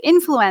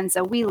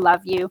Influenza, we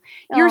love you.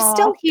 You're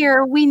still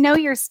here. We know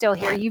you're still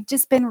here. You've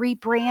just been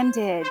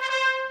rebranded.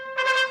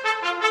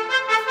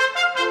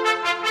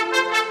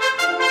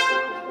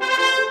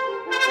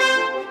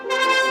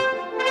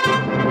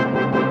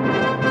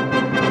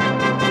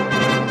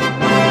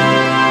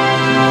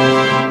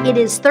 It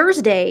is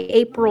Thursday,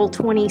 April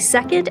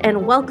 22nd,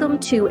 and welcome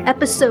to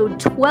episode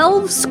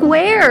 12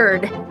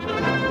 Squared.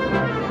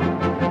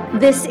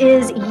 This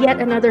is yet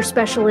another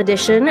special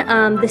edition.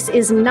 This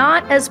is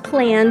not as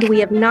planned. We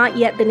have not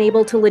yet been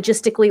able to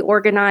logistically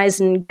organize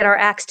and get our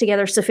acts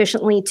together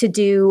sufficiently to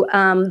do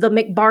the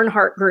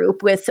McBarnhart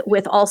group with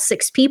all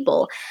 6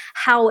 people.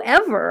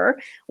 However,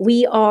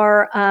 we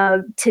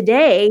are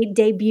today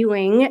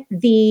debuting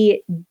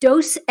the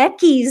Dos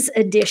Equis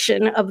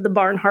edition of the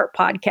Barnhart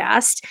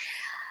podcast.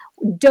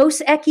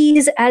 Dos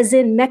Equis as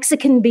in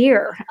Mexican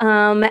beer,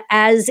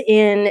 as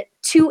in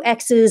 2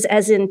 X's,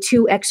 as in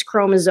 2 X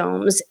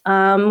chromosomes.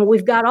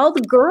 We've got all the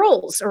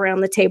girls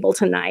around the table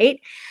tonight.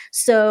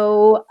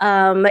 So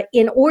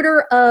in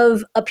order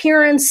of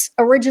appearance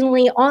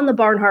originally on the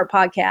Barnhart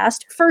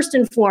podcast, first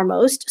and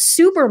foremost,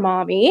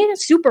 Supermom,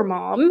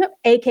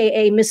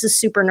 aka Mrs.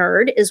 Super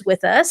Nerd, is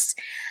with us.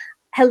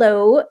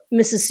 Hello,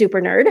 Mrs. Super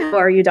Nerd. How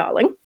are you,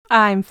 darling?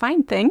 I'm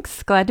fine,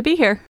 thanks. Glad to be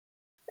here.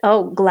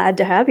 Oh, glad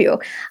to have you.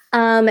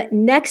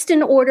 Next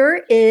in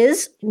order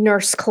is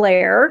Nurse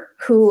Claire,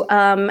 who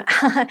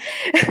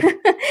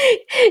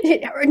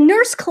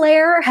Nurse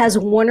Claire has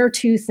 1 or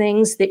 2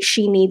 things that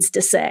she needs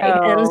to say.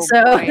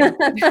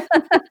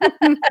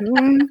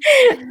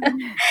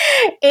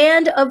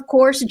 And of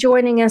course,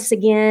 joining us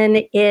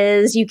again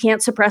is You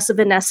Can't Suppress a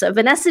Vanessa.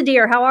 Vanessa,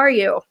 dear, how are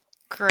you?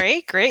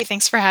 Great.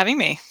 Thanks for having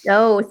me.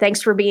 Oh,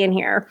 thanks for being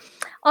here.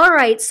 All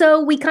right,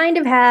 so we kind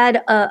of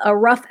had a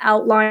rough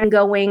outline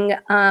going.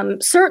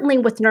 Certainly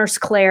with Nurse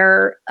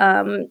Claire,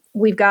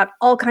 we've got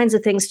all kinds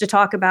of things to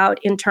talk about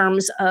in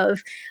terms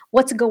of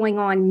what's going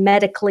on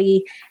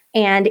medically,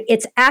 and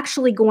it's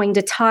actually going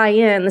to tie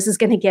in. This is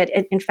going to get,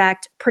 in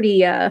fact,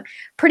 pretty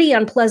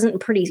unpleasant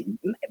and pretty,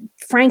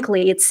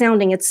 frankly,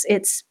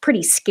 it's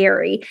pretty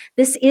scary.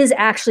 This is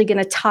actually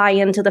going to tie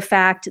into the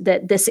fact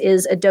that this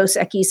is a Dos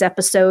Equis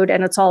episode,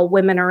 and it's all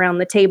women around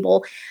the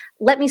table.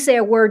 Let me say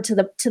a word to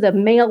the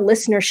male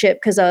listenership,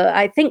 because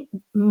I think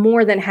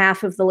more than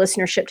half of the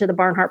listenership to the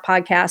Barnhart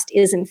podcast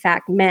is in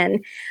fact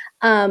men.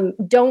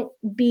 Don't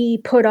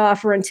be put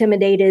off or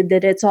intimidated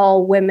that it's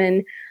all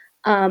women.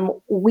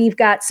 We've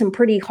got some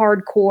pretty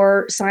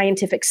hardcore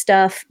scientific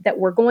stuff that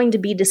we're going to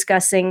be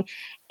discussing,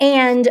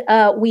 and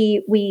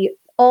we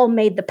all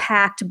made the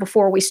pact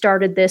before we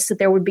started this that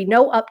there would be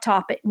no up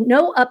talking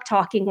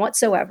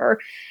whatsoever,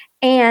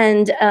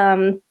 and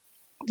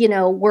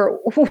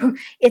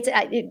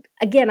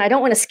again, I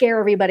don't want to scare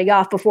everybody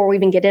off before we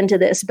even get into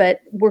this, but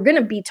we're going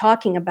to be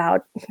talking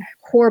about,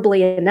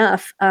 horribly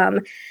enough,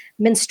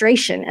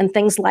 menstruation and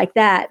things like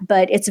that.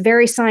 But it's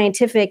very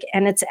scientific,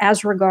 and it's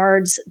as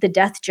regards the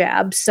death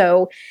jab.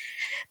 So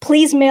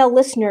please, male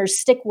listeners,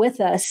 stick with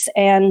us.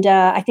 And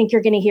I think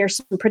you're going to hear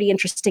some pretty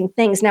interesting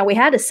things. Now, we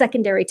had a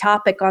secondary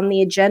topic on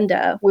the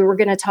agenda. We were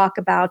going to talk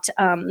about,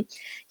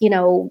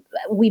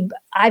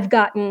 I've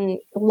gotten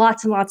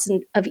lots and lots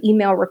of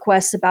email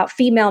requests about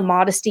female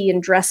modesty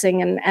and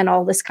dressing and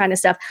all this kind of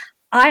stuff.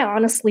 I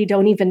honestly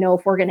don't even know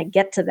if we're going to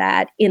get to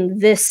that in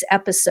this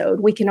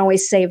episode. We can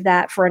always save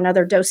that for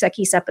another Dos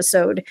Equis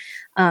episode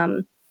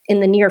in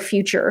the near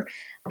future.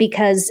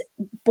 Because,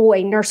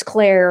 boy, Nurse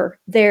Claire,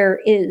 there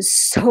is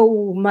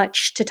so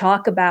much to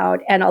talk about.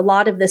 And a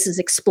lot of this is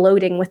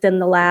exploding within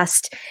the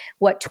last,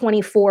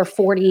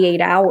 48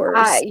 hours.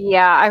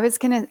 Yeah, I was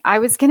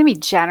gonna be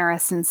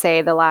generous and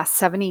say the last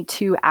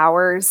 72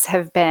 hours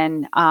have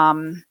been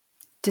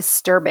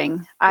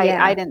disturbing.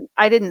 I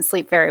didn't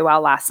sleep very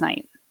well last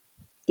night.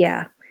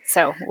 Yeah.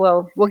 So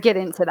we'll get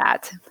into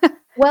that.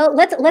 Well,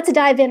 let's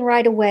dive in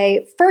right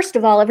away. First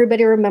of all,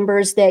 everybody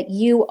remembers that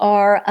you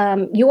are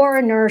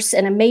a nurse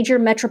in a major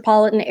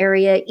metropolitan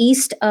area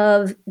east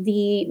of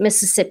the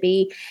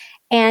Mississippi,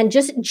 and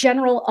just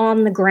general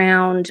on the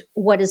ground.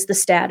 What is the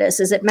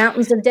status? Is it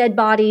mountains of dead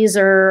bodies,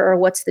 or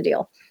what's the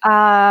deal?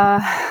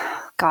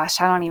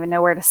 Gosh, I don't even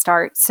know where to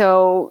start.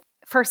 So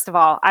first of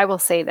all, I will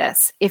say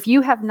this: if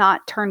you have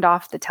not turned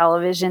off the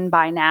television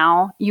by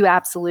now, you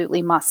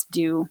absolutely must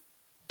do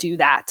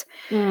that.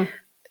 Mm.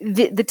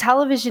 The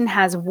television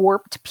has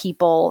warped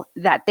people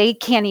that they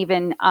can't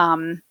even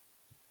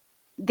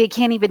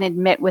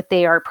admit what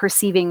they are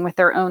perceiving with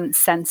their own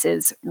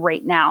senses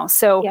right now.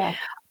 So yeah.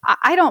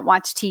 I don't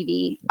watch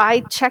TV.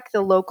 I check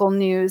the local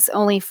news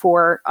only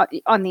for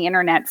on the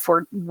internet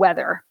for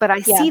weather, but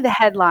I see the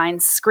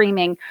headlines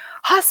screaming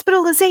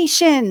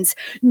hospitalizations,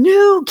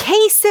 new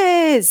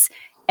cases.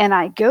 And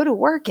I go to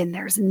work and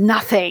there's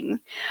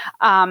nothing.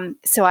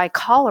 So I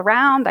call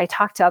around, I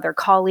talk to other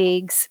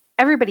colleagues.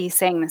 Everybody's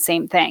saying the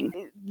same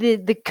thing. The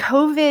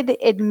COVID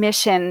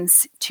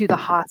admissions to the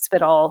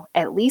hospital,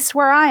 at least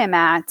where I am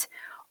at,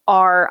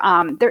 are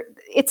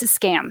it's a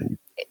scam.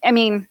 I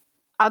mean,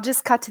 I'll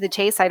just cut to the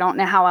chase. I don't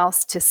know how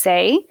else to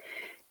say.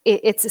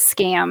 It's a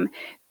scam.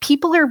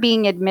 People are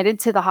being admitted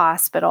to the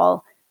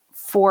hospital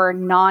for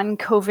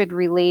non-COVID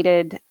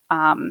related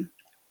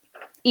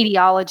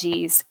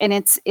etiologies, and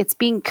it's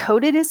being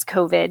coded as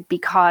COVID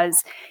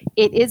because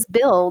it is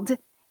billed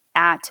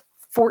at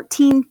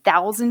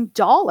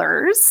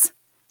 $14,000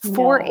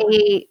 for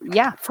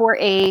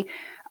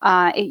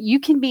you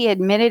can be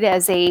admitted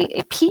as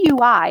a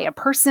PUI, a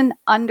person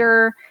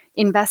under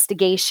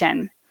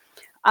investigation,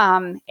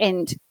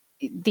 and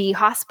the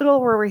hospital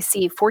will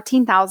receive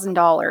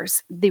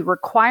 $14,000. The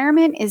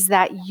requirement is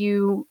that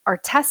you are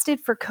tested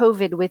for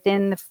COVID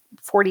within the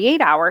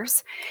 48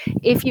 hours.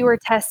 If you are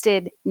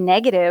tested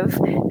negative,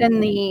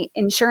 then the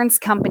insurance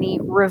company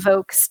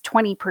revokes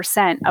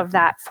 20% of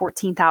that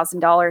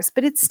 $14,000,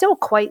 but it's still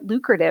quite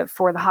lucrative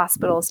for the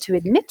hospitals to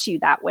admit you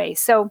that way.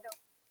 So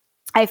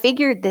I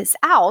figured this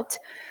out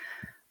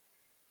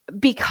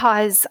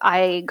because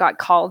I got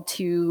called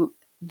to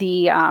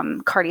the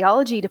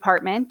cardiology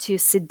department to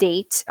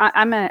sedate.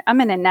 I'm an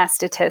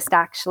anesthetist,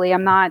 actually.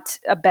 I'm not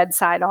a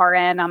bedside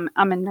RN. I'm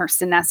a nurse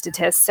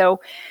anesthetist.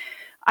 So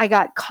I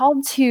got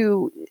called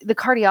to the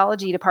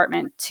cardiology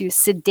department to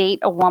sedate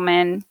a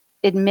woman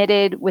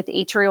admitted with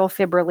atrial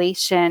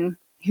fibrillation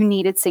who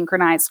needed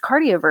synchronized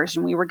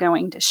cardioversion. We were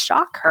going to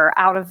shock her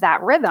out of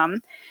that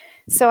rhythm.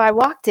 So I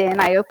walked in,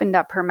 I opened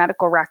up her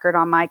medical record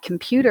on my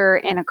computer,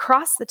 and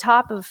across the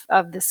top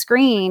of the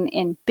screen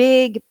in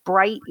big,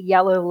 bright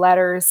yellow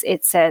letters,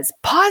 it says,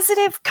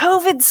 "Positive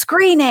COVID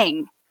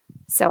screening."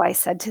 So I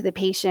said to the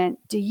patient,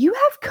 "Do you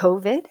have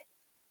COVID?"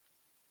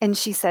 And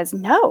she says,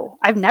 "No,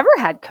 I've never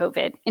had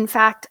COVID. In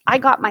fact, I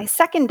got my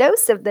second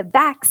dose of the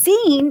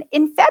vaccine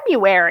in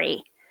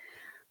February."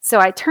 So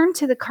I turned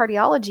to the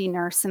cardiology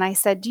nurse and I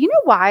said, "Do you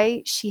know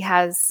why she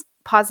has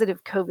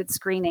positive COVID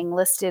screening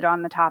listed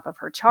on the top of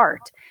her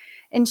chart?"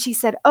 And she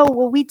said, "Oh,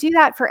 well, we do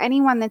that for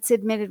anyone that's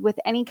admitted with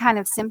any kind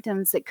of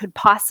symptoms that could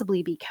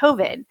possibly be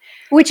COVID."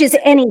 Which is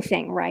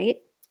anything, right?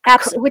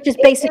 Which is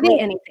basically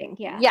anything.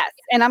 Yeah. Yes.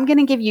 And I'm going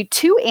to give you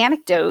two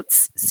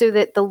anecdotes so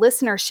that the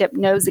listenership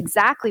knows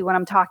exactly what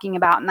I'm talking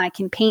about, and I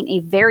can paint a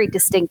very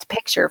distinct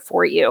picture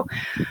for you.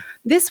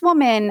 This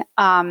woman,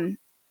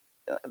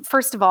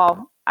 first of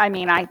all, I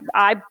mean,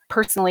 I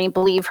personally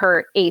believe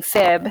her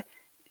AFib.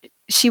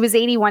 She was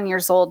 81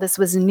 years old. This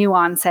was new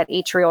onset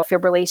atrial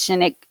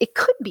fibrillation. It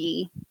could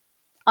be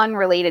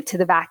unrelated to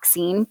the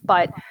vaccine,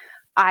 but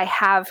I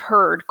have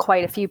heard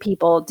quite a few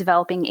people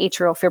developing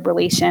atrial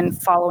fibrillation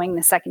following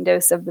the second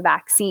dose of the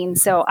vaccine.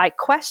 So I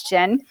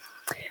question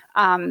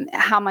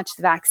how much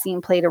the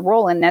vaccine played a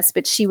role in this,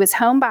 but she was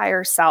home by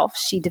herself.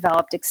 She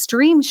developed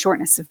extreme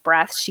shortness of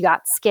breath. She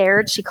got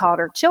scared. She called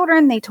her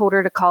children. They told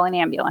her to call an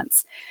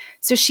ambulance.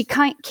 So she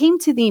came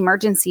to the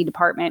emergency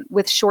department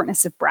with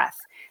shortness of breath.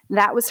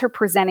 That was her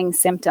presenting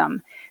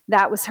symptom.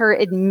 That was her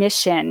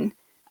admission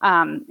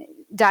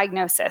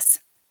diagnosis,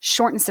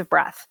 shortness of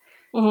breath.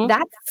 Mm-hmm.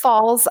 That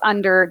falls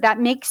under,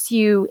 that makes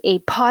you a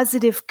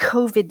positive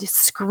COVID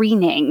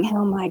screening.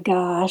 Oh my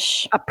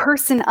gosh. A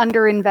person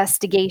under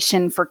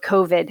investigation for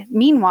COVID.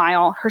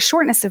 Meanwhile, her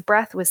shortness of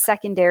breath was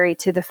secondary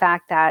to the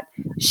fact that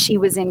she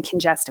was in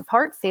congestive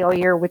heart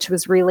failure, which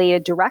was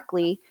related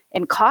directly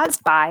and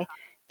caused by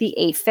the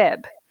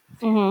AFib.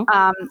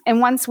 Mm-hmm. And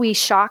once we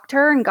shocked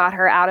her and got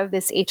her out of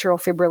this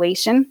atrial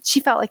fibrillation, she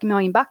felt like $1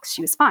 million.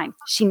 She was fine.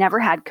 She never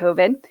had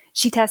COVID.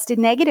 She tested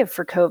negative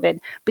for COVID,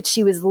 but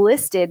she was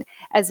listed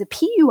as a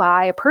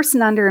PUI, a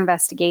person under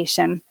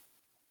investigation,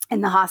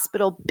 and the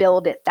hospital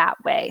billed it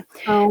that way.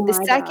 Oh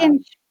my gosh.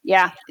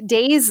 Yeah,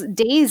 days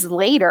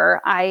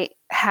later, I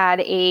had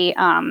a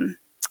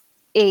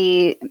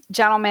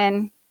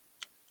gentleman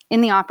in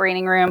the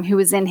operating room who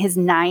was in his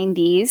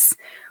 90s,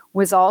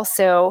 was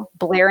also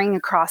blaring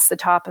across the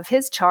top of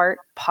his chart,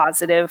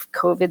 positive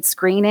COVID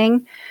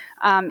screening,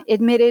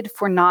 admitted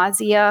for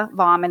nausea,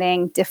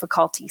 vomiting,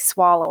 difficulty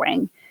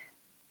swallowing.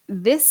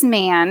 This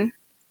man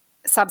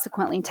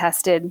subsequently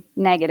tested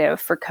negative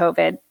for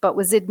COVID, but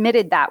was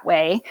admitted that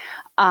way.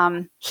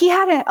 He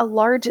had a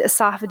large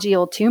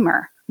esophageal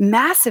tumor,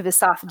 massive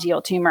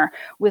esophageal tumor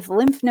with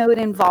lymph node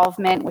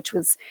involvement, which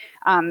was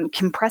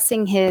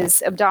compressing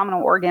his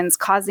abdominal organs,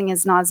 causing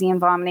his nausea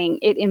and vomiting.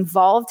 It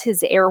involved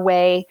his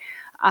airway.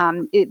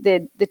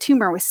 The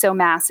tumor was so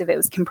massive, it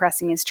was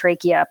compressing his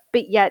trachea.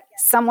 But yet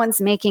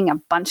someone's making a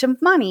bunch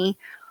of money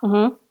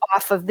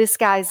off of this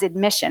guy's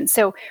admission.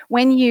 So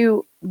when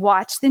you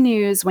watch the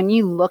news, when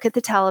you look at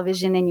the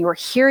television and you're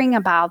hearing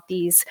about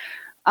these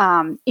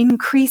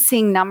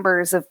increasing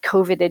numbers of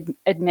COVID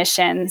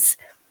admissions,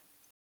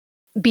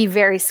 be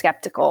very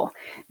skeptical.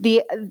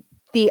 The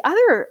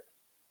other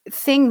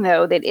thing,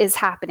 though, that is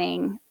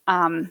happening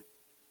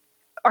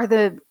are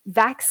the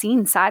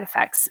vaccine side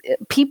effects.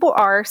 People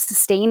are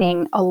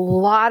sustaining a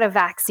lot of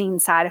vaccine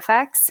side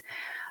effects,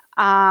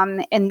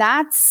 and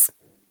that's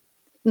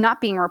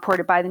not being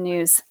reported by the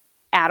news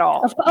at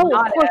all. Of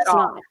course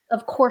not.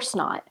 Of course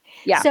not.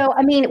 Yeah. So,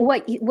 I mean,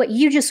 what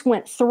you just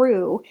went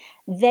through,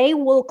 they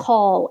will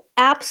call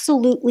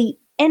absolutely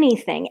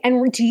anything.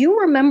 And do you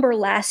remember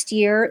last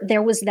year,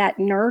 there was that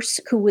nurse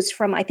who was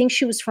I think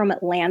she was from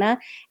Atlanta,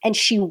 and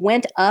she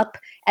went up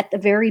at the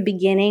very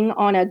beginning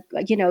on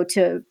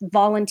to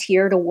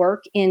volunteer to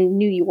work in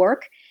New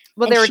York.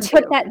 Well, and there were she two.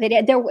 put that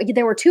video.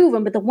 There were two of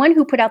them, but the one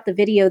who put out the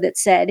video that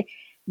said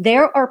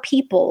there are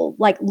people,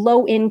 like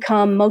low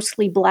income,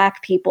 mostly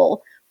Black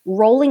people,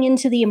 rolling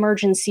into the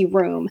emergency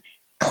room,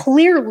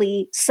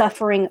 clearly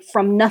suffering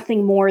from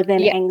nothing more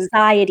than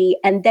anxiety,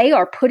 and they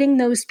are putting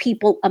those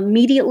people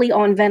immediately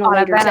on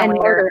ventilators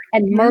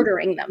and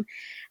murdering them.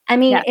 I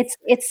mean,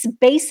 it's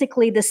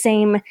basically the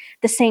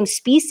same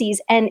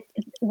species. And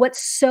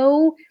what's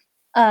so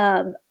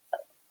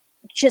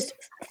just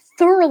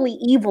thoroughly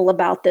evil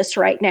about this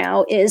right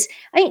now is,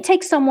 I mean,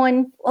 take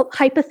someone,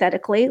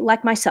 hypothetically,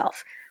 like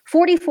myself,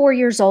 44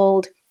 years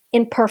old,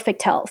 in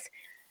perfect health.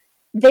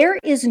 There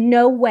is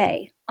no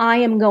way I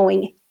am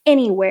going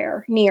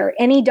anywhere near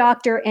any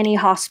doctor, any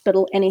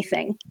hospital,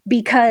 anything,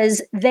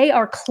 because they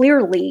are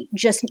clearly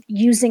just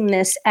using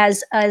this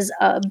as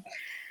a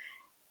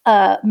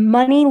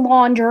money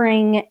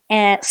laundering /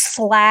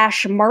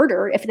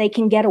 murder, if they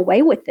can get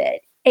away with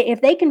it.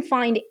 If they can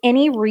find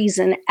any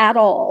reason at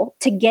all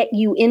to get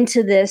you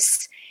into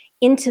this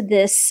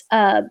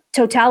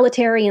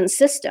totalitarian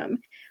system,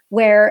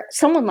 where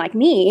someone like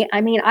me,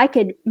 I mean,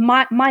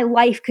 my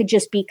life could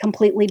just be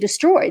completely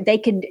destroyed. They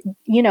could,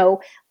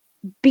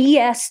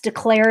 BS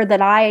declare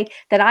that I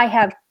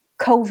have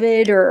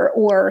COVID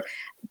or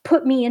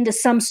put me into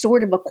some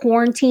sort of a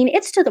quarantine.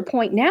 It's to the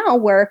point now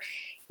where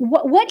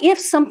what if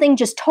something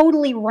just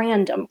totally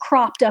random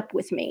cropped up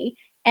with me,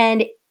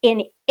 and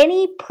in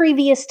any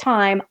previous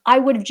time, I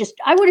would have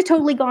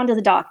totally gone to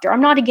the doctor.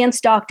 I'm not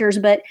against doctors,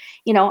 but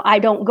I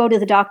don't go to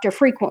the doctor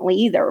frequently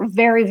either,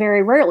 very,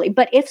 very rarely.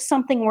 But if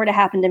something were to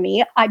happen to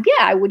me,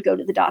 I would go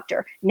to the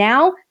doctor.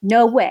 Now,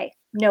 no way.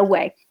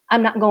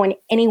 I'm not going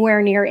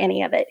anywhere near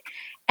any of it.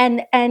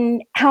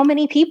 And how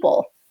many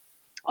people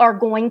are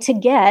going to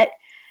get,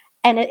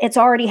 and it's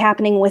already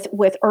happening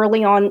with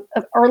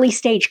early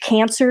stage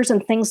cancers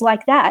and things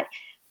like that.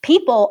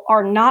 People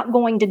are not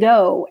going to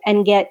go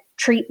and get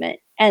treatment,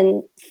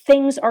 and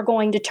things are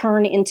going to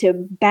turn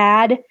into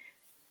bad,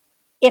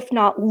 if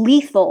not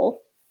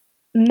lethal,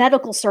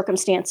 medical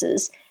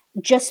circumstances,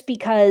 just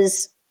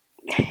because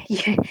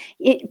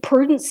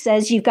prudence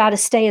says you've got to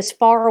stay as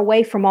far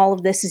away from all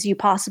of this as you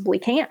possibly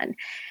can.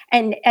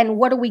 And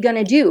what are we going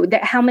to do?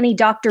 How many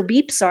Dr.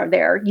 Beeps are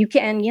there? You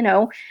can,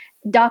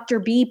 Dr.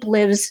 Beep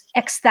lives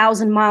X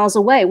thousand miles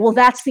away. Well,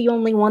 that's the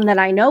only one that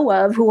I know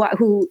of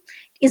who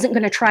isn't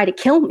going to try to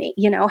kill me.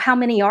 How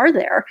many are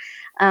there?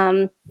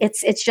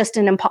 It's just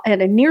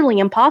a nearly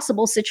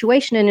impossible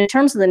situation. And in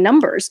terms of the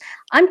numbers,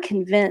 I'm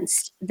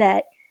convinced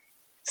that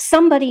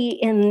somebody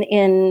in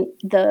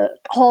the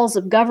halls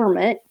of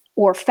government,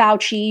 or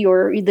Fauci,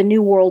 or the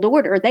New World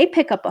Order, they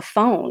pick up a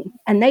phone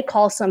and they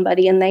call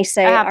somebody and they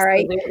say,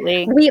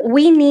 absolutely, all right,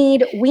 we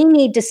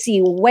need to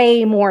see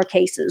way more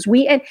cases.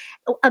 And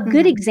a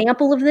good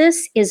example of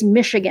this is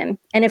Michigan.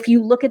 And if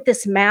you look at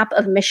this map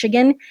of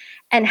Michigan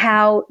and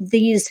how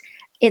Michigan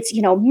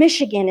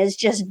is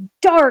just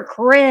dark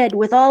red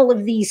with all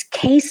of these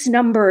case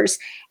numbers.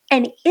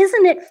 And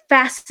isn't it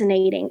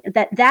fascinating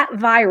that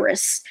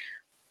virus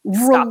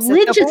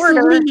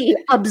religiously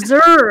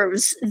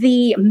observes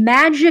the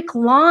magic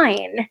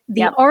line,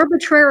 the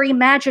arbitrary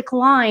magic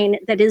line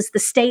that is the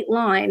state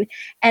line?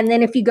 And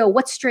then if you go,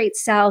 what's straight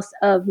south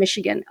of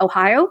Michigan?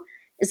 Ohio?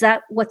 Is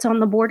that what's on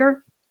the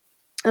border?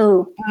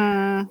 Illinois,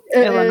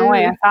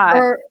 I thought.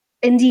 Or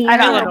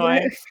Indiana.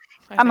 Illinois.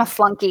 I'm a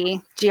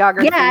flunky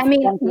geography. Yeah, I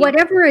mean, flunky.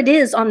 Whatever it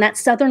is on that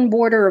southern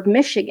border of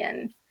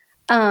Michigan,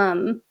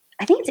 I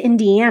think it's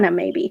Indiana,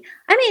 maybe.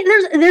 I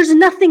mean, there's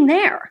nothing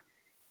there.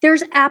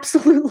 There's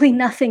absolutely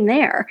nothing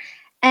there.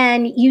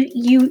 And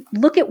you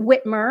look at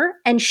Whitmer,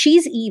 and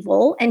she's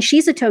evil, and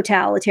she's a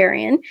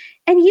totalitarian,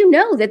 and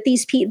that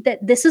that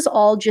this is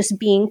all just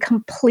being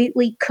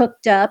completely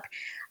cooked up.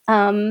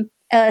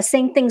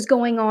 Same thing's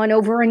going on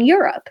over in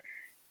Europe.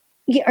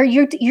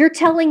 You're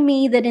telling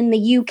me that in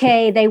the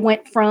UK they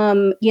went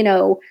from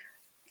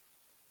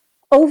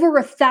over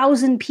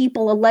 1,000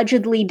 people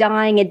allegedly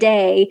dying a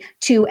day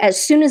to, as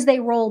soon as they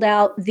rolled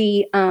out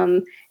the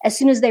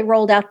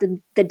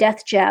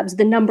death jabs,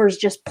 the numbers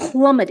just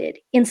plummeted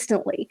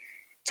instantly,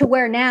 to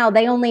where now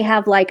they only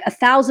have like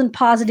 1,000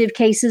 positive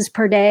cases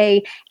per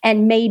day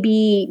and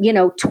maybe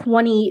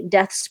 20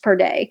 deaths per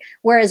day,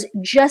 whereas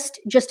just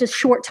a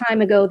short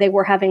time ago they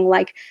were having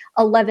like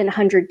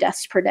 1,100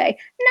 deaths per day.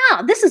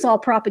 No, this is all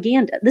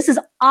propaganda. This is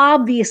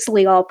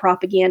obviously all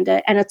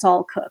propaganda, and it's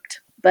all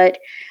cooked. But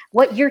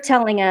what you're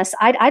telling us,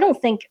 I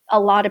don't think a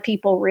lot of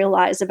people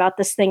realize about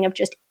this thing of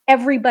just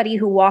everybody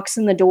who walks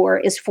in the door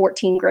is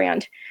 14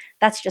 grand.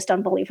 That's just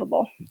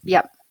unbelievable.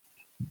 Yep.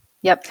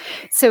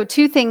 So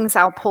two things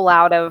I'll pull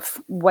out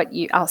of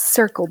I'll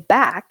circle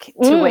back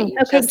to what you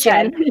just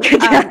said.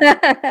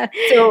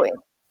 So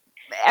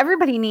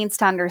everybody needs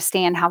to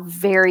understand how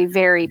very,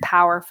 very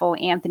powerful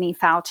Anthony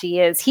Fauci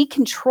is. He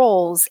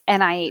controls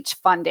NIH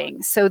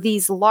funding. So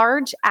these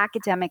large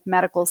academic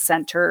medical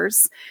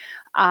centers,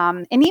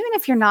 and even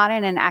if you're not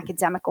in an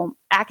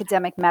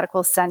academic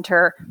medical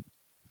center,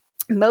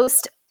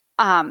 most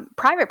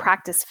private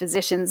practice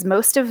physicians,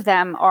 most of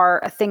them are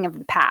a thing of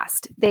the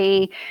past.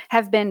 They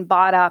have been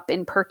bought up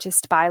and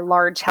purchased by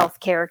large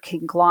healthcare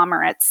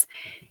conglomerates.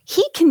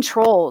 He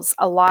controls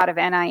a lot of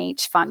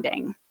NIH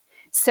funding.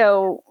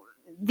 So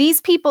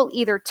these people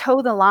either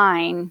toe the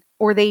line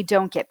or they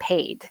don't get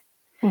paid.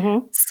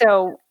 Mm-hmm.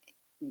 So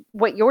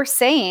what you're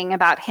saying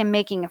about him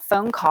making a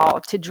phone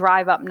call to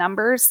drive up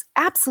numbers,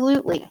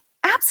 absolutely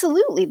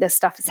this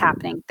stuff is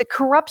happening. The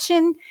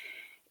corruption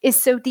is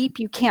so deep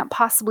you can't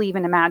possibly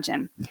even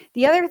imagine.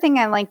 The other thing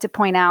I like to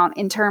point out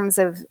in terms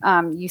of,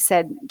 you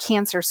said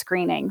cancer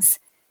screenings,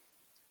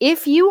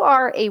 if you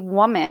are a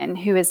woman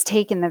who has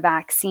taken the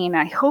vaccine,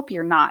 I hope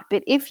you're not,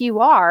 but if you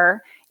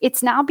are,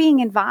 it's now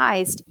being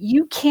advised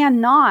you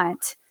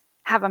cannot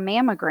have a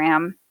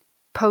mammogram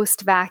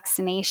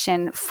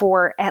post-vaccination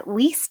for at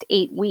least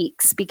 8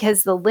 weeks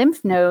because the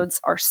lymph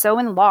nodes are so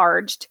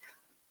enlarged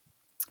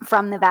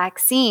from the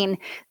vaccine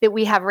that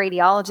we have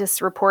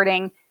radiologists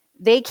reporting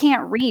they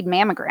can't read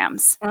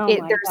mammograms.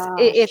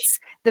 It's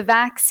the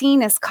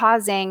vaccine is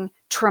causing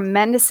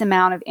tremendous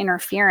amount of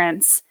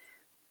interference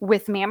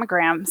with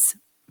mammograms.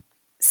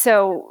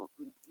 So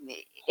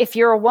if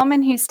you're a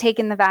woman who's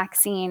taken the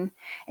vaccine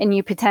and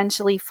you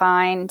potentially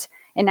find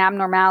an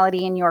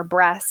abnormality in your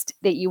breast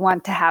that you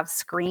want to have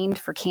screened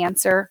for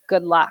cancer,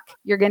 good luck.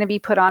 You're going to be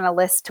put on a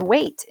list to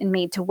wait and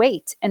made to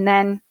wait. And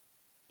then,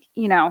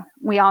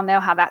 we all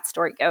know how that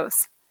story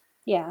goes.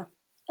 Yeah.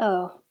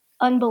 Oh,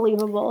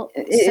 unbelievable.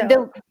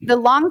 The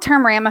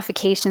long-term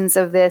ramifications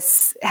of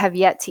this have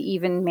yet to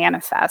even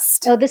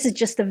manifest. Oh, this is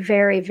just the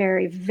very,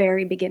 very,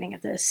 very beginning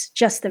of this.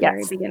 Just the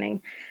very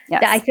beginning.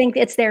 Yes. I think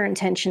it's their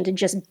intention to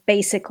just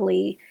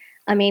basically,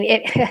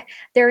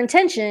 their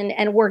intention,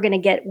 and we're going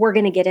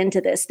to get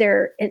into this.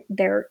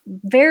 Their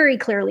very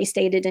clearly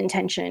stated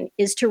intention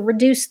is to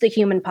reduce the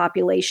human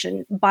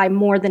population by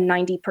more than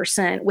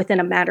 90% within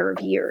a matter of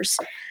years.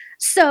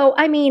 So,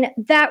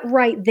 that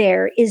right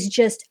there is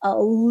just a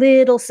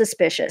little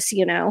suspicious,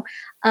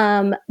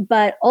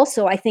 but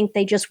also I think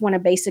they just want to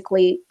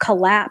basically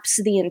collapse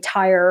the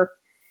entire,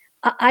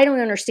 I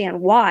don't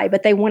understand why,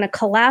 but they want to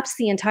collapse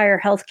the entire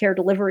healthcare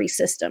delivery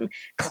system,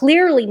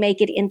 clearly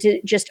make it into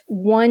just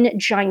one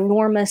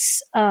ginormous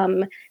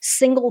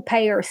single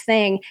payer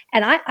thing.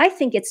 And I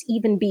think it's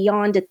even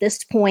beyond at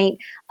this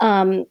point,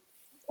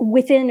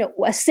 within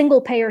a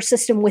single payer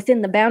system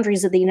within the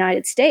boundaries of the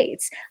United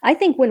States. I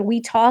think when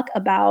we talk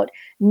about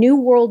New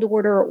World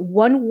Order,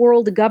 one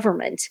world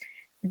government,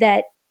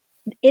 that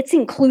it's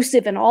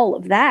inclusive in all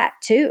of that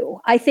too.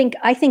 I think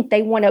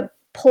they want to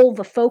pull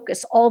the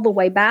focus all the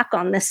way back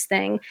on this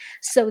thing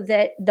so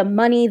that the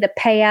money, the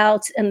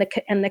payouts, and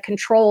the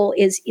control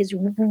is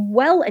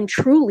well and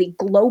truly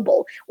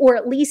global, or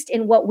at least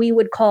in what we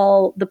would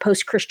call the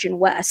post-Christian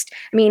West.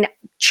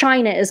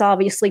 China is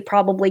obviously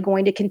probably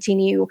going to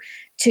continue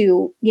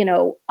to,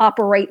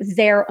 operate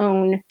their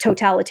own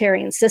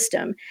totalitarian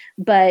system,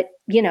 but,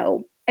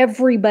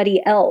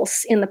 everybody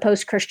else in the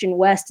post-Christian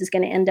West is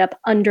going to end up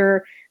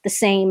under the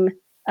same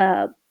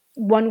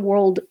one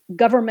world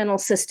governmental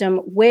system,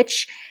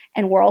 which,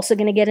 and we're also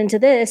going to get into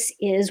this,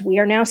 is we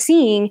are now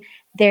seeing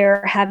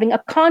they're having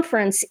a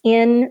conference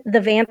in the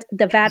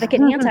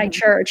Vatican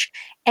Anti-Church,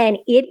 and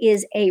it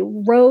is a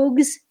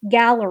rogues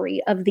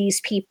gallery of these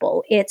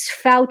people. It's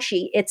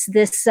Fauci, it's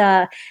this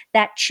that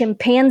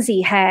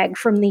chimpanzee hag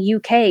from the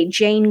UK,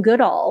 Jane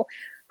Goodall,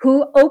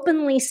 who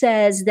openly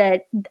says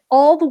that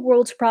all the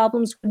world's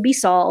problems would be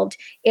solved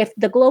if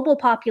the global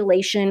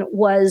population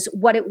was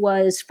what it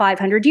was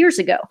 500 years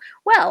ago.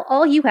 Well,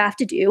 all you have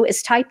to do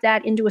is type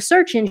that into a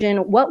search engine.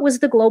 What was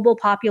the global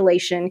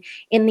population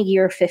in the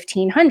year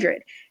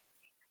 1500?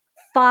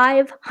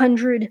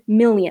 500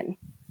 million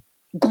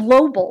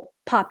global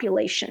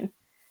population.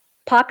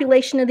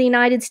 Population of the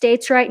United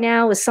States right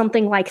now is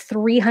something like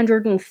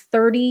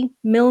 330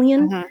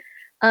 million.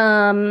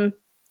 Mm-hmm.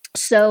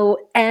 So,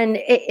 and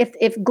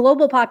if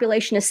global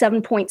population is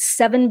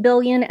 7.7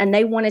 billion and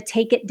they want to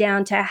take it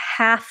down to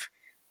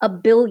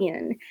 500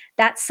 million,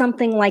 that's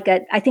something like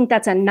I think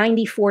that's a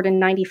 94 to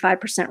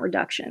 95%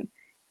 reduction.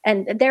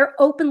 And they're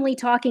openly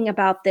talking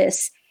about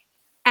this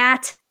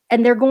and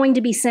they're going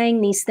to be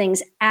saying these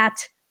things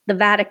at the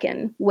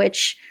Vatican,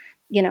 which,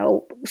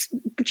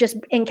 just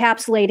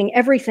encapsulating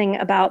everything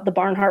about the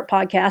Barnhart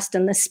podcast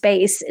and the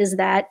space is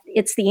that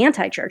it's the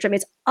anti-church.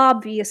 It's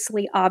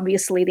obviously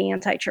the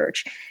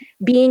anti-church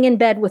being in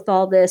bed with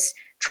all this,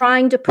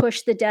 trying to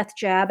push the death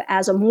jab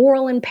as a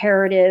moral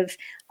imperative,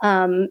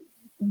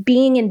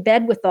 being in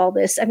bed with all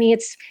this.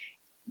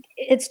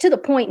 It's to the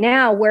point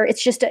now where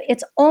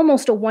it's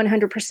almost a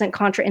 100%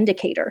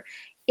 contraindicator.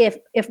 If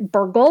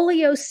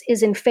Bergoglio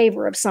is in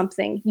favor of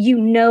something,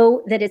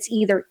 that it's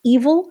either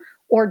evil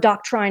or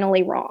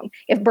doctrinally wrong.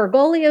 If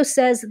Bergoglio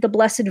says the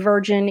Blessed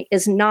Virgin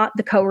is not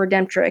the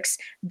co-redemptrix,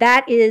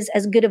 that is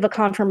as good of a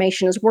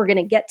confirmation as we're going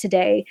to get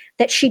today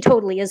that she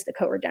totally is the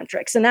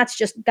co-redemptrix. And that's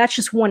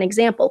just one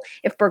example.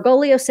 If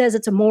Bergoglio says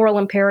it's a moral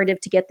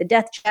imperative to get the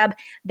death jab,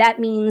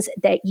 that means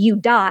that you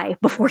die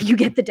before you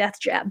get the death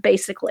jab,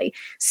 basically.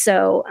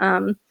 So,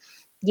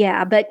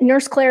 Yeah, but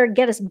Nurse Claire,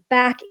 get us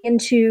back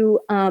into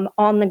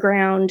on the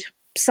ground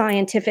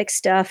scientific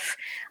stuff.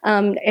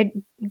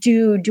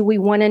 Do we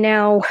want to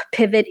now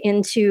pivot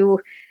into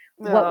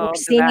what we're The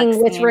seeing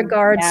with vaccine.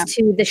 regards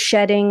to the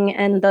shedding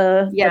and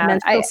the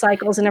menstrual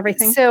cycles and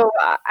everything? So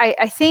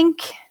I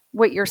think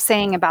what you're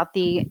saying about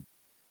the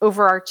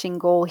overarching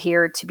goal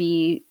here to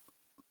be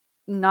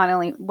not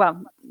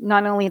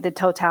only the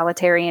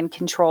totalitarian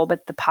control,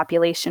 but the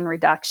population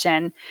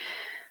reduction.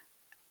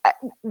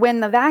 When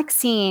the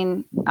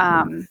vaccination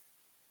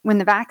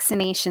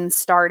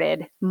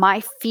started,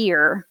 my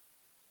fear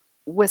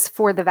was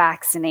for the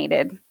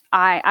vaccinated.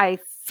 I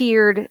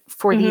feared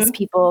for these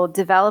people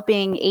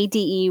developing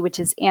ADE, which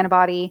is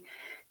antibody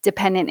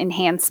dependent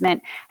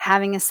enhancement,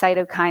 having a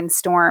cytokine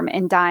storm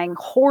and dying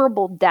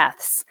horrible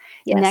deaths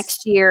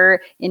next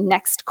year in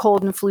next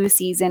cold and flu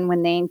season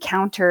when they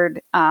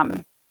encountered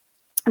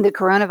the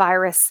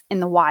coronavirus in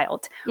the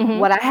wild.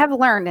 What I have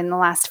learned in the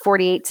last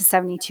 48 to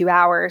 72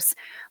 hours,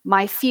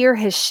 my fear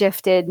has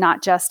shifted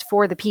not just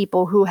for the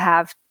people who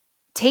have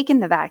taken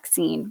the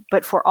vaccine,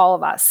 but for all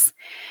of us.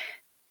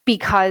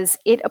 Because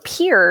it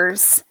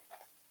appears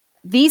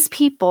these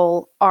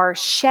people are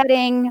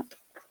shedding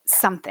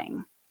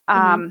something.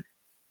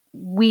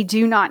 We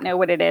do not know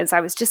what it is.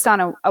 I was just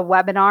on a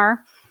webinar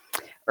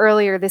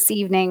earlier this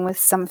evening with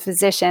some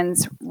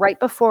physicians right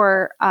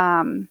before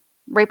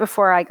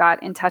I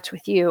got in touch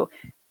with you.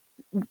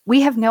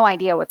 We have no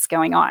idea what's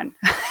going on.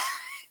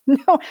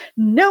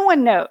 No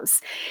one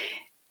knows.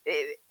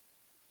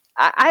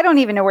 I don't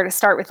even know where to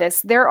start with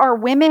this. There are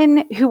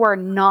women who are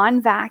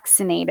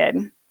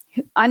unvaccinated,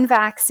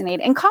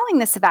 and calling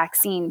this a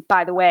vaccine,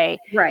 by the way,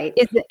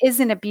 is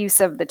an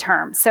abuse of the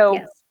term. So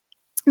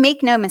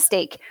make no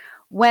mistake.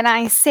 When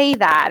I say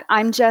that,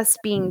 I'm just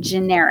being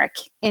generic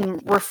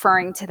in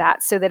referring to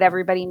that so that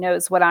everybody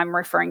knows what I'm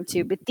referring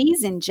to. But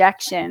these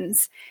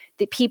injections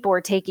that people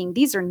are taking,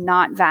 these are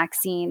not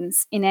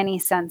vaccines in any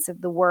sense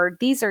of the word.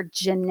 These are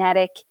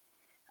genetic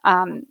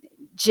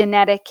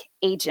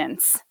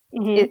agents.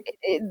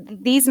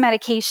 These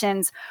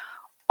medications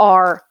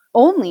are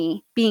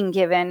only being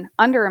given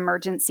under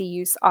emergency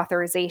use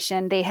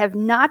authorization. They have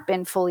not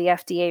been fully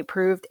FDA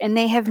approved, and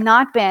they have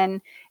not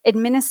been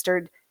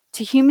administered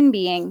to human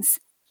beings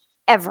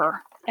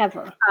ever.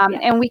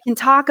 And we can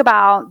talk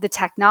about the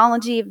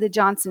technology of the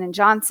Johnson &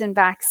 Johnson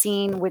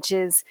vaccine, which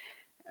is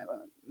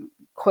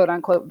quote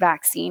unquote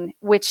vaccine,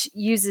 which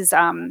uses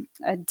a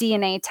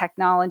DNA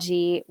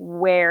technology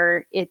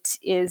where it's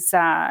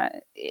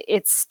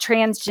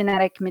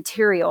transgenic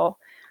material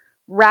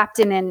wrapped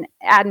in an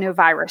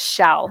adenovirus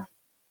shell.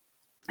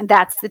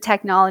 That's the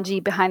technology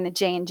behind the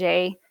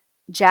J&J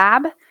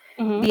jab.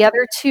 The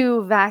other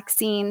two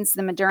vaccines,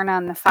 the Moderna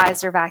and the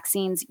Pfizer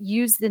vaccines,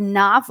 use the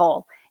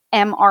novel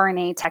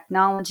mRNA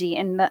technology,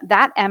 and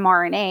that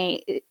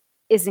mRNA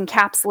is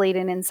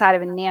encapsulated inside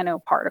of a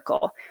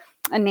nanoparticle,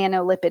 a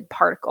nanolipid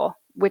particle,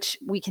 which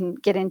we can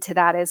get into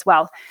that as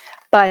well.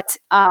 But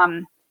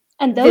and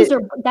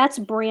that's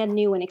brand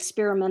new and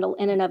experimental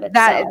in and of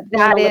itself.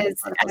 That is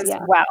as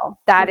well.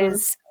 That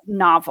is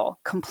novel,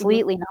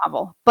 completely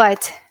novel.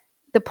 But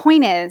the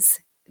point is,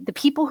 the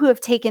people who have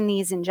taken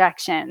these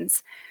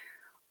injections,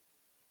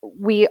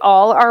 we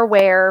all are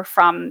aware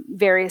from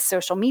various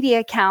social media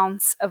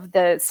accounts of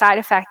the side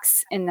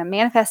effects and the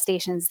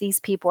manifestations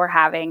these people are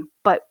having.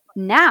 But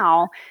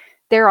now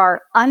there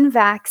are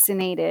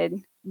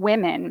unvaccinated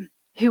women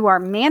who are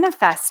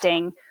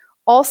manifesting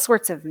all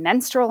sorts of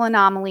menstrual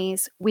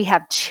anomalies. We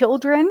have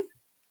children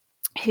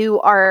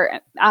who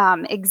are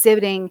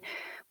exhibiting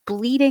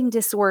bleeding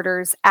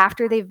disorders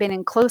after they've been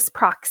in close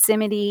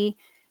proximity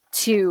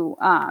to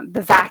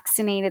the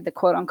vaccinated, the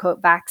quote unquote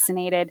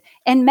vaccinated,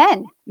 and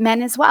men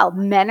as well.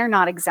 Men are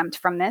not exempt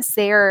from this.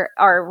 They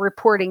are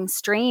reporting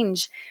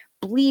strange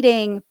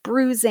bleeding,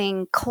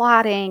 bruising,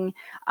 clotting.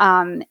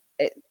 I'm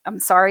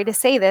sorry to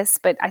say this,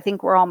 but I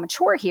think we're all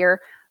mature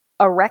here.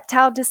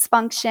 Erectile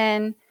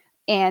dysfunction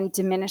and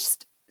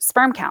diminished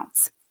sperm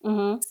counts.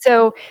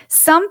 So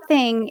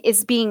something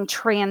is being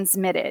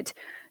transmitted.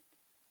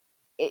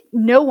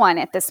 No one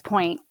at this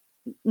point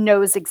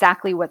knows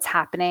exactly what's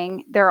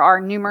happening. There are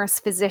numerous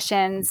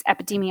physicians,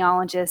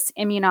 epidemiologists,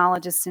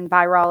 immunologists, and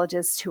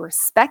virologists who are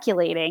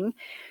speculating,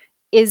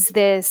 is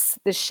this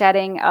the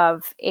shedding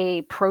of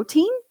a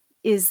protein?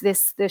 Is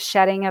this the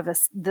shedding of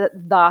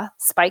the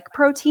spike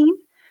protein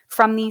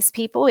from these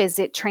people? Is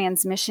it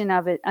transmission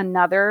of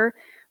another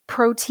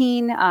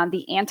protein,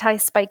 the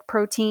anti-spike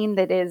protein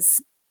that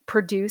is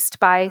produced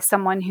by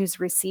someone who's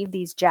received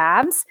these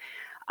jabs?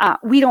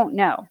 We don't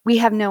know. We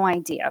have no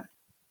idea.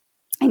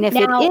 And if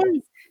it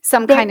is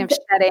some kind of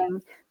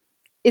shedding,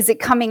 is it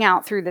coming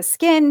out through the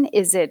skin?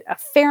 Is it a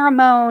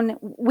pheromone?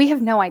 We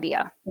have no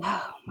idea.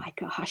 Oh my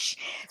gosh.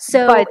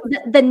 So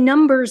the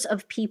numbers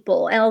of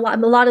people, and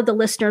a lot of the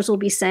listeners will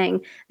be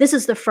saying, this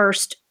is the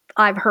first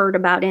I've heard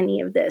about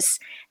any of this.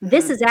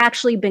 This has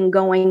actually been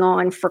going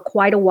on for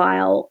quite a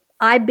while.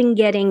 I've been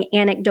getting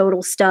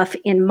anecdotal stuff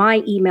in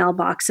my email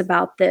box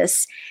about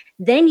this.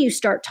 Then you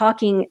start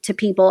talking to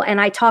people,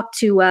 and I talked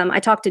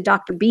to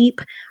Dr.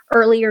 Beep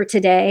earlier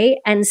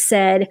today and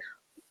said,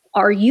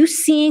 are you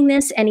seeing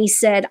this? And he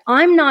said,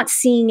 I'm not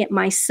seeing it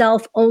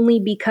myself, only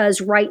because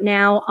right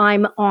now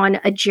I'm on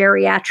a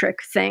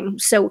geriatric thing.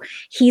 So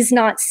he's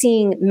not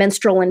seeing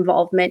menstrual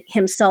involvement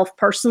himself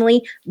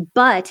personally,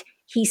 but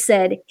he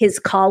said his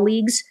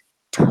colleagues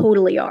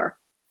totally are.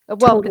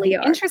 Well, the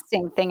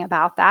interesting thing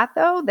about that,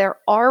 though, there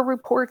are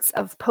reports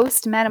of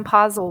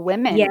postmenopausal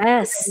women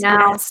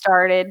now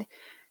started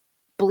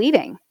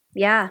bleeding.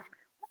 Yeah.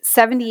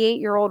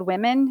 78-year-old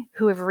women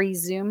who have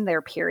resumed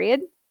their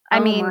period. I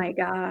mean, my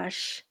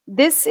gosh.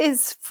 This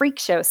is freak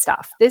show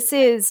stuff. This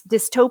is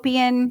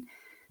dystopian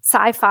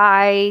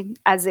sci-fi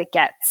as it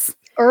gets.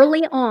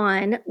 Early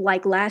on,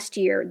 like last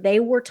year, they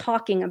were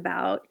talking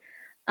about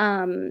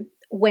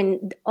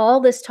when all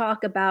this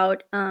talk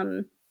about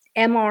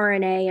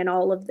mRNA and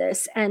all of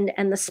this and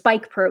the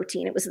spike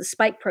protein, it was the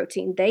spike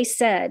protein. They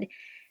said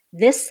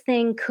this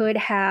thing could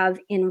have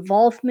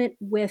involvement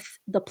with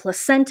the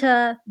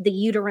placenta, the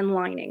uterine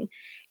lining.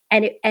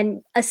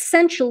 And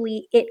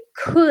essentially it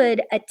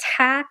could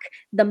attack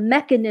the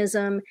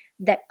mechanism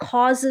that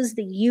causes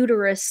the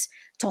uterus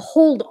to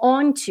hold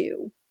on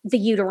to the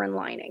uterine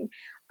lining.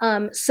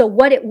 So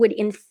what it would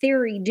in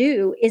theory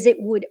do is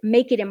it would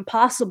make it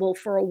impossible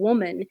for a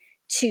woman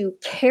to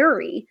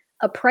carry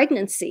a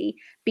pregnancy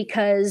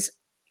because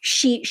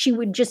she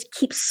would just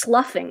keep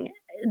sloughing.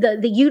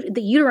 The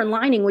uterine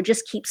lining would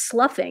just keep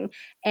sloughing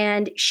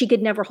and she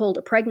could never hold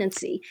a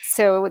pregnancy.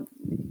 So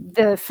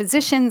the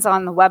physicians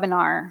on the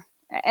webinar,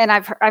 and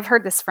I've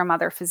heard this from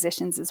other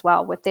physicians as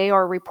well, what they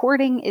are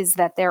reporting is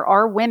that there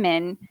are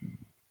women,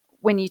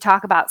 when you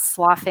talk about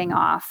sloughing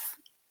off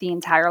the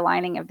entire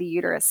lining of the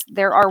uterus,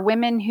 there are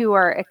women who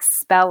are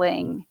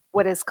expelling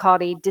what is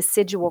called a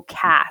decidual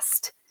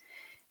cast.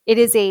 It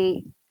is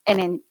a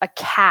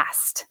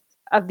cast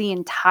of the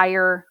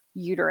entire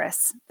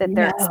uterus that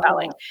they're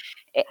expelling.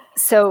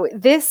 So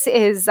this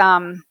is,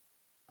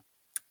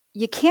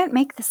 you can't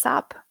make this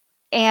up.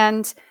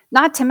 And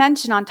not to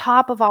mention, on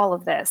top of all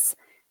of this,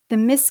 the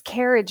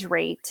miscarriage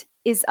rate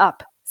is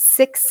up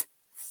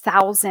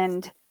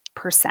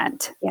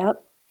 6,000%.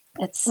 Yep.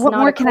 It's what not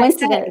more a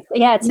coincidence.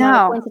 Yeah, it's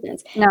not a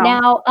coincidence. No.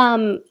 Now,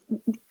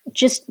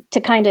 just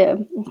to kind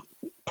of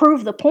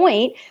prove the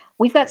point,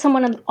 we've got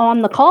someone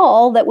on the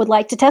call that would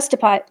like to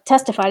testify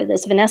to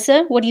this.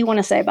 Vanessa, what do you want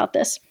to say about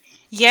this?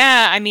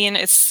 Yeah, I mean,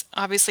 it's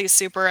obviously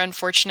super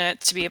unfortunate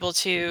to be able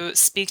to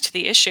speak to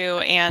the issue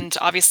and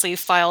obviously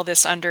file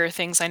this under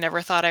things I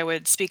never thought I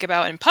would speak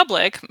about in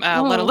public,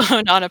 let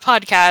alone on a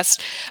podcast.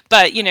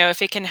 But,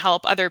 if it can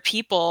help other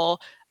people,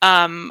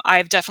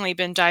 I've definitely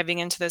been diving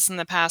into this in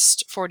the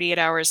past 48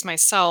 hours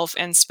myself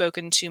and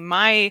spoken to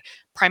my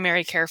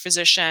primary care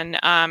physician,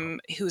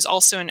 who's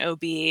also an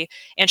OB,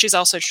 and she's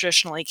also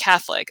traditionally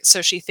Catholic.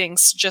 So she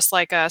thinks just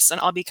like us,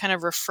 and I'll be kind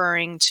of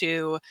referring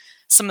to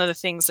some of the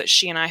things that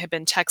she and I have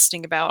been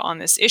texting about on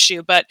this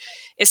issue. But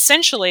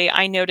essentially,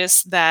 I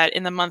noticed that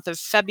in the month of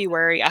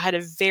February, I had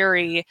a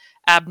very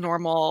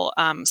abnormal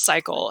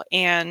cycle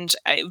and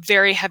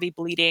very heavy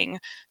bleeding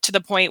to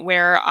the point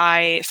where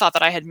I thought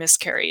that I had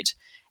miscarried.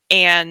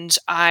 And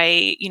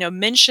I,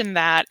 mentioned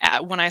that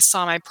when I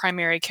saw my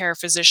primary care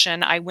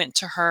physician. I went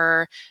to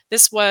her.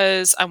 This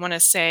was, I want to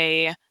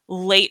say,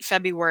 late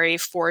February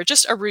for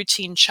just a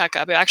routine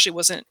checkup. It actually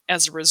wasn't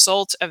as a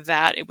result of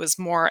that. It was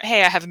more,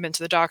 hey, I haven't been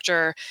to the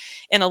doctor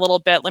in a little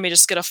bit. Let me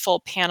just get a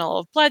full panel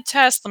of blood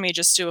tests. Let me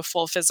just do a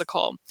full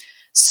physical.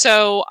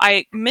 So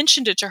I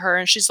mentioned it to her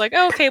and she's like,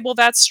 oh, okay, well,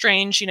 that's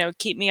strange.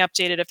 Keep me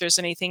updated if there's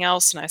anything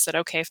else. And I said,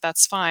 okay, if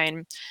that's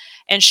fine.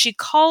 And she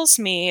calls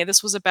me,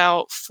 this was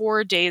about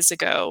 4 days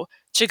ago,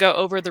 to go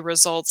over the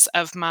results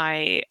of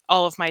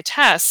all of my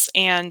tests.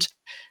 And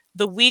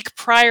the week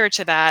prior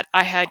to that,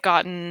 I had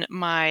gotten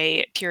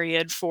my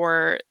period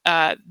for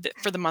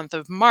the month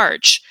of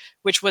March,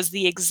 which was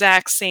the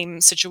exact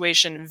same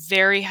situation.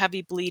 Very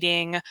heavy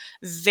bleeding,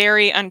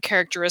 very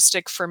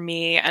uncharacteristic for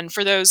me. And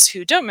for those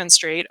who don't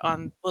menstruate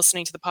on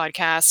listening to the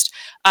podcast,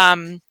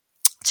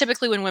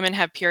 typically when women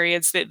have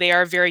periods, they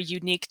are very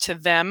unique to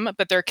them,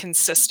 but they're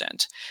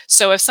consistent.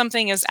 So if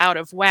something is out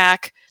of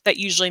whack, that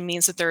usually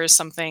means that there is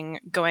something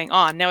going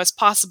on. Now, it's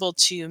possible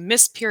to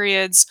miss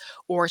periods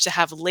or to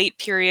have late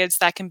periods.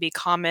 That can be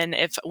common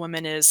if a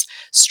woman is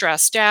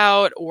stressed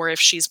out or if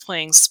she's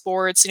playing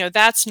sports.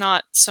 That's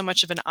not so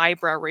much of an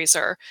eyebrow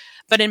raiser.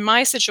 But in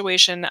my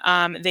situation,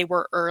 they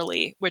were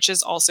early, which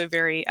is also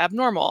very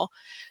abnormal.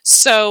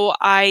 So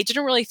I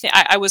didn't really think,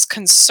 I was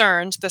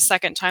concerned the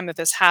second time that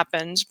this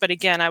happened. But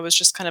again, I was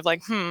just kind of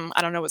like,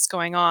 I don't know what's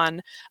going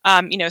on.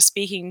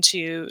 Speaking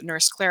to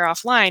Nurse Claire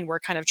offline,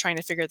 we're kind of trying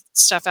to figure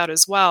stuff out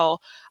as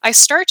well. I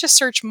start to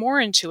search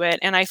more into it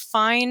and I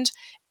find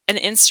an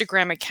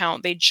Instagram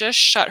account. They just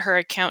shut her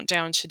account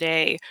down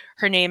today.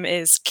 Her name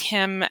is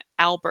Kim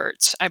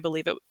Albert, I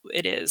believe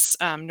it is.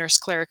 Nurse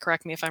Claire,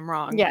 correct me if I'm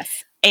wrong.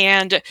 Yes.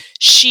 And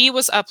she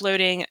was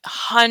uploading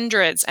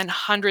hundreds and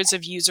hundreds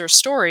of user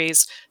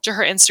stories to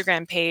her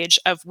Instagram page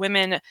of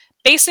women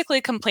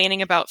basically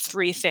complaining about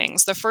three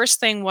things. The first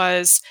thing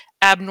was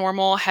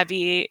abnormal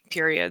heavy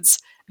periods.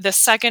 The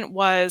second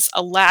was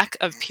a lack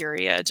of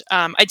period.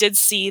 I did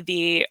see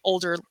the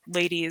older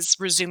ladies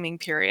resuming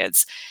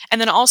periods,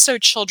 and then also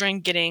children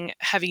getting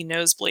heavy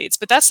nosebleeds.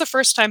 But that's the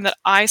first time that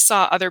I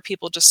saw other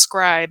people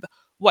describe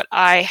what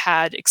I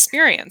had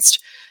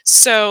experienced.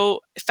 So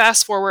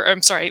fast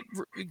forward,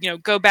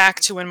 go back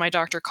to when my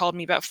doctor called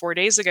me about 4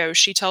 days ago.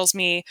 She tells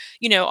me,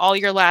 all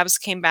your labs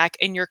came back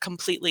and you're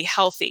completely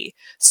healthy.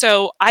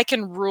 So I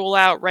can rule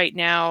out right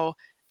now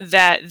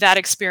that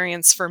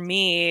experience for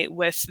me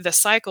with the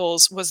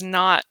cycles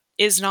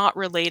is not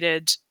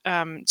related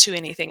to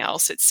anything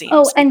else, it seems.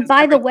 Oh, and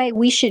by the way,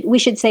 we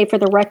should say for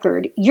the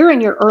record, you're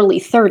in your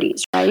early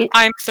 30s, right?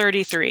 I'm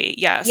 33.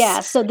 Yes. Yeah.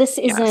 So this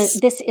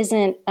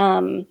isn't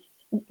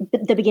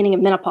the beginning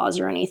of menopause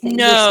or anything.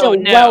 No, you're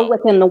still well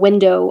within the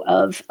window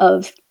of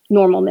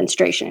normal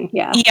menstruation.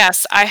 Yeah.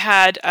 Yes, I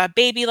had a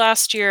baby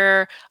last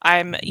year.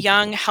 I'm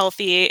young,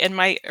 healthy, in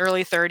my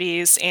early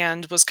 30s,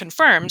 and was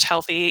confirmed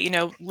healthy,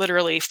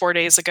 literally 4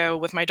 days ago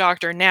with my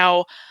doctor.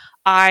 Now,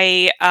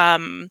 I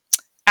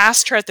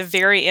asked her at the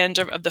very end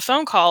of the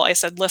phone call, I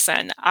said,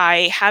 listen,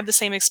 I had the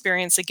same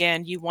experience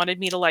again. You wanted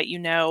me to let you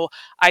know.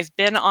 I've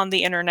been on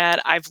the internet.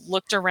 I've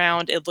looked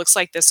around. It looks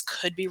like this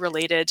could be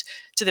related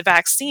to the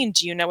vaccine.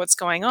 Do you know what's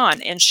going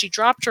on? And she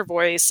dropped her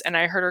voice, and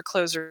I heard her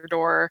close her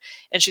door.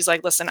 And she's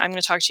like, listen, I'm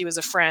going to talk to you as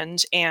a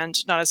friend and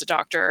not as a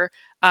doctor.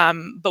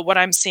 But what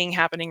I'm seeing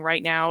happening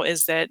right now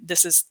is that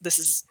this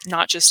is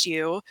not just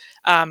you.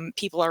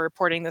 People are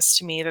reporting this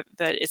to me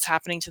that it's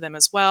happening to them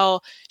as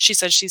well. She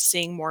said she's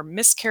seeing more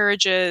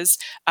miscarriages.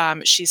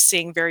 She's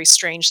seeing very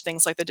strange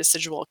things like the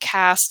decidual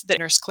cast that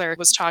Nurse Claire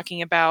was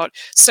talking about.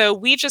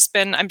 So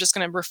I'm just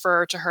going to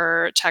refer to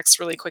her text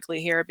really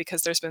quickly here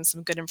because there's been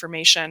some good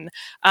information.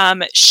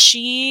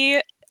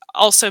 She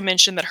also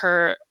mentioned that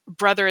her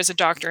brother is a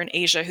doctor in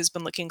Asia who's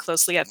been looking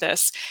closely at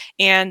this,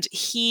 and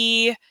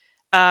he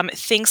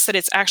thinks that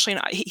it's actually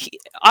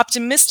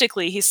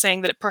optimistically, he's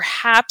saying that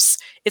perhaps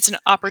it's an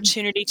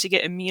opportunity to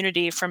get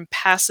immunity from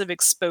passive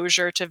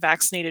exposure to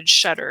vaccinated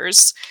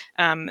shedders.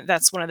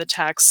 That's one of the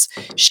texts.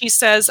 She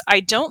says, I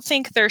don't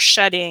think they're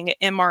shedding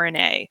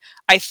mRNA.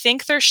 I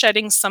think they're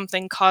shedding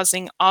something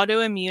causing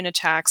autoimmune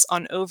attacks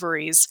on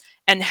ovaries,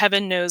 and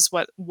heaven knows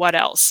what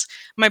else.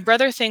 My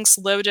brother thinks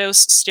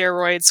low-dose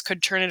steroids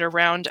could turn it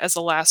around as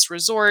a last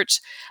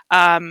resort.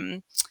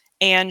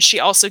 And she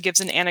also gives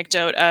an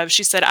anecdote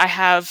she said, I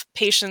have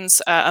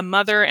patients, a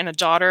mother and a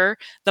daughter.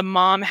 The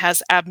mom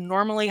has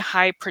abnormally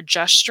high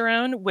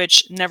progesterone,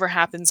 which never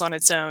happens on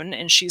its own,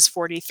 and she's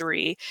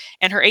 43.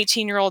 And her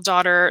 18-year-old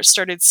daughter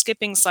started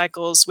skipping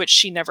cycles, which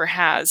she never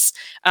has.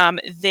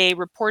 They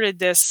reported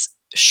this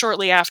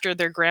shortly after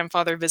their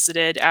grandfather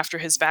visited after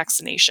his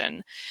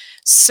vaccination.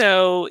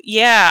 So,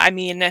 yeah, I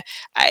mean,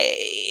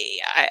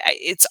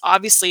 it's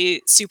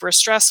obviously super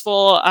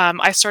stressful.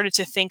 I started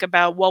to think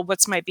about, well,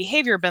 what's my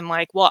behavior been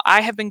like? Well,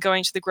 I have been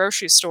going to the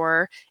grocery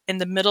store in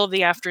the middle of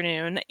the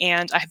afternoon,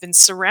 and I have been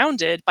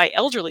surrounded by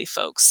elderly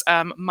folks.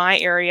 My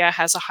area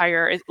has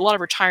a lot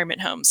of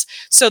retirement homes.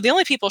 So the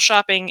only people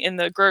shopping in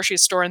the grocery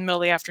store in the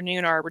middle of the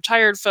afternoon are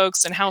retired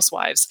folks and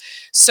housewives.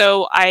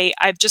 So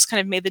I've just kind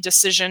of made the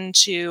decision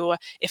to,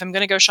 if I'm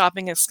going to go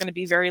shopping, it's going to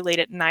be very late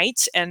at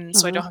night. And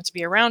so I don't have to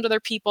be around other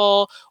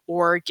people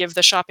or give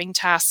the shopping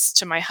tasks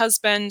to my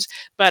husband.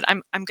 But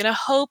I'm going to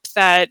hope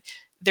that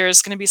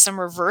there's going to be some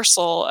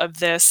reversal of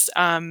this,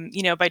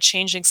 by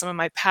changing some of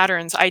my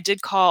patterns. I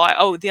did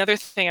call, the other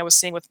thing I was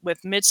seeing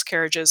with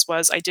miscarriages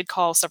was I did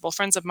call several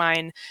friends of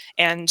mine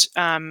and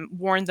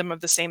warned them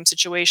of the same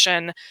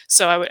situation.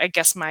 So I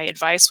guess my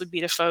advice would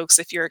be to folks,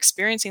 if you're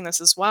experiencing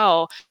this as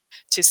well,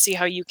 to see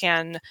how you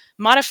can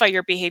modify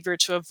your behavior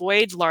to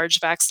avoid large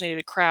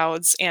vaccinated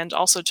crowds, and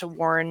also to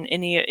warn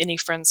any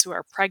friends who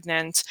are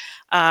pregnant,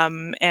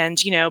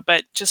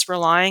 but just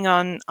relying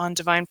on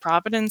divine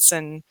providence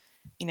and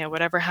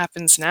whatever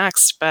happens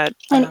next. But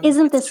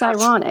isn't this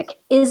ironic?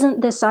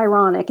 Isn't this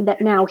ironic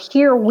that now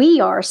here we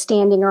are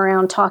standing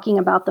around talking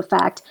about the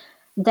fact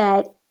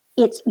that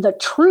it's the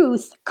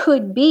truth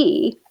could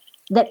be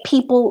that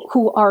people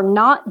who are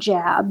not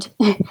jabbed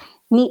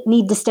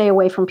need to stay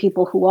away from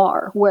people who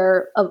are,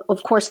 where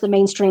of course the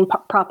mainstream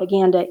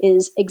propaganda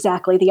is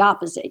exactly the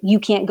opposite. You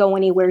can't go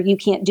anywhere, you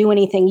can't do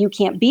anything, you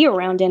can't be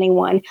around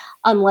anyone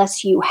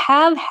unless you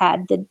have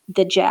had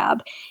the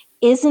jab.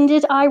 Isn't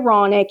it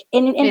ironic?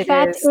 And in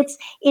fact,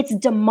 it's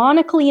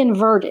demonically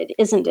inverted,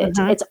 isn't it?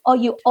 Mm-hmm. It's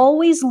you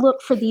always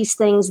look for these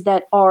things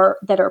that are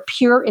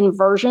pure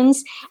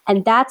inversions,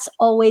 and that's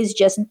always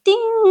just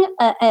ding,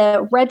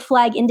 a red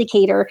flag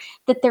indicator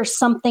that there's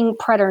something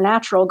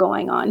preternatural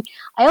going on.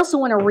 I also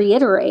want to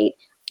reiterate,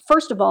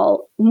 first of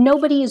all,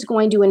 nobody is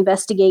going to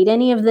investigate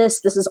any of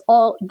this.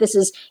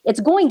 It's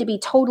going to be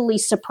totally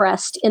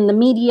suppressed in the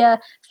media,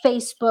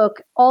 Facebook,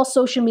 all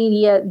social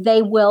media.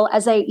 They will,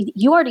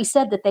 you already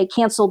said that they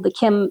canceled the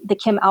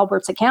Kim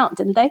Alberts account,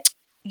 didn't they?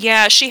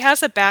 Yeah, she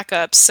has a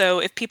backup. So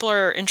if people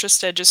are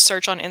interested, just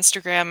search on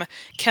Instagram,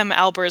 Kim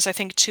Albers, I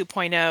think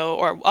 2.0,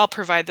 or I'll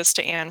provide this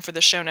to Anne for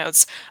the show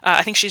notes.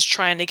 I think she's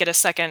trying to get a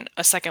second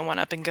one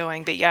up and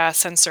going, but yeah,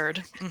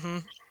 censored.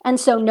 And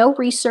so no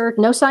research,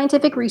 no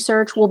scientific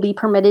research will be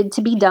permitted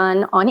to be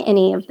done on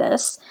any of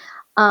this.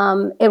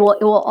 It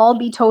will all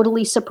be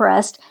totally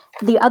suppressed.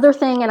 The other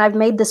thing, and I've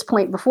made this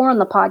point before on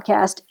the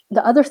podcast,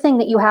 the other thing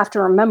that you have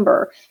to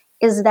remember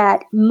is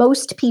that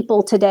most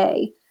people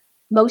today,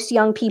 most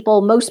young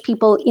people, most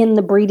people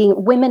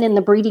women in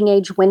the breeding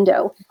age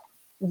window,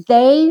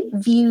 they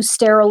view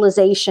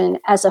sterilization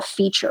as a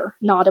feature,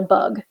 not a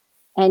bug.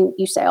 And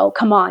you say, oh,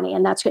 come on,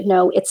 Ann, that's good.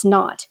 No, it's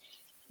not.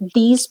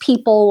 These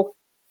people,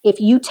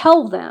 if you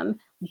tell them,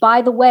 by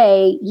the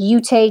way,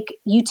 you take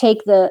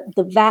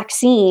the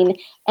vaccine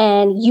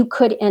and you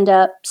could end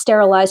up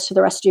sterilized for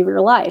the rest of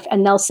your life.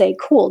 And they'll say,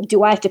 cool,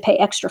 do I have to pay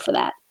extra for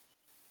that?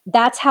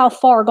 That's how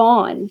far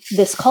gone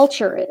this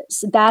culture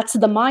is. That's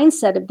the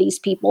mindset of these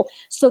people.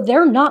 So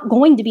they're not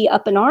going to be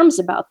up in arms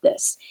about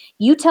this.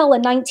 You tell a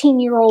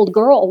 19-year-old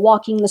girl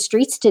walking the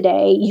streets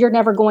today, you're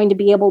never going to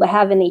be able to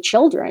have any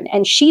children.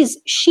 And she's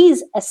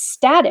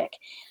ecstatic.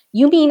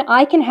 You mean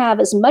I can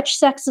have as much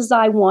sex as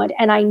I want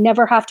and I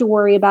never have to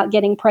worry about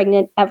getting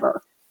pregnant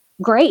ever?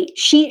 Great.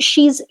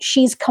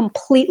 She's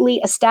completely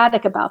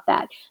ecstatic about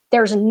that.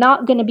 There's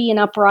not going to be an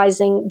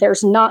uprising.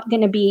 There's not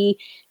going to be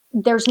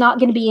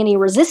any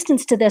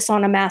resistance to this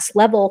on a mass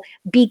level,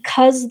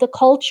 because the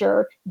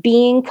culture,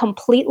 being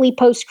completely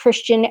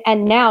post-Christian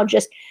and now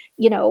just,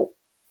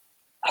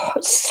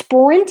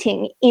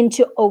 sprinting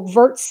into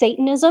overt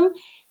Satanism,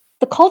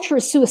 the culture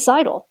is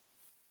suicidal.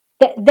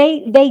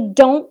 They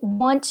don't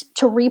want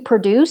to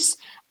reproduce,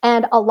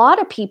 and a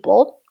lot of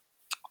people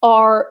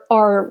are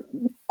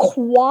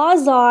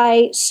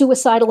quasi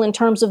suicidal in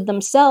terms of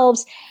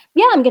themselves.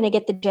 Yeah, I'm going to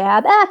get the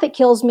jab. If it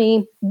kills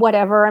me,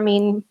 whatever. I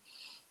mean,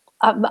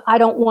 I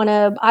don't want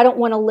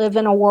to live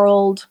in a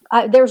world.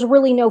 There's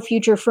really no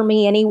future for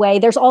me anyway.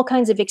 There's all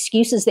kinds of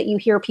excuses that you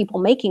hear people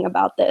making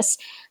about this.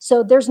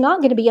 So there's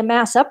not going to be a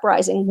mass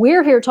uprising.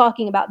 We're here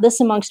talking about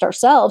this amongst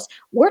ourselves.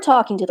 We're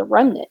talking to the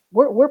remnant.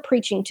 We're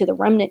preaching to the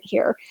remnant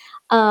here.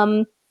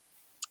 And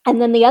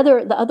then the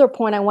other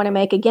point I want to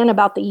make again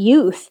about the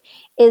youth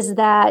is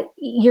that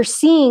you're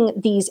seeing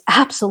these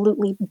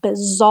absolutely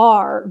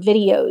bizarre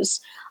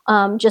videos,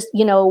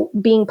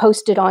 being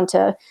posted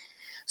onto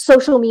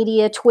social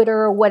media, Twitter,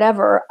 or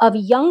whatever, of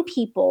young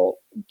people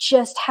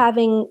just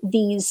having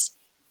these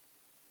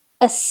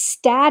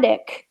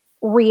ecstatic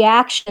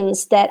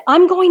reactions that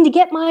I'm going to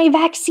get my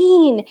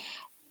vaccine.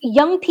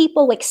 Young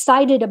people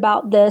excited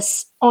about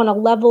this on a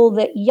level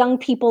that young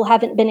people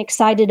haven't been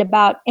excited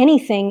about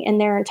anything in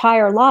their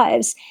entire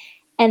lives.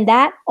 And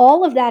that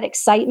all of that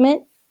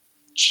excitement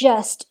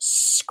just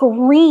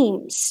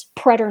screams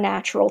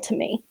preternatural to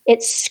me.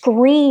 It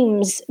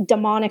screams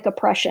demonic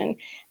oppression,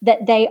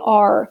 that they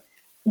are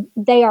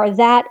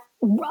that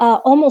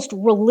almost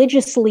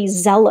religiously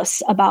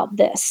zealous about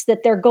this, that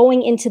they're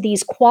going into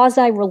these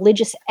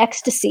quasi-religious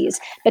ecstasies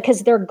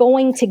because they're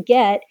going to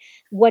get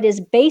what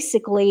is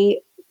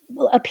basically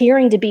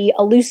appearing to be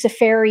a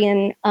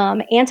Luciferian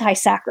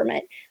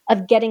anti-sacrament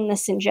of getting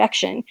this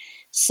injection.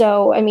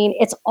 So, I mean,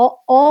 it's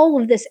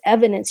all of this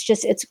evidence,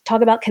 it's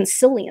talk about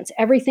consilience.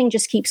 Everything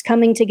just keeps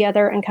coming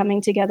together and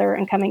coming together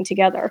and coming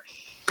together.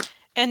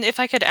 And if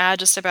I could add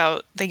just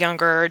about the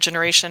younger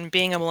generation,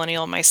 being a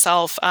millennial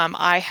myself,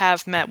 I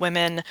have met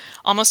women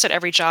almost at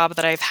every job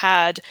that I've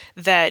had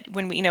that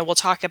when we'll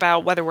talk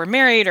about whether we're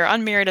married or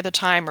unmarried at the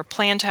time or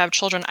plan to have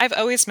children, I've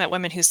always met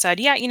women who said,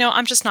 yeah,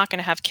 I'm just not going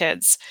to have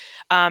kids.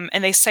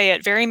 And they say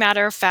it very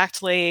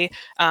matter-of-factly,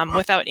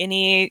 without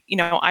any,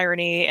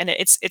 irony. And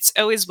it's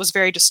always was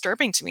very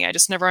disturbing to me. I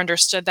just never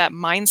understood that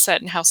mindset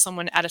and how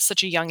someone at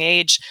such a young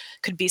age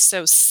could be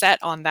so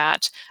set on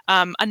that.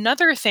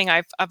 Another thing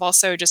I've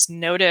also just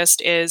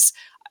noticed is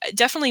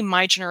definitely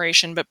my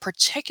generation, but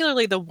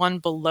particularly the one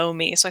below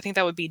me. So I think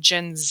that would be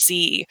Gen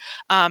Z.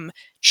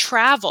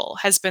 Travel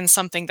has been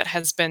something that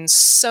has been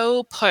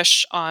so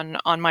pushed on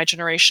my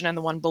generation and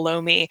the one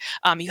below me.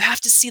 You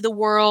have to see the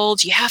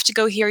world, you have to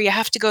go here, you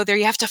have to go there,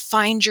 you have to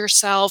find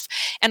yourself.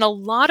 And a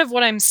lot of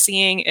what I'm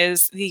seeing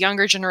is the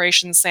younger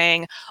generation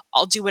saying,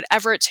 I'll do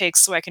whatever it takes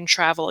so I can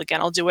travel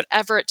again. I'll do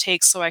whatever it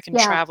takes so I can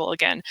travel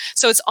again.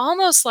 So it's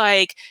almost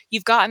like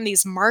you've gotten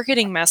these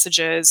marketing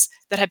messages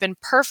that have been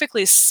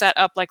perfectly set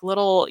up like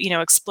little,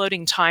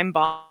 exploding time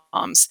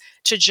bombs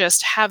to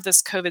just have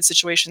this COVID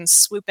situation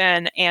swoop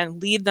in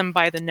and lead them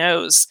by the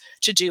nose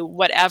to do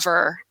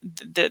whatever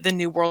the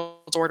New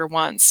World Order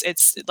wants.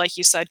 It's, like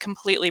you said,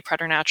 completely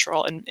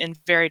preternatural and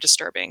very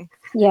disturbing.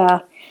 Yeah.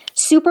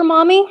 Super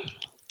Mommy,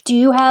 do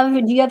you have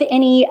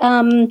any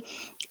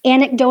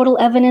anecdotal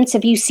evidence?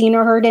 Have you seen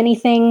or heard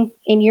anything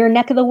in your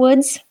neck of the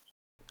woods?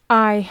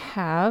 I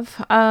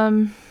have.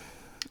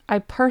 I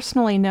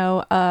personally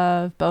know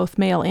of both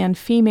male and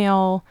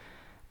female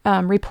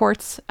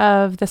reports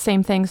of the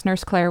same things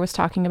Nurse Claire was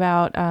talking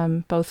about,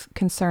 both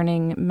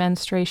concerning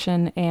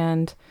menstruation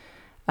and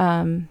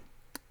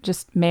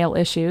just male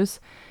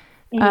issues.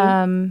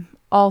 Mm-hmm.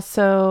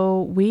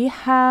 also, we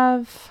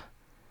have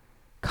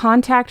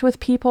contact with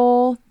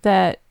people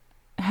that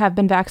have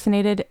been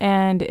vaccinated,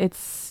 and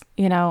it's,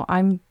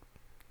 I'm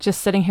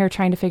just sitting here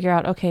trying to figure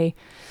out, okay,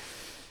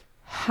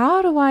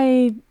 how do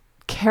I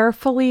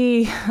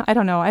carefully, I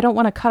don't know, I don't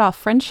want to cut off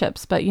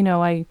friendships, but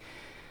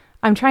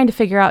I'm trying to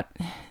figure out,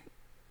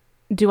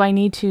 do I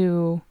need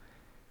to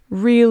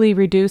really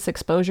reduce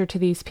exposure to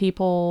these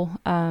people?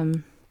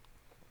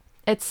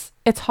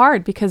 It's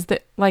hard because,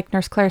 like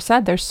Nurse Claire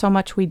said, there's so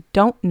much we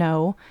don't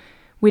know.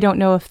 We don't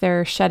know if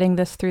they're shedding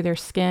this through their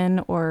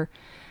skin, or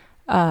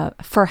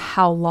for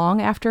how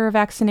long after a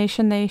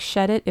vaccination they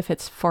shed it, if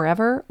it's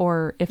forever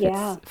or if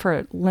it's for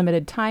a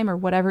limited time or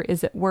whatever.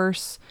 Is it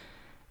worse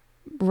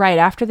right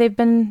after they've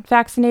been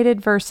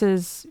vaccinated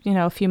versus,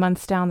 a few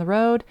months down the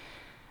road?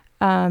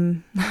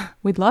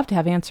 We'd love to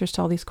have answers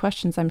to all these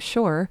questions, I'm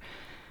sure.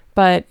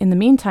 But in the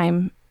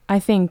meantime, I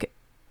think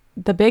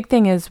the big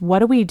thing is, what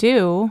do we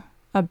do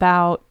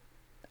about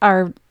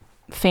our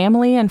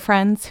family and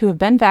friends who have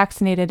been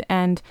vaccinated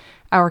and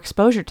our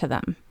exposure to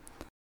them?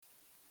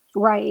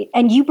 Right.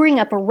 And you bring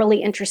up a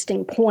really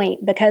interesting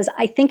point, because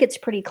I think it's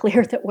pretty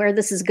clear that where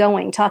this is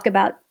going, talk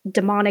about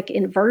demonic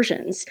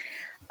inversions.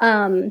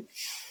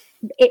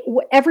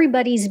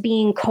 Everybody's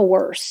being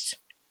coerced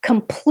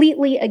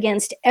completely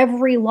against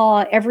every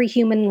law, every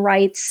human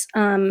rights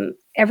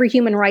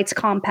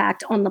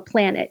compact on the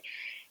planet.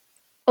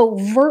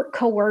 Overt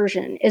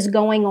coercion is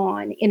going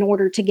on in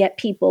order to get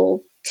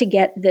people to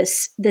get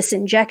this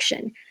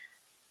injection.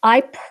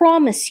 I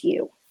promise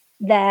you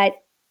that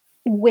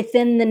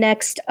within the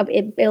next,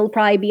 it'll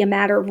probably be a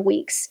matter of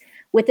weeks.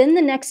 Within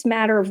the next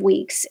matter of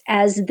weeks,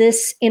 as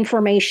this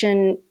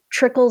information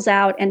trickles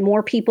out and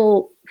more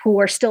people who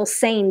are still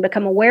sane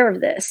become aware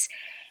of this,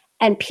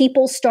 and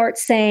people start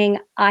saying,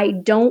 I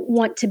don't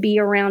want to be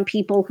around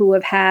people who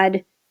have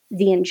had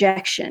the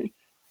injection,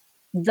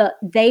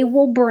 they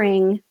will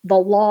bring the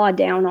law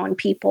down on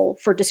people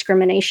for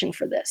discrimination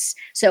for this.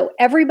 So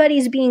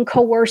everybody's being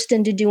coerced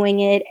into doing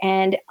it.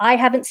 And I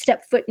haven't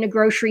stepped foot in a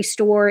grocery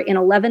store in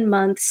 11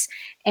 months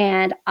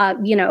and,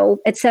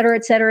 et cetera,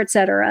 et cetera, et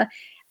cetera.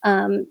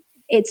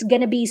 It's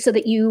going to be so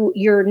that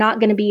you're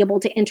not going to be able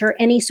to enter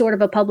any sort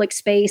of a public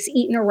space,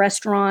 eat in a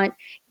restaurant.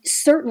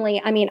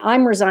 Certainly,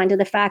 I'm resigned to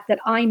the fact that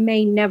I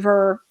may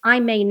never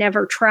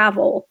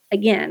travel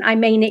again. I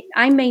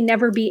may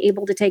never be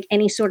able to take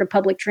any sort of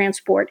public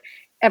transport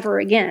ever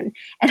again.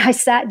 And I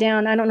sat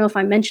down, I don't know if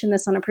I mentioned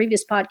this on a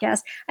previous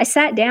podcast, I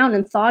sat down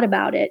and thought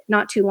about it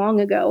not too long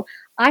ago.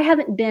 I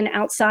haven't been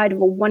outside of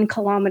a 1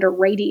 kilometer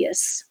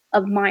radius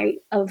of my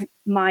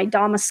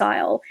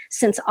domicile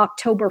since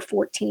October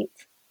 14th.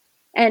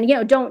 And,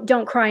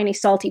 don't cry any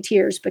salty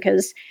tears,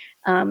 because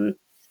I'm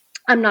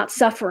not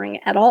suffering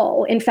at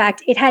all. In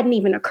fact, it hadn't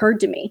even occurred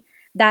to me.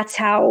 That's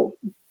how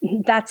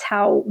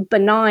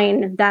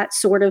benign that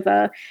sort of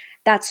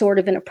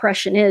an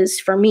oppression is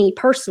for me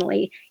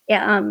personally.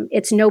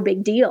 It's no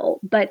big deal.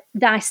 But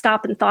then I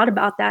stopped and thought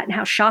about that and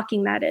how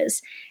shocking that is.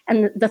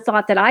 And the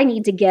thought that I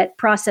need to get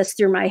processed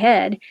through my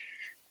head.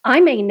 I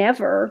may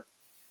never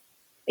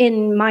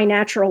in my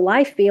natural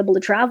life be able to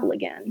travel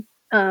again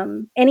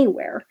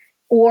anywhere.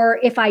 Or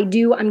if I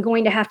do, I'm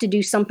going to have to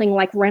do something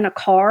like rent a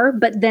car,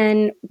 but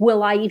then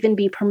will I even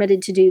be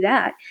permitted to do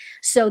that?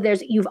 So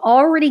you've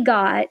already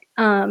got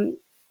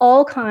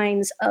all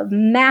kinds of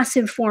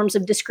massive forms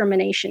of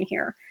discrimination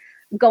here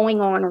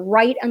going on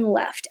right and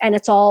left, and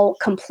it's all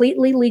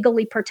completely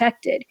legally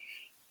protected.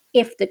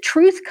 If the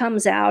truth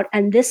comes out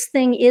and this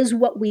thing is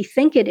what we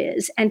think it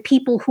is, and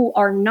people who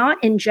are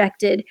not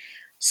injected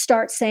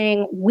start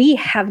saying, we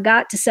have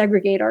got to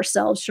segregate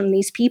ourselves from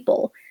these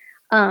people,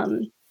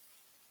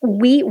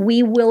 we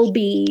will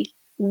be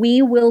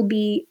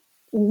legally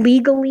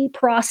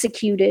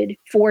prosecuted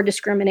for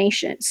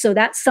discrimination. So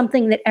that's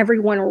something that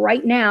everyone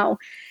right now,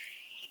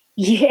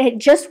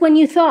 just when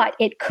you thought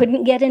it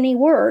couldn't get any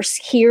worse,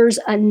 here's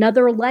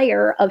another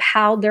layer of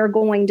how they're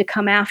going to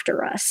come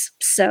after us.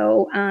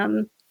 So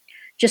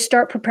just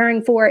start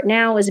preparing for it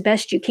now as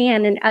best you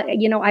can. And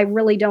I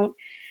really don't,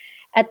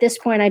 at this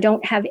point, I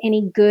don't have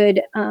any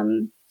good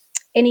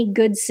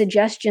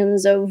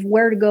suggestions of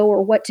where to go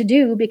or what to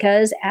do,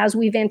 because as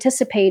we've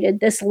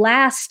anticipated, this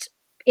last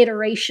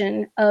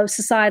iteration of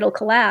societal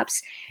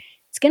collapse,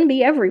 it's going to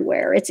be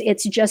everywhere. It's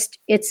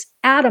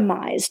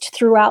atomized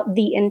throughout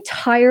the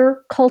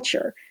entire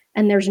culture,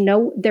 and there's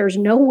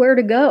nowhere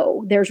to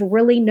go. There's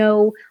really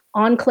no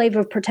enclave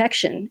of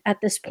protection at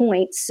this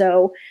point.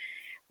 So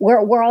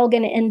we're all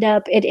going to end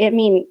up,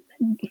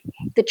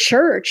 the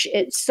church,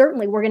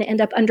 we're going to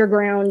end up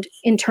underground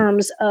in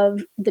terms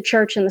of the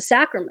church and the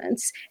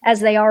sacraments,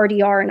 as they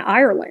already are in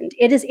Ireland.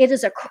 It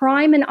is a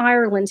crime in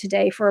Ireland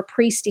today for a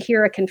priest to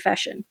hear a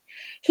confession.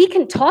 He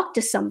can talk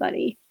to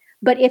somebody,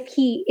 but if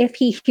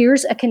he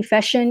hears a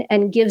confession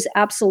and gives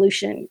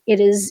absolution, it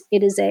is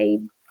a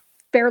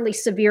fairly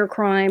severe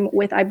crime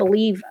with, I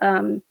believe,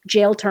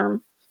 jail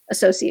term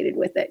associated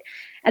with it.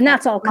 And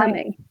that's all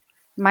coming.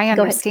 My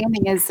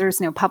understanding is there's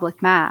no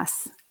public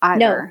mass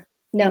either.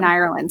 No. In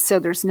Ireland. So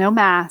there's no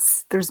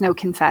mass, there's no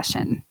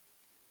confession.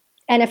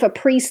 and if a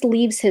priest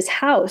leaves his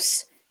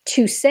house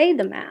to say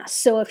the mass.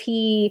 So if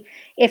he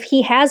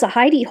has a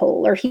hidey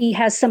hole, or he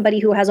has somebody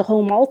who has a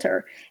home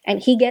altar, and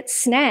he gets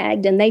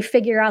snagged and they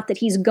figure out that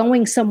he's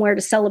going somewhere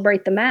to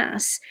celebrate the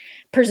mass,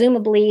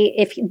 presumably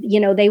if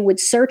they would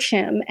search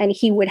him, and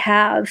he would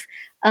have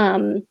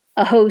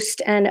a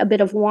host and a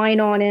bit of wine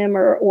on him,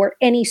 or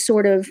any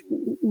sort of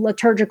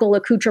liturgical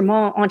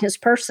accoutrement on his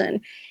person,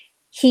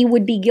 he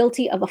would be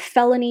guilty of a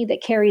felony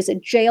that carries a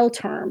jail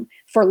term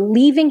for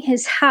leaving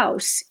his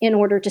house in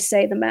order to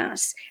say the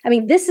mass. I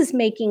mean, this is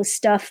making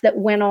stuff that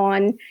went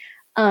on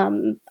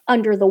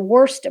under the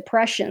worst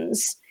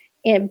oppressions,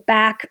 and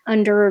back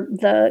under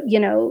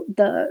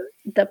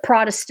the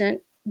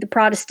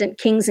Protestant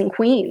kings and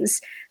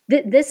queens.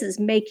 This is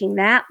making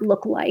that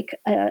look like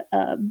a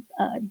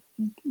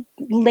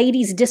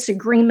ladies'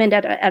 disagreement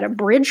at a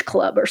bridge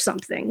club or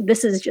something.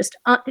 This is just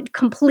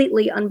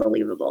completely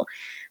unbelievable.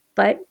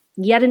 But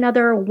yet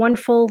another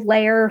wonderful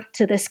layer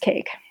to this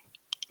cake.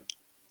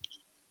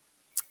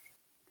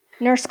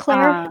 Nurse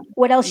Claire,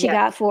 what else you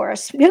got for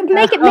us?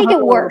 Make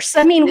it worse.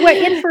 I mean, we're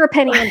in for a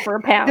penny, in for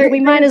a pound.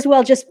 We might as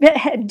well just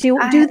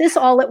do this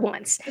all at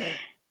once.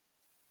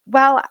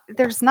 Well,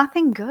 there's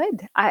nothing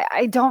good.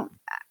 I don't.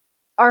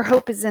 Our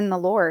hope is in the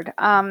Lord,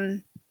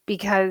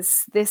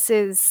 because this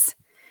is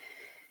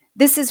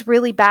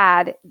really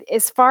bad.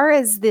 As far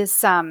as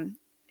this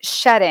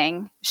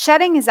shedding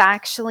is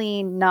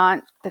actually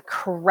not the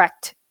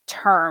correct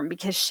term,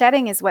 because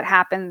shedding is what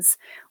happens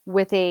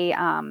with a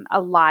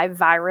live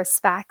virus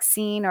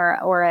vaccine,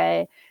 or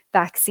a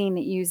vaccine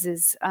that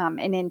uses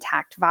an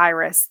intact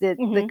virus.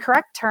 The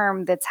correct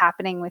term that's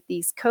happening with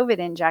these COVID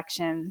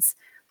injections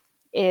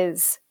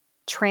is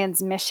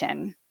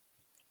transmission.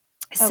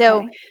 Okay.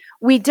 So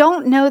we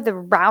don't know the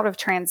route of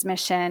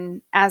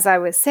transmission, as I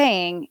was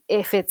saying,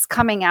 if it's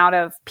coming out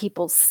of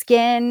people's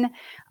skin,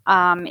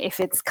 if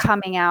it's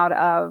coming out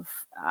of,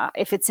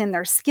 if it's in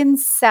their skin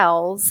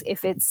cells,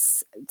 if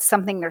it's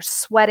something they're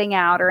sweating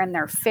out, or in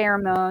their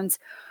pheromones.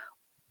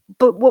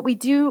 But what we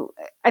do,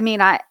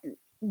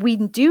 we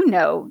do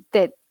know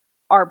that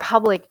our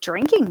public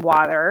drinking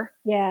water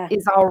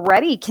is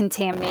already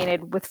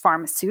contaminated with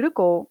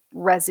pharmaceutical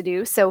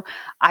residue. So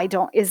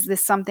is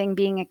this something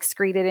being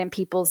excreted in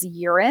people's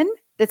urine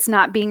that's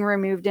not being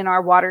removed in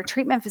our water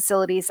treatment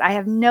facilities? I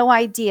have no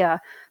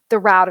idea the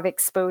route of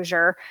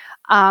exposure.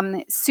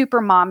 Super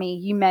Mommy,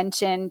 you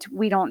mentioned,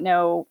 we don't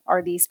know,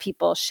 are these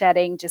people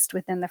shedding just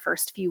within the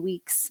first few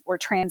weeks, or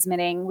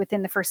transmitting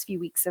within the first few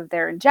weeks of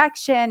their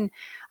injection?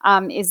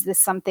 Is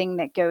this something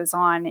that goes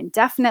on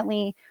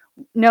indefinitely?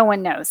 No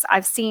one knows.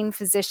 I've seen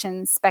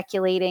physicians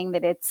speculating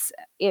that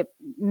it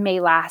may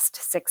last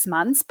 6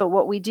 months, but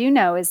what we do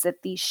know is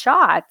that these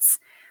shots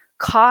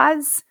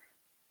cause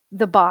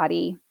the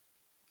body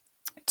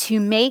to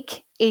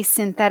make a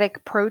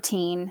synthetic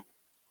protein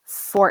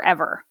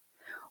forever.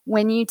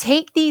 When you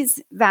take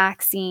these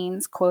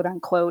vaccines, quote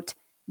unquote,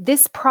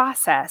 this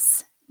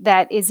process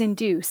that is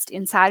induced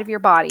inside of your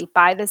body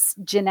by this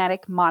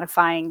genetic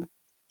modifying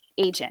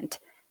agent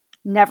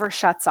never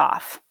shuts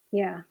off.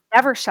 Yeah.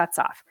 Never shuts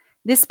off.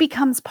 This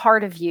becomes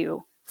part of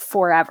you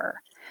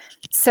forever.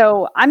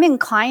 So I'm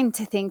inclined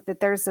to think that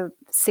there's a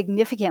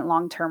significant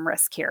long-term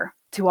risk here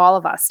to all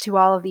of us, to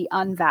all of the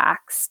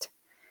unvaxxed.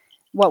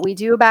 What we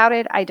do about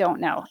it, I don't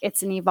know.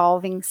 It's an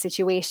evolving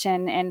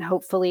situation, and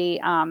hopefully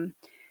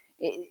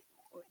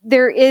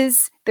there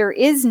is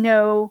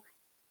no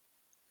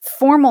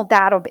formal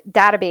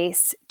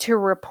database to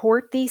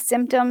report these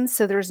symptoms,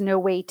 so there's no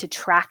way to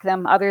track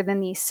them other than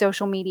these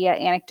social media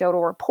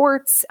anecdotal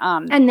reports.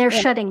 And they're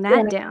shutting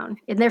that down.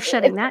 They're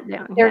shutting that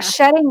down.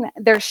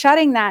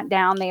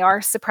 They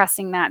are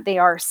suppressing that. They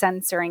are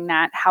censoring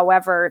that.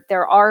 However,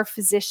 there are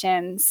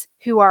physicians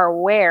who are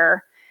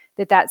aware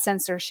that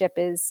censorship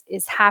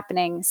is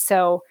happening.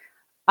 So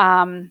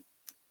I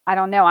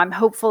don't know. I'm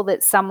hopeful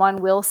that someone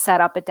will set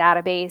up a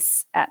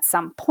database at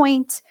some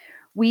point.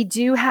 We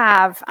do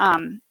have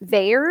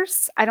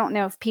VAERS. I don't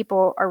know if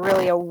people are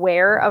really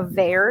aware of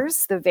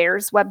VAERS, the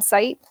VAERS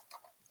website.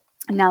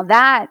 Now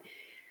that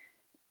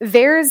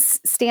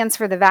VAERS stands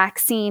for the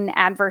Vaccine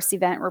Adverse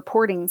Event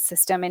Reporting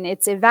System, and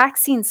it's a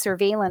vaccine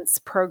surveillance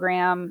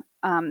program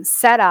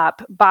set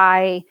up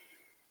by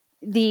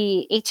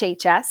the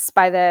HHS,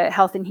 by the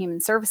Health and Human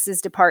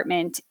Services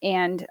Department,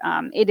 and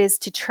it is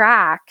to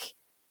track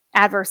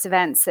adverse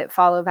events that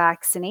follow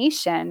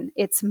vaccination.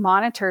 It's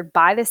monitored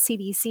by the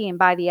CDC and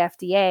by the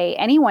FDA.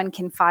 Anyone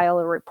can file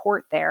a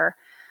report there.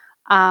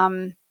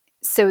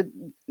 So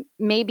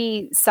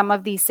maybe some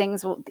of these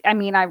things will,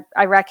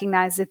 I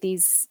recognize that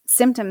these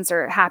symptoms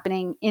are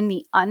happening in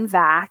the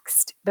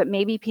unvaxxed, but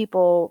maybe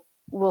people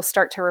will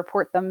start to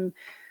report them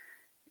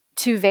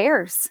to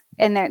VAERS,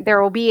 and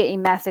there will be a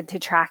method to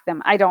track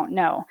them. I don't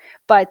know,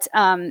 but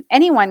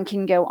anyone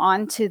can go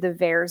onto the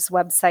VAERS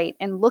website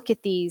and look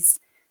at these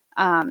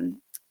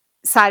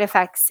side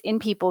effects in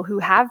people who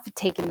have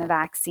taken the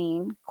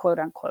vaccine, quote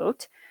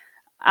unquote.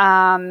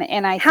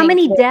 And how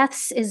many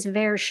deaths is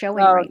VAERS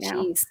showing right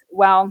now?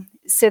 Well,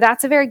 so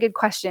that's a very good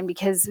question,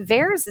 because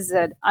VAERS is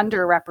an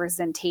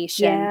underrepresentation.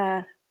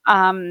 Yeah.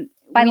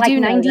 By like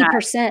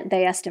 90%,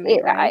 they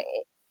estimate, right?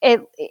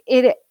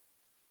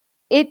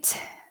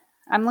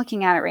 I'm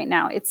looking at it right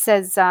now. It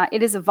says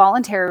it is a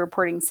voluntary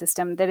reporting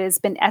system that has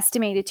been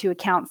estimated to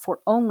account for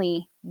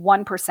only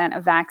 1%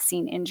 of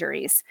vaccine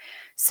injuries.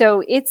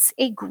 So it's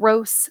a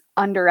gross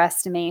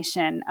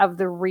underestimation of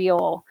the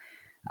real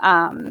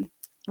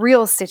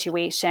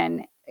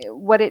situation.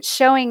 What it's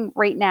showing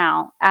right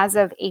now, as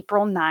of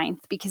April 9th,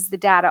 because the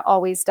data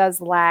always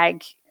does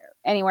lag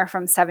anywhere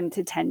from 7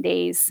 to 10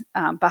 days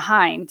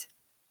behind,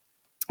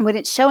 what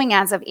it's showing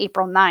as of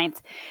April 9th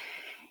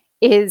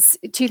is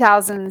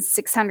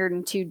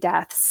 2,602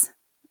 deaths,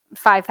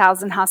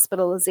 5,000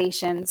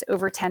 hospitalizations,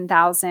 over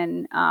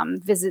 10,000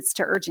 visits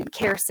to urgent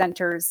care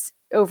centers,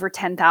 over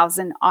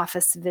 10,000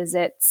 office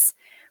visits,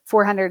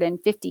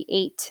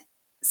 458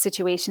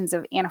 situations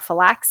of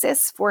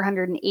anaphylaxis,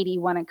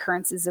 481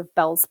 occurrences of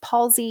Bell's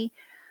palsy,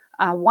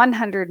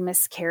 100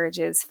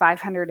 miscarriages,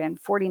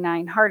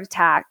 549 heart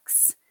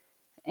attacks,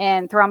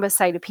 and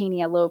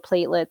thrombocytopenia, low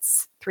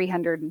platelets,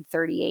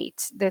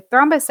 338. The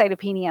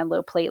thrombocytopenia,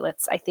 low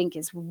platelets, I think,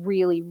 is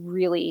really,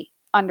 really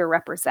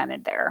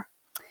underrepresented there.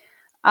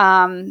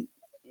 And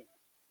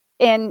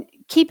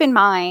keep in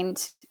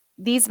mind,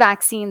 these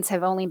vaccines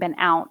have only been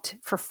out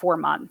for 4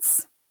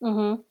 months.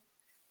 Mm-hmm.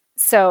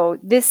 So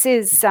this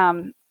is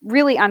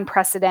really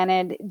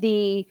unprecedented.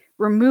 The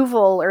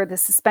removal or the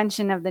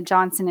suspension of the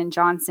Johnson &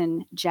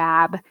 Johnson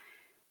jab,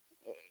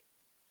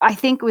 I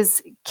think,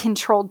 was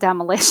controlled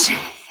demolition.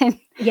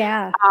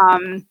 Yeah.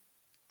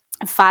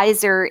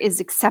 Pfizer is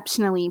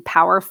exceptionally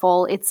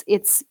powerful.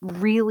 It's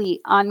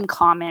really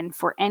uncommon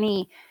for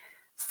any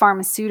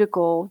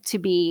pharmaceutical to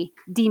be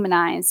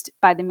demonized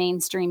by the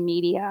mainstream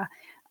media.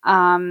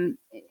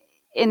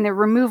 In the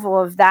removal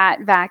of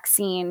that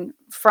vaccine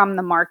from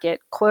the market,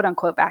 quote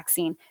unquote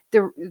vaccine,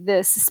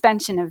 the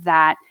suspension of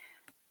that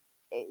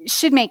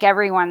should make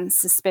everyone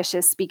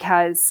suspicious,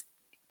 because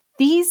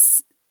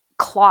these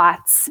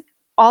clots,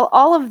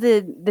 all of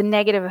the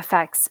negative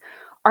effects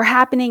are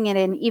happening at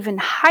an even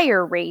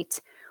higher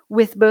rate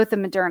with both the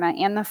Moderna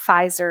and the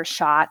Pfizer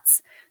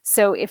shots.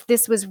 So if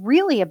this was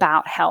really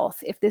about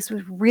health, if this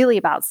was really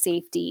about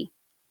safety,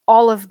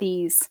 all of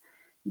these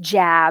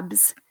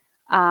jabs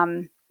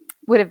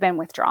would have been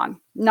withdrawn,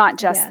 not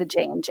just the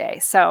J&J.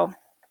 So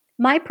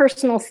my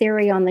personal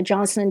theory on the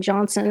Johnson &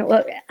 Johnson,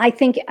 I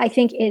think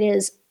it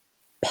is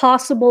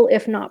possible,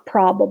 if not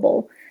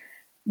probable,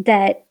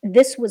 that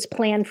this was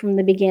planned from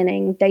the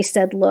beginning. They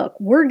said, look,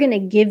 we're going to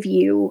give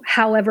you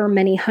however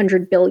many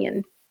 100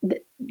 billion,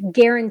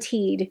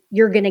 guaranteed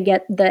you're going to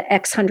get the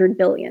X 100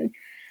 billion.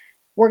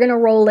 We're going to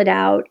roll it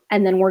out,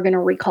 and then we're going to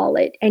recall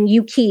it. And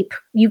you keep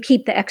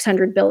the X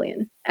 100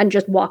 billion and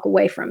just walk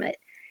away from it.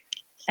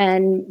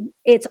 And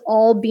it's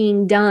all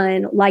being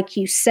done, like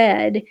you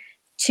said,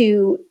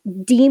 to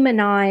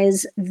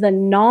demonize the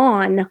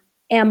non-mRNA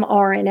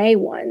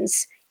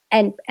ones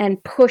and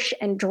push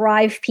and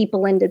drive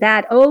people into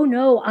that. Oh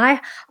no,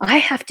 I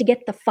have to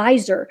get the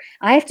Pfizer.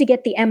 I have to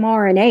get the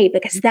mRNA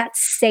because that's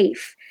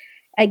safe.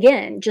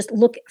 Again, just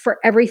look for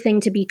everything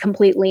to be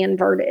completely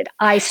inverted.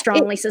 I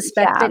strongly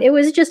suspect that it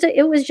was just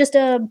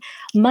a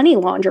money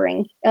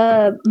laundering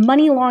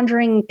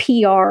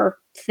PR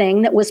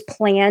thing that was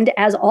planned,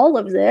 as all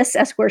of this,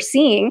 as we're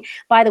seeing.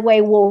 By the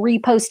way, we'll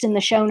repost in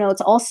the show notes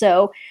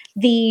also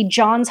the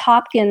Johns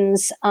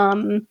Hopkins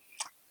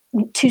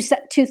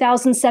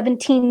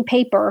 2017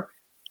 paper,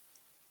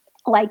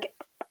 like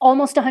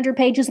almost 100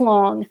 pages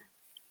long.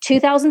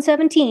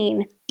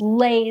 2017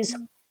 lays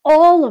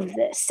all of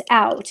this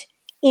out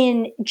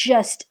in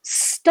just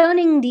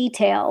stunning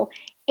detail,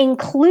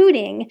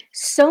 including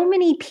so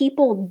many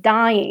people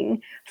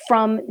dying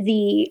from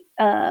the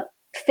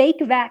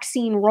fake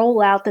vaccine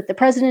rollout that the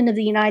President of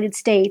the United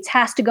States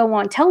has to go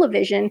on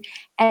television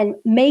and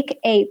make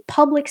a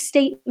public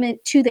statement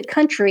to the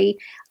country,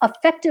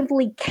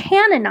 effectively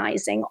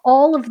canonizing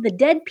all of the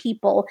dead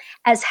people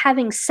as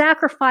having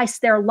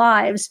sacrificed their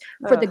lives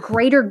for the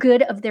greater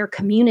good of their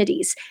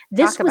communities.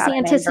 This was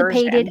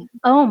anticipated.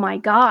 Oh my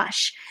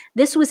gosh.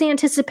 This was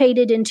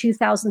anticipated in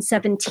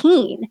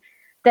 2017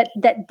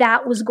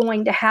 that was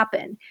going to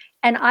happen.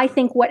 And I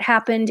think what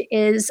happened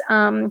is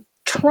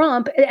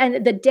Trump,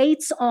 and the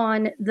dates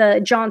on the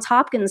Johns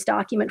Hopkins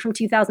document from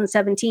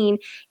 2017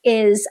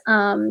 is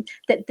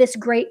that this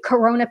great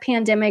corona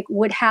pandemic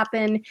would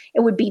happen.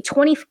 It would be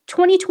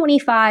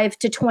 2025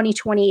 to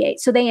 2028.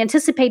 So they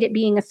anticipate it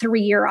being a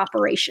 3-year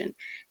operation.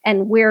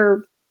 And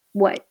we're,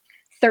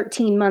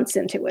 13 months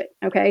into it.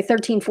 Okay,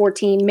 13,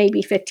 14,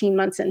 maybe 15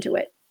 months into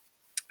it.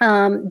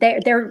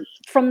 They're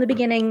from the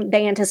beginning,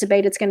 they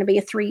anticipate it's going to be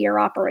a 3-year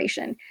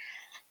operation.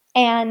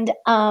 And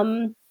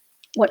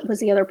what was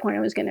the other point I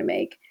was going to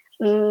make?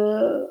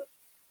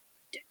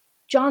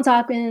 Johns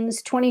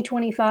Hopkins,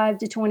 2025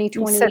 to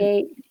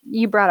 2028.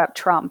 You brought up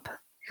Trump.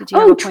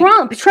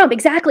 Trump.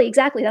 Exactly.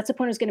 That's the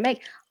point I was going to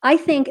make. I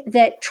think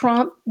that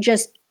Trump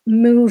just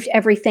moved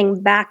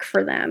everything back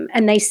for them.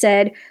 And they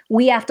said,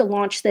 we have to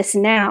launch this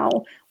now.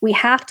 We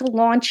have to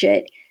launch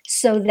it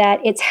so that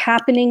it's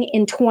happening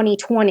in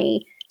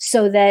 2020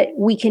 so that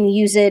we can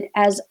use it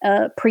as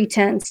a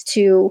pretense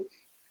to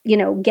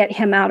get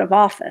him out of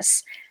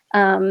office.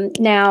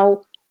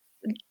 Now,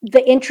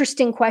 the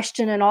interesting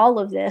question in all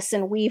of this,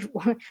 and we've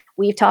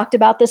talked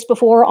about this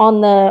before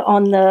on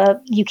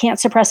the You Can't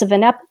Suppress a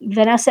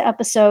Vanessa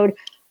episode.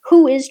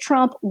 Who is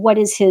Trump? What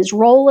is his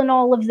role in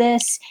all of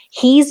this?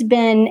 He's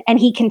been, and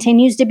he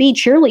continues to be,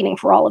 cheerleading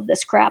for all of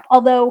this crap.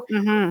 Although,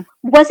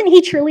 wasn't he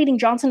cheerleading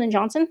Johnson &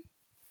 Johnson?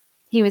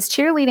 He was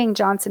cheerleading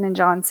Johnson &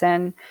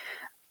 Johnson.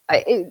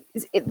 The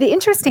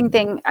interesting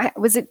thing,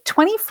 was it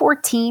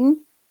 2014?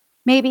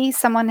 Maybe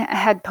someone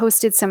had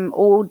posted some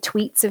old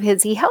tweets of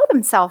his. He held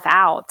himself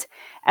out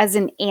as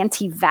an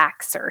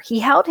anti-vaxxer. He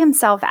held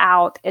himself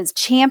out as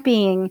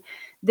championing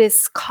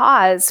this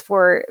cause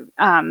for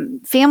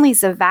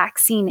families of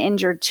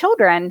vaccine-injured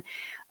children.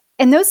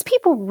 And those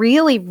people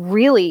really,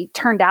 really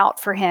turned out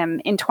for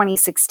him in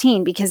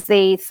 2016 because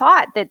they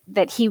thought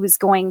that he was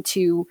going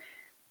to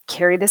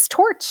carry this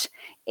torch.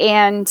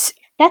 And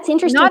that's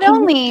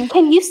interesting.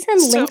 Can you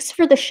send links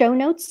for the show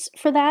notes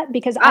for that?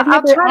 Because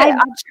I'll try.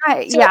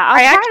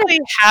 I actually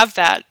have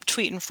that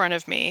tweet in front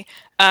of me.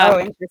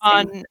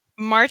 On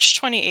March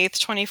 28th,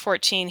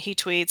 2014, he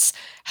tweets,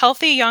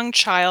 "Healthy young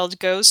child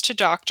goes to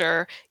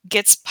doctor,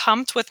 gets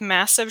pumped with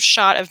massive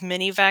shot of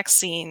mini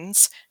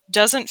vaccines,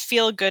 doesn't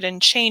feel good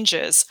and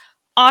changes.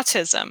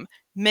 Autism,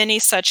 many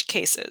such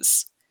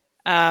cases."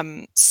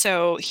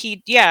 So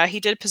he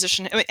did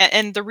position,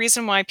 and the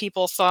reason why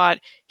people thought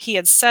he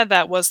had said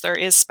that was there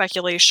is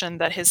speculation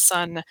that his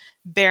son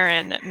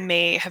Barron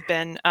may have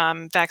been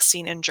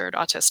vaccine injured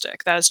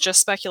autistic. That is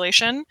just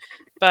speculation,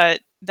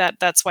 but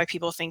that's why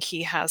people think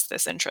he has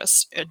this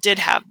interest, did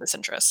have this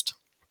interest.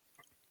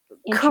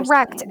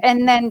 Correct.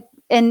 And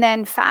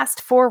then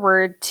fast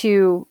forward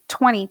to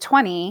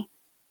 2020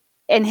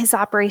 and his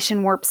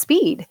Operation Warp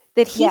Speed,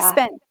 that he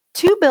spent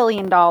 $2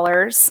 billion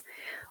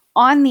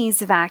on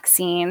these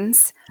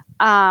vaccines.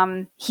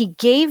 He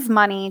gave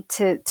money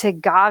to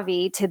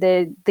Gavi, to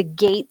the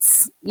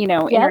Gates,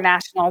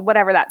 International,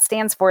 whatever that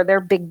stands for,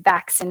 their big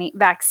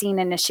vaccine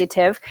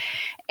initiative.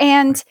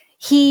 And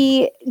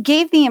he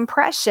gave the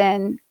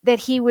impression that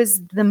he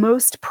was the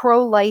most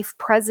pro-life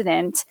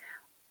president.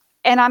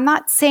 And I'm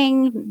not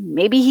saying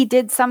maybe he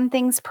did some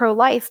things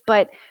pro-life,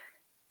 but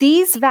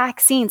these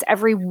vaccines,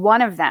 every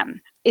one of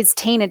them is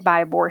tainted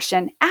by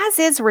abortion, as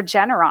is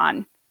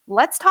Regeneron.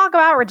 Let's talk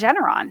about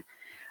Regeneron.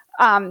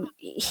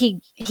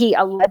 He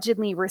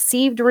allegedly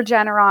received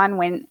Regeneron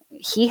when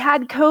he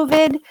had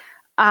COVID.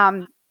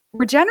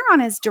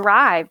 Regeneron is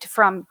derived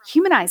from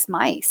humanized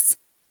mice.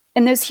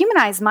 And those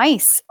humanized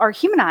mice are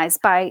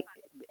humanized by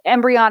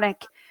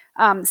embryonic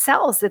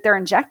cells that they're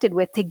injected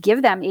with to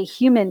give them a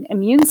human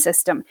immune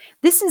system.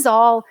 This is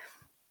all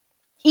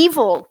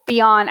evil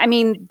beyond,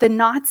 the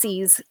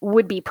Nazis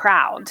would be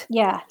proud.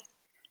 Yeah.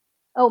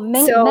 Oh,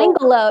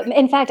 Mengele.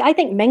 In fact, I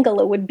think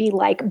Mengele would be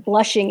like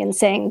blushing and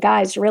saying,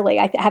 "Guys, really,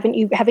 haven't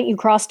you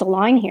crossed a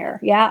line here?"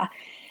 Yeah.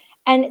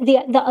 And the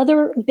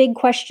other big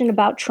question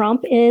about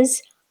Trump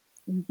is,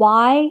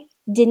 why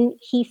didn't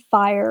he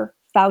fire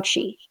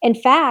Fauci? In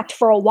fact,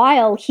 for a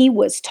while, he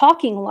was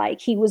talking like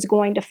he was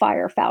going to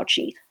fire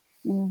Fauci.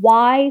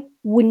 Why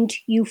wouldn't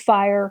you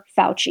fire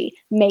Fauci?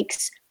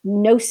 Makes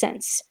no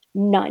sense.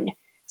 None.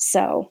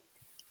 So,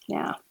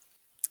 yeah.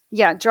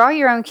 Yeah, draw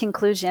your own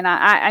conclusion.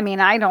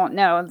 I don't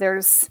know.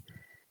 There's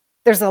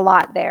a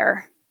lot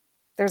there.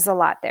 There's a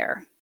lot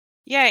there.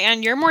 Yeah,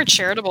 and you're more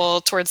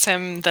charitable towards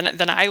him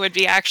than I would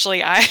be.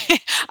 Actually,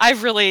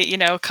 I've really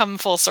come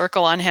full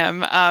circle on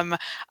him.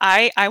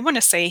 I want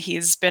to say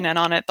he's been in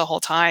on it the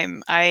whole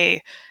time.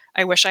 I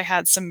wish I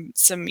had some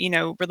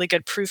really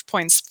good proof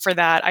points for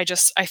that.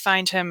 I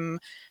find him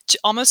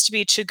almost to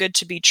be too good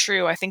to be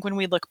true. I think when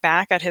we look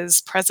back at his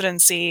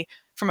presidency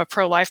from a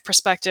pro-life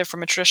perspective,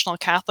 from a traditional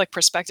Catholic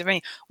perspective,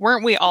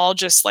 weren't we all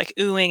just like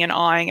oohing and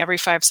awing every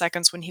 5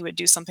 seconds when he would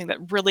do something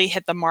that really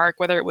hit the mark,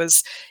 whether it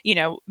was,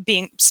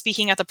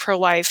 speaking at the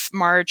pro-life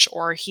march,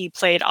 or he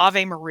played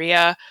Ave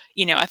Maria,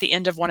 at the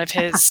end of one of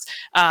his,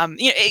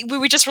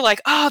 we just were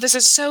like, oh, this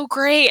is so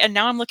great. And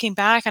now I'm looking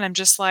back and I'm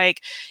just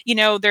like,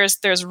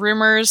 there's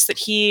rumors that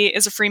he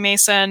is a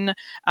Freemason.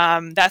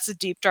 That's a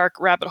deep, dark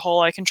rabbit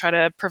hole. I can try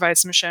to provide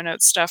some show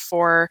notes stuff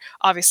for.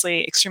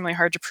 Obviously extremely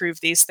hard to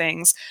prove these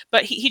things,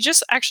 but he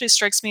just actually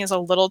strikes me as a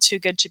little too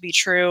good to be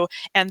true.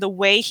 And the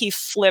way he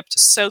flipped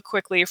so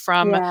quickly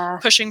from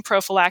pushing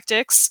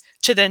prophylactics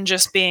to then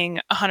just being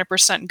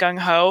 100%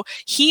 gung-ho,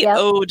 he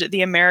owed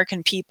the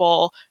American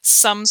people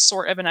some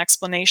sort of an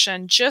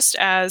explanation, just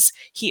as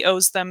he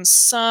owes them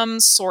some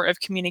sort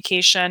of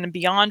communication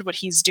beyond what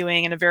he's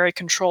doing in a very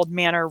controlled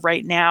manner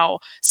right now.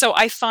 So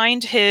I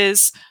find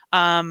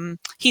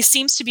he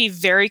seems to be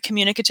very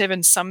communicative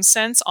in some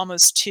sense,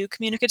 almost too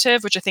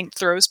communicative, which I think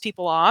throws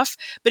people off.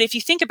 But if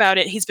you think about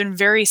it, he's been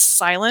very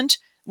silent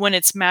when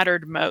it's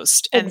mattered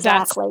most. And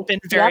that's been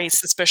very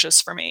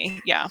suspicious for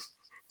me. Yeah.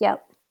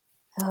 Yep.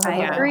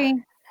 I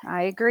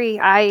agree.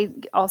 I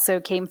also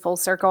came full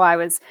circle. I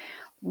was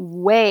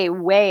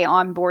way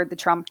on board the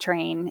Trump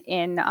train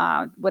in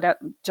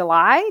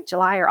July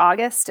or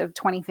August of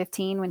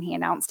 2015 when he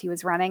announced he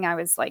was running. I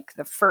was like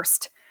the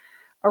first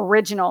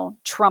original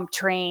Trump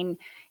train.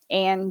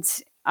 and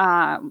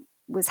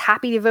was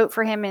happy to vote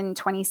for him in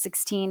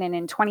 2016. And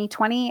in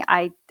 2020,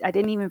 I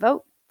didn't even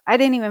vote. I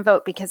didn't even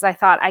vote because I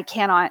thought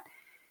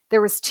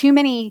there was too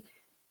many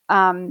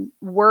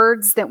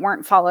words that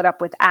weren't followed up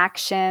with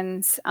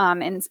actions,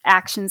 and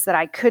actions that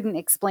I couldn't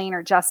explain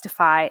or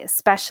justify,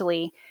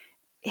 especially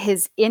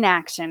his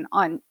inaction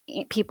on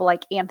people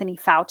like Anthony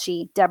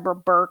Fauci, Deborah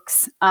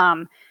Birx,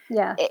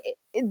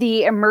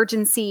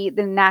 the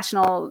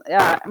national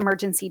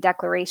emergency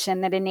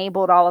declaration that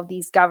enabled all of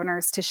these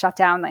governors to shut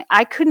down.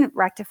 I couldn't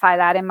rectify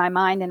that in my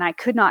mind, and I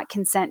could not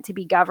consent to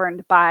be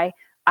governed by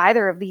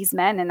either of these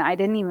men, and I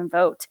didn't even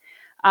vote.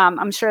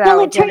 I'm sure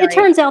that it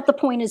turns out the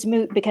point is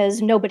moot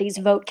because nobody's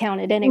vote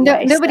counted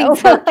anyway.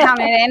 Nobody's vote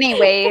counted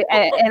anyway,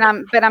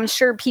 but I'm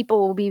sure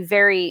people will be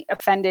very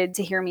offended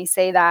to hear me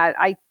say that.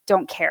 I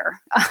don't care,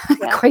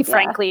 quite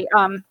frankly.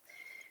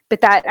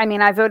 But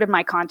I voted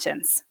my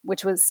conscience,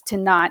 which was to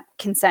not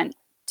consent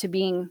to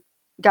being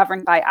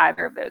governed by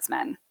either of those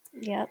men.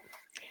 Yep.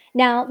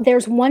 Now,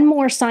 there's one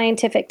more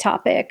scientific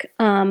topic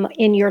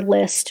in your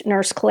list,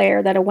 Nurse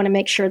Claire, that I want to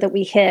make sure that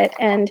we hit.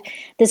 And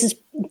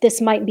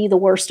this might be the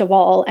worst of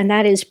all, and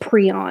that is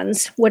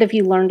prions. What have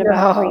you learned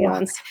about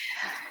prions?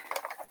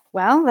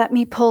 Well, let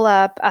me pull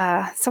up.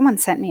 Someone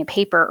sent me a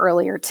paper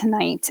earlier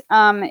tonight.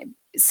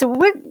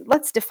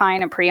 Let's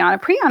define a prion. A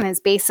prion is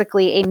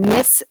basically a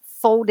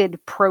misfolded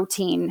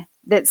protein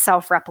that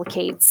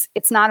self-replicates.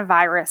 It's not a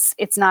virus.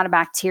 It's not a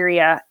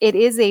bacteria. It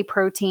is a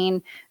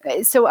protein.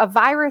 So a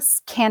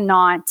virus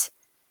cannot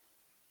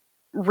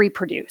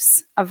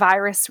reproduce. A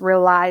virus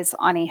relies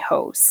on a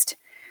host.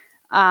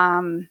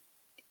 A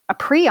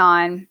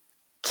prion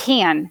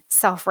can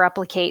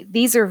self-replicate.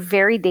 These are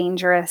very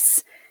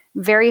dangerous,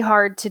 very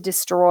hard to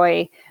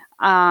destroy.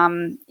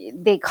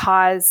 They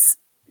cause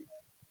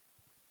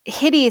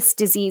hideous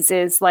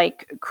diseases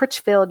like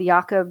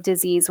Creutzfeldt-Jakob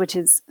disease, which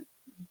is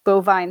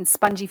bovine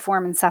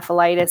spongiform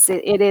encephalitis.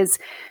 It is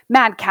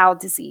mad cow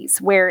disease.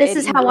 This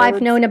is how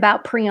I've known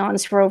about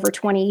prions for over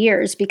 20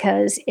 years,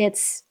 because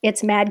it's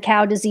mad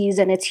cow disease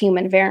and it's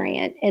human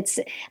variant. It's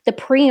the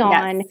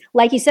prion, yes.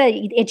 Like you said,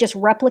 it just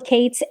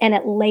replicates and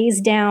it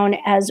lays down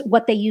as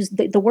what they use,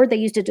 the word they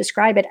use to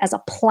describe it, as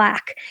a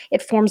plaque.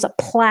 It forms a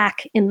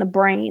plaque in the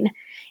brain,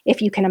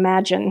 if you can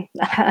imagine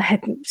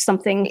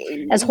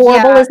something as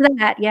horrible as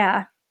that.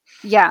 Yeah.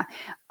 Yeah.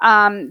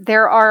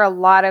 There are a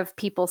lot of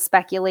people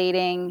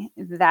speculating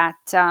that,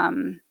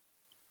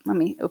 let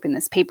me open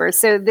this paper.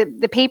 So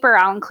the paper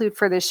I'll include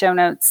for the show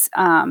notes,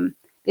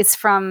 it's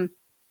from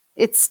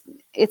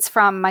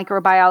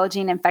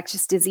Microbiology and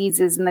Infectious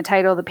Diseases. And the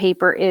title of the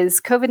paper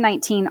is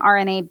COVID-19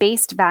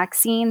 RNA-based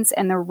vaccines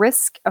and the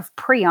risk of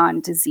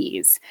prion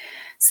disease.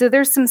 So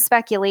there's some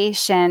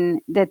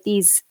speculation that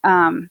these,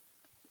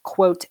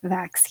 quote,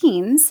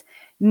 vaccines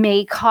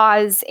may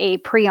cause a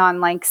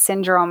prion-like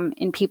syndrome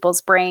in people's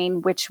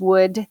brain, which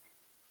would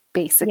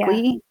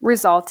basically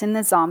result in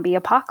the zombie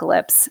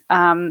apocalypse.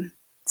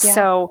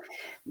 So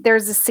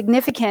there's a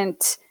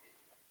significant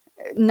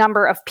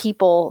number of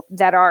people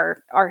that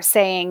are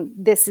saying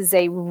this is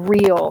a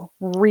real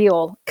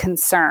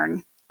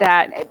concern,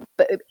 that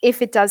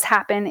if it does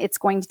happen, it's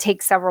going to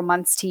take several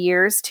months to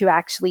years to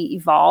actually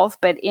evolve.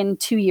 But in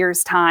 2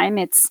 years' time,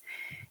 it's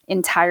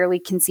entirely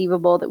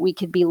conceivable that we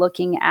could be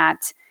looking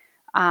at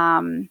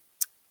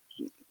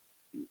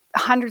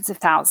hundreds of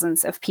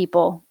thousands of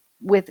people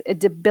with a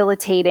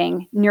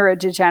debilitating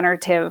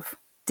neurodegenerative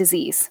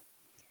disease.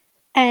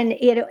 And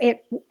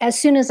it as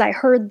soon as I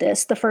heard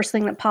this, the first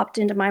thing that popped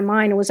into my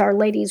mind was Our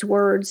Lady's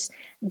words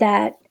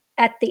that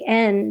at the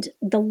end,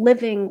 the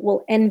living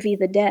will envy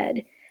the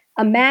dead.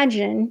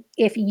 Imagine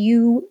if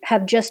you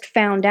have just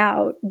found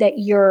out that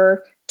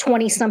you're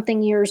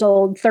 20-something years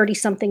old,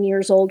 30-something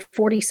years old,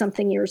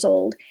 40-something years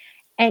old,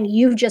 and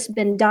you've just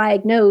been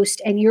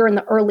diagnosed and you're in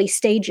the early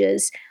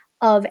stages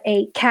of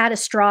a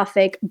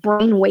catastrophic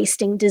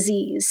brain-wasting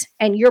disease,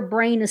 and your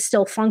brain is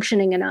still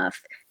functioning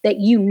enough that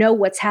you know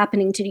what's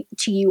happening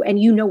to you and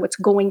you know what's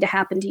going to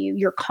happen to you.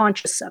 You're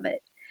conscious of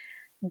it.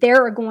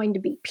 There are going to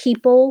be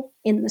people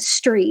in the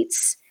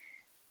streets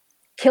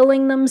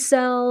killing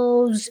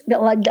themselves,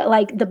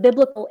 like the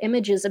biblical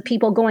images of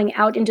people going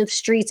out into the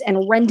streets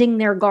and rending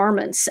their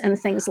garments and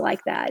things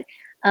like that.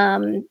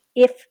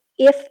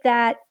 If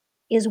that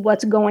is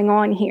what's going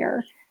on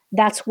here,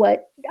 that's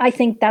what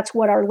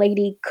Our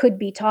Lady could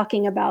be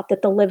talking about,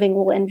 that the living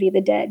will envy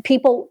the dead.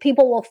 People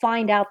will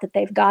find out that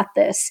they've got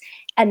this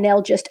and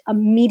they'll just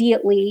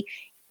immediately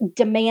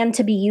demand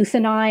to be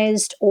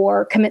euthanized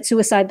or commit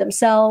suicide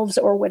themselves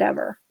or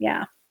whatever.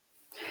 Yeah.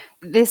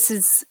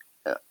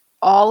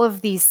 All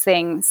of these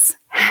things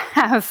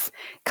have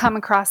come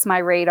across my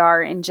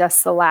radar in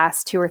just the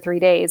last 2 or 3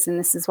 days. And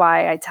this is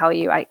why I tell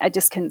you, I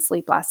just couldn't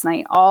sleep last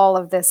night. All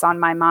of this on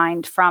my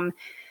mind, from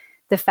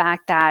the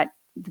fact that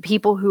the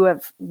people who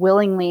have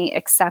willingly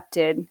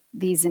accepted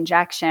these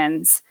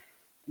injections,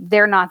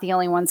 they're not the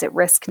only ones at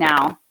risk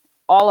now.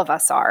 All of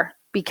us are,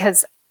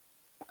 because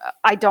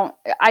I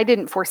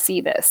didn't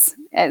foresee this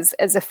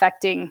as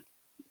affecting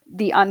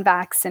the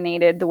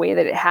unvaccinated the way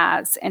that it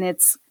has. And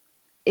it's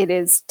it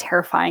is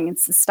terrifying.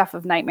 It's the stuff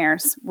of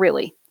nightmares,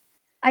 really.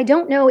 I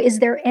don't know. Is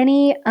there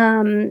any,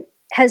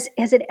 has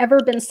it ever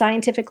been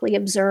scientifically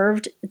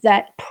observed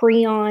that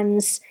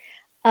prions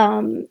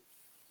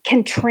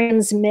can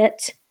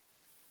transmit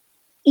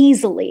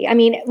easily? I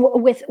mean,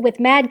 with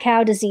mad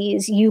cow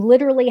disease, you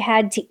literally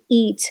had to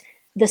eat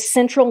the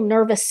central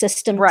nervous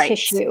system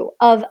tissue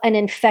of an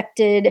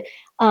infected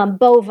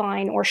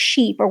bovine or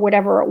sheep or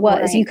whatever it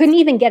was. Right. You couldn't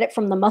even get it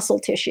from the muscle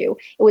tissue.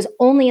 It was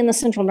only in the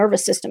central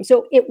nervous system.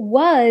 So it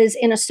was,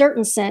 in a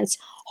certain sense,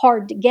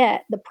 hard to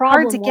get. The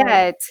problem hard to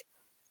get.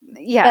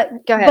 Yeah,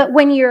 go ahead. But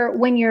when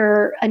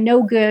you're a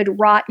no good,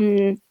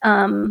 rotten,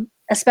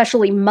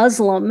 especially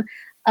Muslim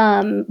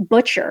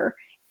butcher,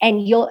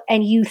 and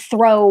you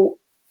throw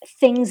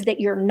things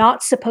that you're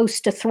not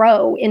supposed to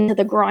throw into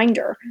the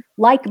grinder,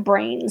 like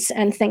brains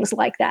and things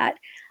like that.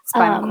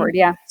 Spinal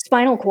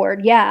cord,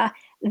 yeah.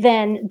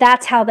 Then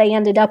that's how they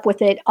ended up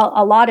with it.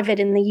 A lot of it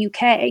in the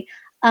UK.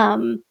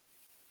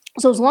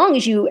 So as long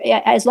as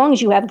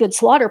you have good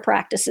slaughter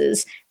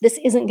practices, this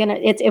isn't gonna.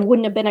 It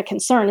wouldn't have been a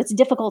concern. It's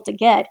difficult to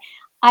get.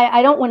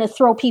 I don't want to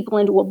throw people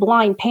into a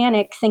blind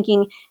panic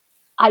thinking.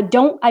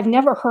 I've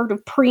never heard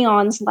of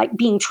prions like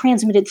being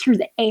transmitted through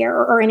the air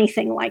or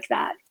anything like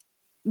that.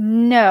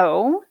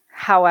 No,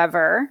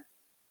 however,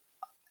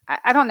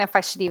 I don't know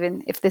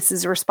if this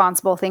is a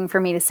responsible thing for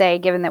me to say,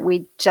 given that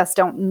we just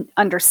don't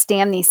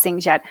understand these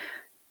things yet.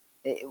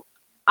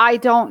 I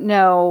don't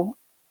know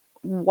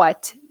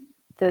what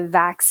the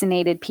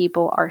vaccinated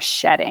people are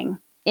shedding.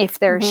 If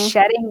they're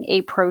shedding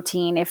a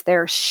protein, if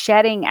they're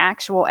shedding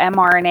actual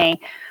mRNA,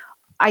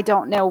 I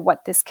don't know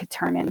what this could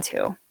turn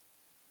into.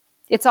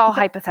 It's all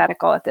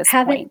hypothetical at this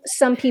point. Haven't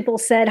some people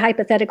said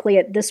hypothetically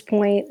at this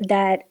point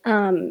that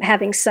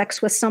having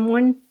sex with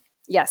someone?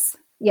 Yes.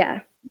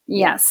 Yeah.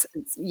 Yes.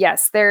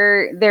 Yes.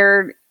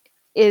 There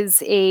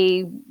is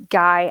a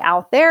guy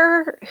out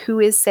there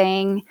who is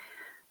saying,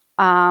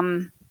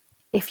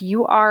 if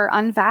you are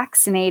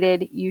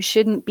unvaccinated, you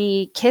shouldn't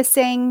be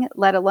kissing,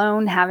 let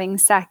alone having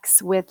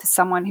sex with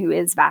someone who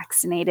is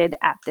vaccinated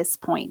at this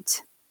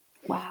point.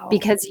 Wow.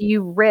 Because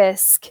you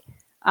risk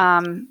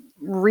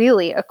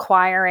really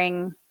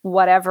acquiring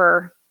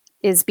whatever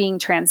is being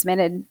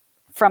transmitted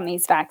from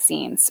these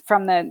vaccines,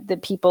 from the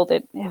people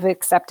that have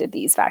accepted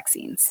these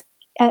vaccines.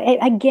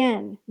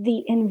 Again,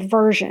 the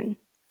inversion.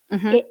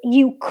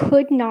 You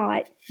could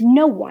not,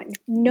 no one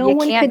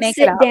could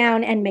sit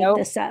down and make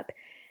this up.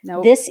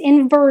 Nope. This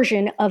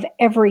inversion of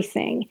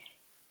everything,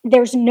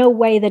 there's no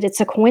way that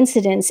it's a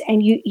coincidence.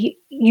 And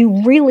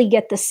you really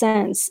get the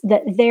sense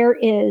that there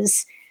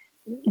is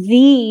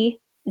the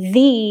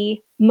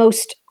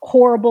most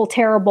horrible,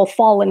 terrible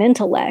fallen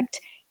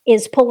intellect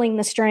is pulling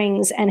the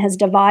strings and has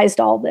devised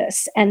all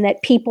this, and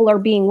that people are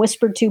being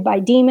whispered to by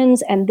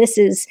demons. And this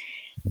is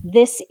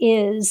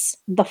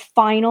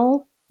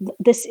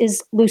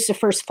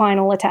Lucifer's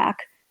final attack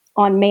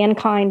on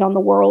mankind, on the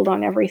world,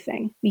 on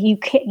everything. You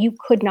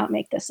could not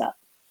make this up.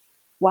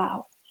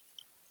 Wow.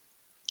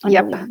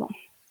 Unbelievable.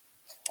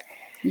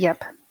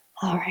 Yep.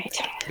 All right.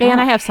 And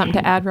I have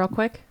something to add real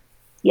quick.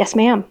 Yes,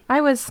 ma'am.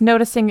 I was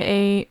noticing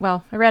I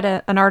read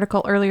an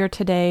article earlier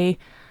today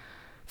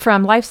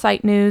from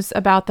LifeSite News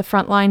about the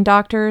frontline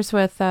doctors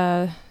with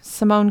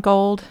Simone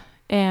Gold,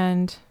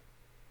 and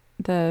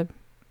I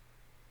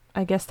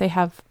guess they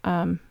have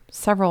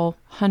several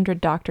hundred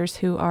doctors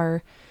who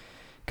are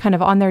kind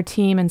of on their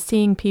team and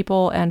seeing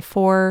people, and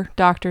 4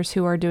 doctors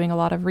who are doing a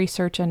lot of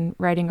research and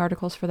writing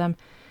articles for them.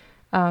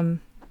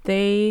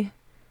 They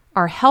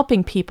are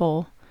helping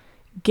people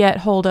get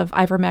hold of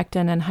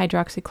ivermectin and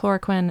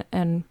hydroxychloroquine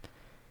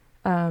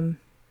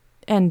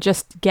and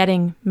just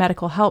getting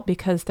medical help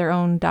because their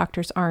own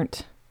doctors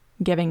aren't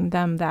giving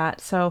them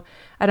that. So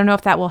I don't know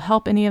if that will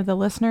help any of the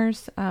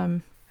listeners.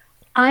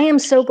 I am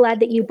so glad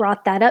that you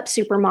brought that up,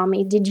 Super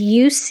Mommy. Did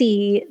you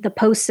see the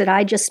post that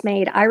I just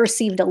made? I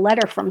received a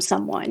letter from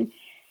someone,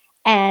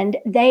 and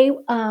they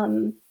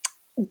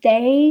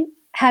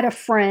had a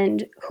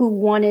friend who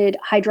wanted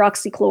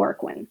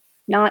hydroxychloroquine,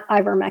 not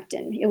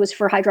ivermectin. It was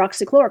for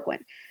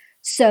hydroxychloroquine.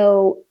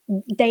 So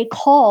they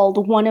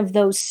called one of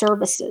those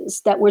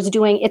services that was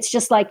doing, it's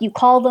just like you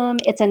call them,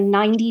 it's a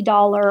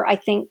 $90, I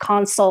think,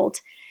 consult,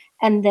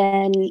 and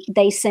then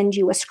they send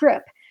you a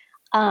script.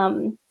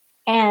 And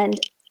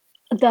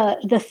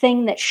the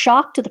thing that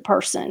shocked the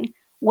person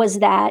was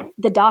that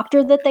the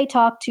doctor that they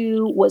talked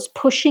to was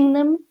pushing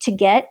them to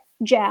get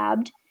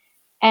jabbed.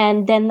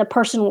 And then the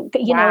person,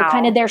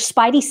 kind of their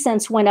spidey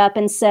sense went up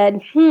and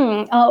said,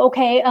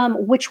 okay,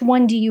 which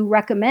one do you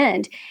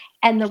recommend?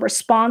 And the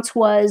response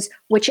was,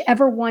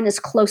 whichever one is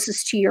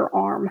closest to your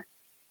arm.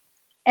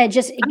 And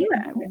just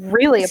I'm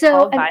really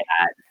appalled by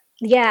that.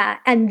 Yeah.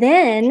 And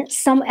then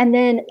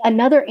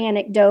another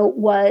anecdote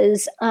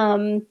was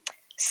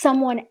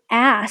someone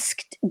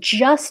asked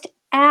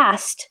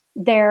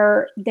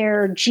their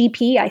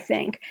GP, I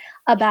think,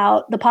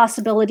 about the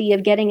possibility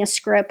of getting a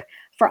script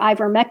for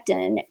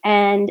ivermectin,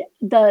 and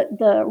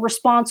the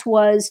response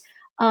was,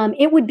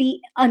 it would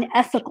be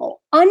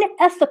unethical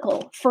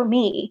for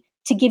me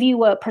to give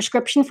you a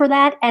prescription for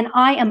that, and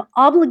I am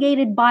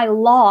obligated by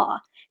law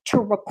to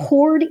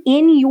record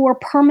in your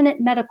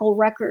permanent medical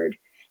record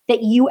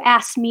that you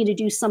asked me to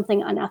do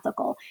something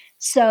unethical.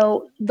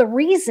 So the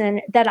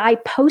reason that I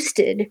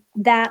posted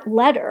that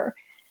letter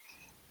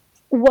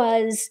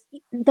was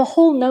the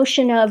whole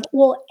notion of,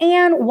 well,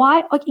 Anne,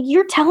 why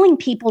you're telling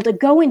people to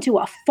go into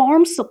a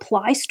farm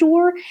supply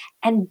store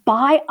and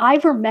buy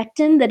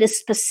ivermectin that is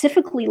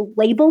specifically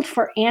labeled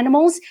for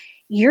animals?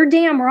 You're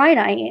damn right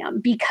I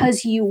am,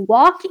 because you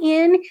walk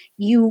in,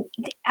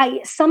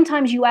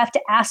 sometimes you have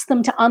to ask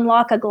them to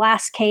unlock a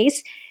glass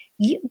case.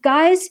 You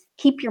guys,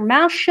 keep your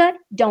mouth shut.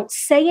 Don't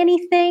say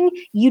anything.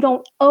 You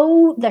don't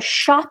owe the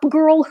shop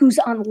girl who's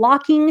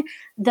unlocking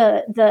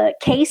the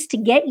case to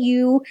get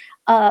you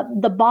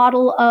the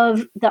bottle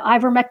of the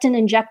ivermectin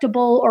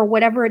injectable or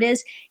whatever it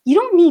is. You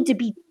don't need to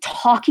be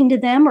talking to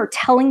them or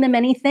telling them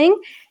anything.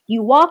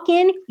 You walk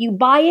in, you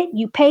buy it,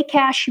 you pay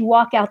cash, you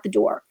walk out the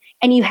door,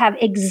 and you have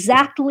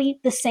exactly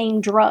the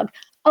same drug.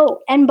 Oh,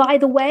 and by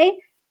the way,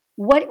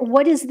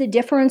 what is the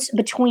difference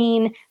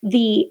between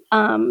the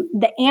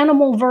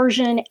animal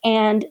version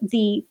and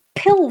the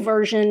pill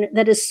version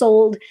that is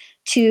sold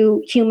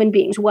to human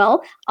beings?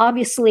 Well,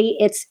 obviously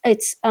it's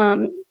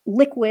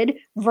liquid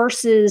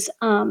versus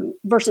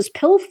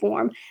pill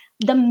form.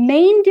 The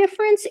main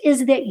difference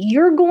is that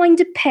you're going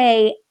to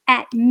pay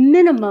at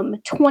minimum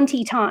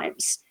 20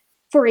 times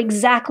for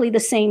exactly the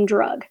same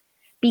drug,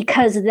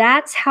 because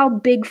that's how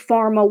big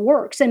pharma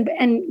works. And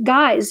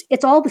guys,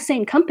 it's all the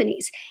same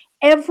companies.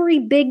 Every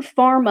big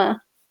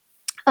pharma,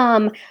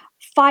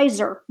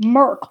 Pfizer,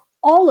 Merck,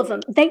 all of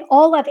them, they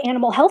all have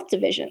animal health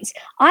divisions.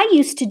 I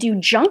used to do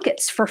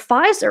junkets for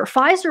Pfizer.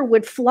 Pfizer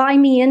would fly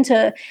me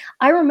into,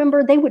 I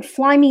remember they would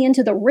fly me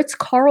into the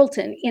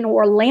Ritz-Carlton in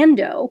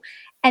Orlando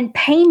and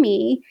pay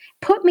me,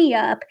 put me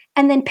up,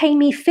 and then pay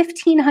me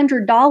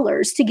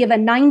 $1,500 to give a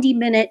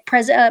 90-minute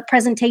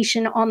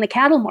presentation on the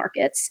cattle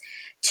markets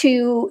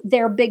to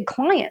their big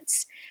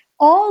clients.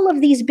 All of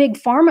these big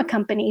pharma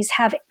companies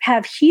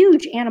have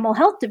huge animal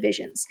health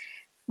divisions.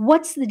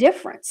 What's the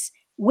difference?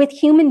 With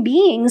human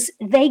beings,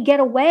 they get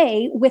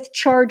away with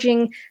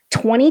charging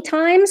 20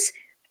 times,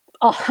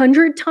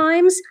 100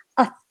 times,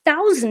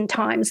 1,000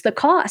 times the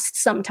cost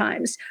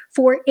sometimes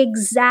for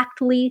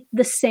exactly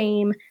the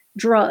same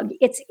drug.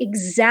 It's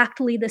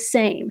exactly the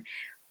same.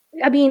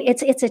 I mean,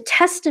 it's a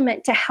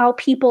testament to how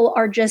people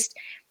are just,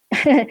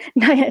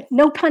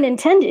 no pun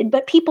intended,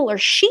 but people are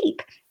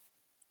sheep.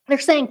 They're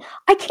saying,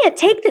 I can't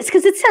take this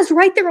because it says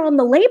right there on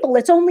the label,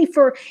 it's only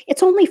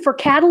for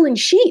cattle and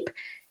sheep.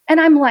 And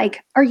I'm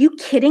like, are you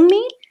kidding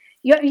me?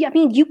 I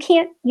mean, you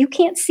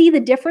can't see the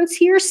difference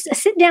here.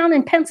 Sit down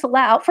and pencil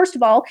out. First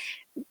of all,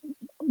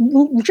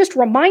 just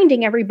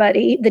reminding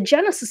everybody the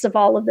genesis of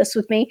all of this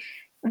with me.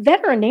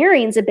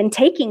 Veterinarians have been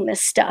taking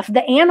this stuff,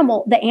 the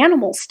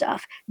animal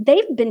stuff.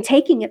 They've been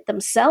taking it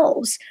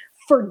themselves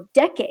for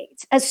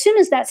decades. As soon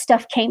as that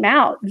stuff came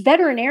out,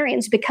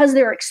 veterinarians, because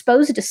they're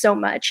exposed to so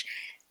much,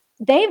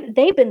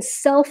 they've been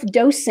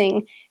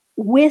self-dosing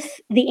with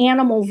the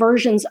animal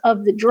versions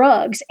of the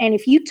drugs. And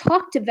if you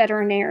talk to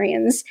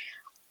veterinarians,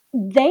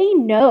 they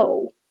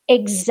know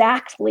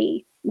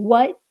exactly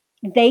what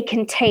they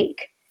can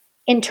take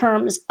in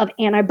terms of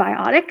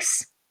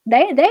antibiotics.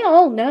 They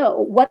all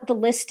know what the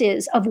list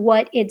is of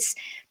what it's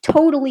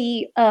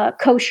totally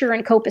kosher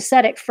and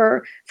copacetic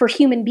for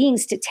human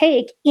beings to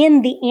take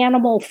in the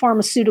animal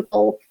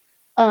pharmaceutical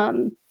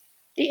in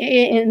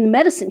the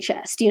medicine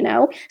chest.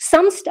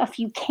 Some stuff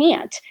you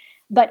can't,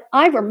 but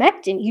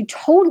ivermectin you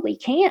totally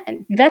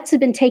can. Vets have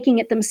been taking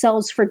it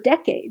themselves for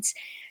decades.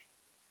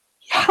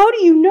 How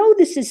do you know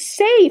this is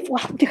safe?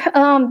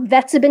 Well,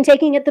 vets have been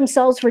taking it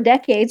themselves for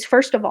decades,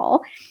 first of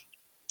all.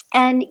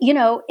 And,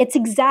 it's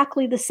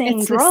exactly the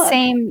same drug.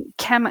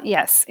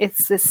 Yes,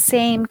 it's the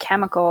same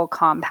chemical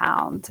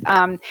compound.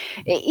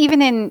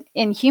 Even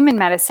in human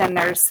medicine,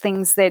 there's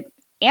things that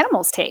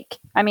animals take.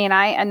 I mean,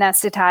 I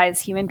anesthetize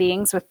human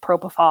beings with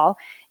propofol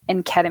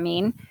and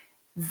ketamine.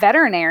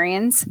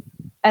 Veterinarians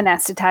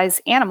anesthetize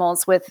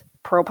animals with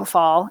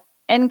propofol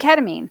and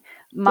ketamine.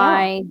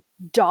 My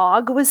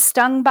dog was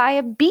stung by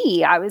a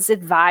bee. I was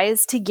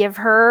advised to give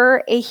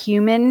her a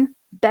human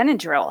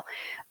Benadryl.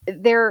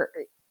 There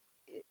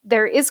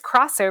is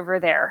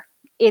crossover there.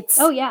 It's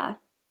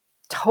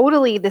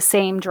totally the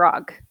same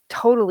drug.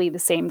 Totally the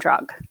same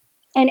drug.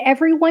 And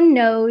everyone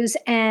knows,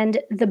 and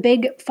the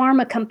big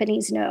pharma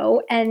companies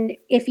know. And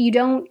if you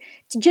don't,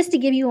 just to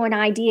give you an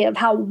idea of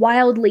how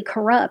wildly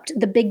corrupt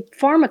the big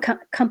pharma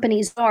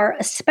companies are,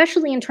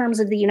 especially in terms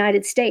of the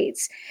United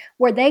States,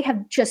 where they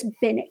have just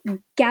been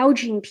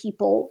gouging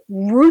people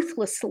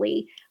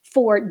ruthlessly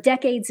for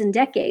decades and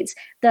decades.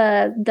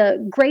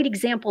 The great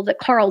example that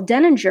Carl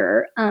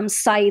Denninger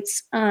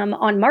cites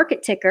on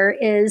Market Ticker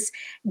is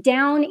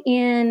down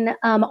in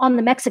on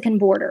the Mexican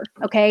border.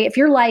 Okay, if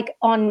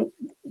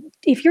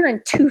you're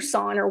in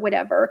Tucson or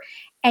whatever,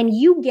 and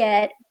you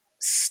get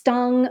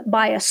stung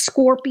by a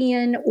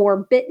scorpion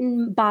or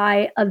bitten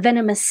by a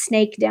venomous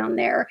snake down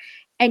there,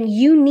 and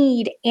you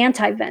need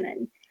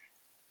antivenin,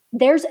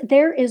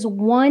 There is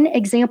one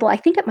example, I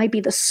think it might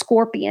be the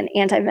scorpion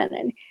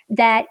antivenin,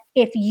 that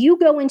if you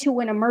go into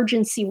an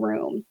emergency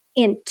room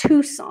in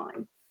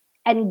Tucson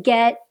and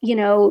get,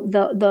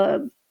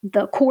 the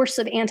course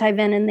of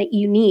antivenin that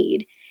you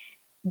need,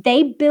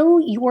 they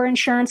bill your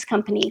insurance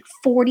company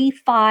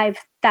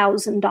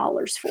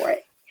 $45,000 for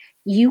it.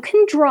 You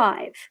can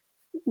drive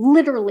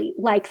literally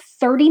like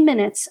 30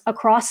 minutes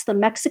across the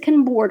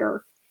Mexican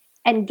border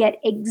and get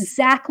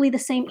exactly the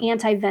same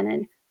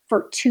antivenin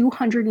for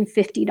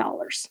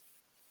 $250.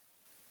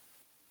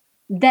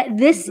 That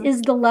this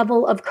is the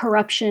level of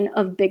corruption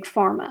of big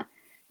pharma.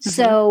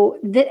 So,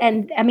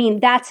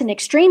 that's an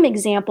extreme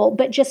example,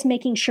 but just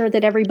making sure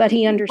that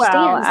everybody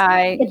understands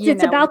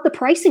it's about the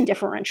pricing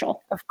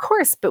differential. Of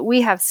course, but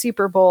we have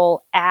Super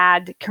Bowl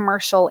ad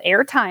commercial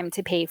airtime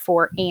to pay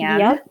for.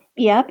 And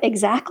Yep,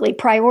 exactly.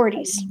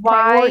 Priorities.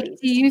 Why do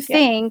you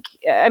think,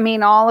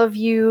 all of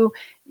you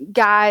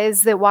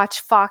guys that watch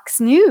Fox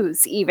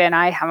News, even,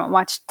 I haven't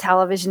watched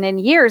television in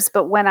years,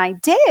 but when I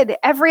did,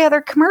 every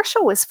other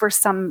commercial was for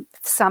some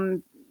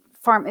farm.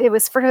 It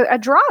was for a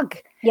drug.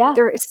 Yeah.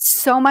 There is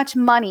so much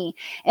money.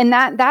 And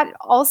that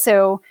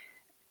also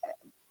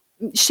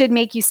should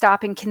make you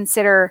stop and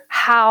consider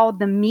how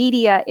the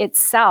media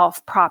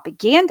itself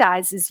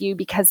propagandizes you,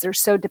 because they're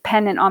so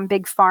dependent on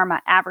big pharma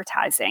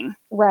advertising.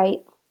 Right.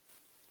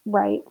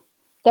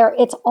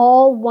 It's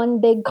all one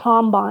big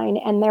combine,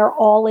 and they're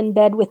all in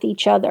bed with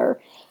each other.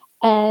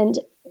 And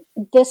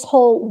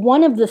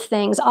one of the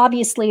things,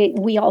 obviously,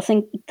 we all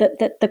think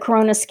that the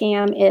corona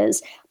scam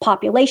is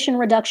population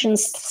reduction /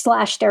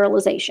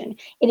 sterilization.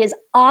 It is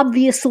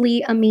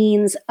obviously a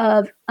means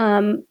of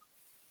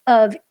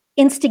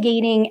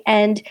instigating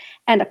and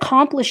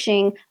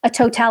accomplishing a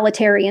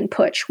totalitarian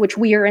putsch, which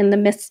we are in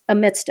the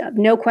midst of.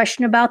 No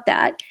question about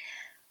that.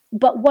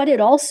 But what it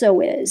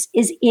also is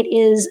it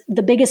is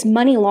the biggest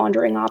money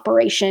laundering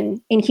operation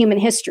in human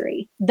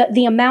history.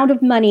 The amount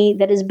of money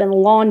that has been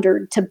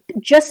laundered to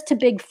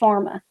big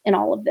pharma in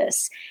all of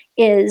this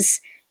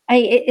is,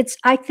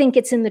 I think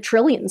it's in the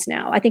trillions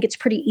now. I think it's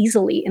pretty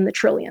easily in the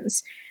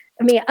trillions.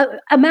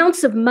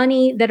 Amounts of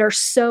money that are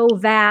so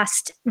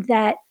vast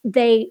that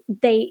they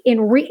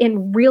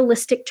in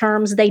realistic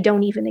terms, they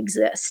don't even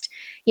exist.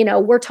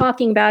 We're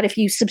talking about, if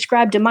you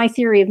subscribe to my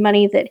theory of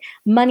money, that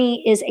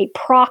money is a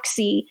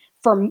proxy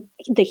for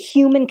the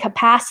human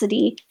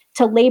capacity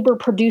to labor,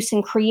 produce,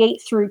 and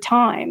create through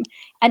time,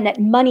 and that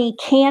money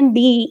can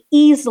be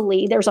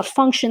easily, there's a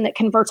function that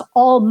converts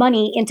all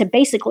money into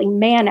basically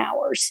man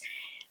hours.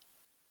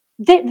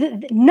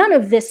 None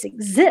of this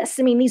exists.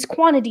 These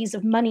quantities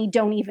of money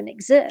don't even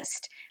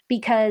exist,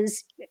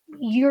 because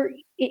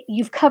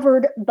you've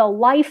covered the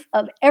life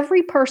of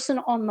every person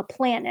on the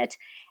planet,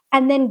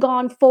 and then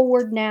gone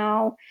forward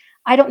now,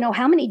 I don't know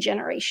how many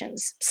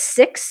generations,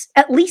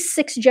 at least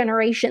six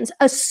generations,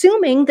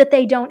 assuming that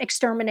they don't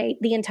exterminate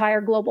the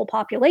entire global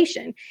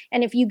population.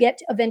 And if you get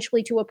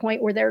eventually to a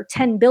point where there are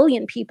 10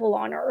 billion people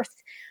on Earth,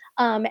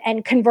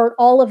 and convert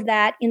all of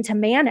that into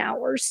man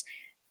hours,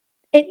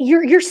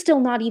 you're still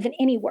not even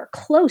anywhere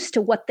close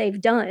to what they've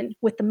done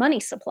with the money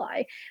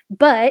supply.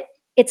 But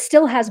it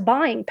still has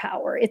buying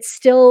power. It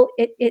still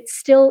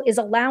is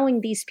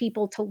allowing these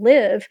people to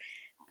live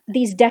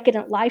these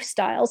decadent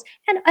lifestyles,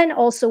 and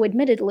also,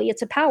 admittedly,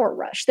 it's a power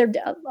rush.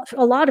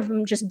 A lot of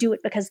them just do it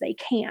because they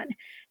can,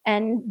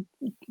 and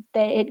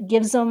it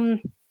gives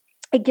them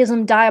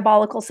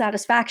diabolical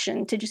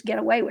satisfaction to just get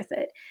away with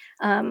it.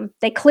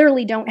 They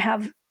clearly don't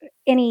have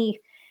any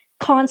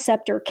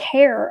concept or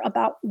care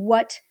about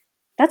what.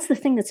 That's the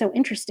thing that's so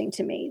interesting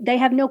to me. They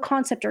have no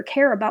concept or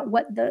care about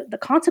what the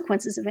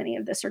consequences of any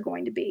of this are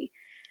going to be.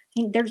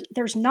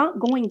 There's not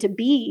going to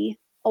be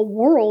a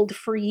world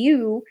for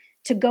you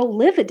to go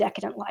live a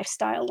decadent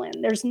lifestyle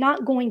in. There's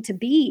not going to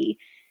be,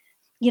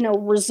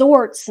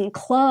 resorts and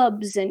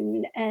clubs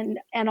and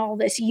all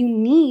this. You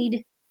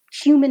need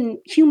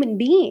human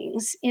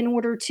beings in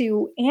order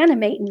to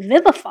animate and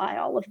vivify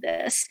all of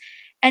this.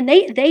 And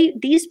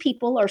these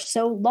people are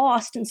so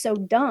lost and so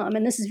dumb,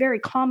 and this is very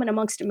common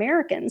amongst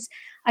Americans.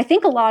 I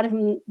think a lot of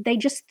them, they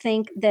just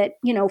think that,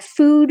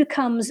 food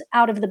comes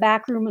out of the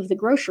back room of the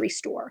grocery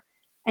store,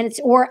 and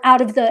or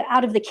out of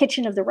the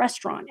kitchen of the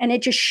restaurant, and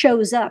it just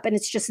shows up and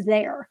it's just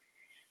there.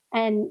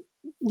 And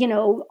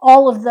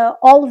all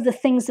of the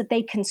things that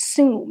they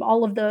consume,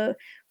 all of the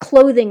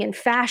clothing and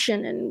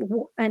fashion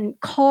and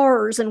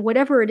cars and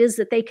whatever it is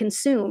that they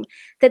consume,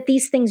 that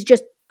these things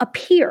just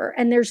appear,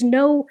 and there's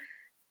no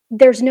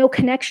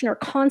connection or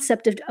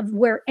concept of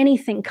where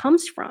anything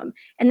comes from,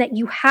 and that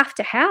you have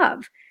to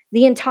have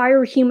the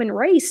entire human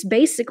race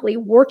basically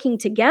working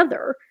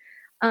together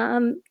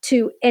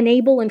to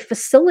enable and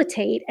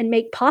facilitate and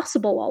make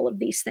possible all of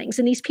these things.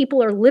 And these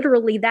people are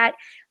literally that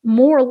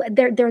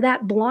they're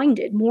that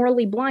blinded,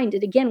 morally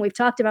blinded. Again, we've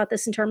talked about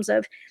this in terms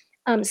of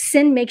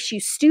sin makes you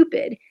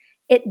stupid.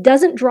 It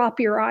doesn't drop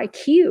your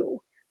IQ,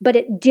 but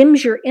it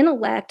dims your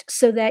intellect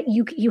so that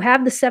you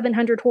have the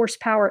 700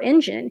 horsepower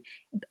engine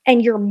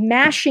and you're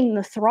mashing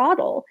the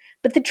throttle,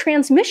 but the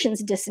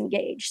transmission's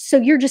disengaged. So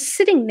you're just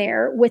sitting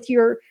there with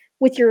your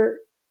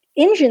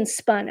engine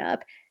spun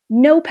up,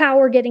 no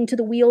power getting to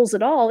the wheels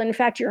at all. And in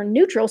fact, you're in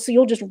neutral, so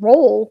you'll just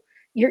roll.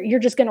 You're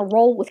just going to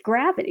roll with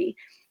gravity.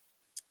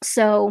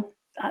 So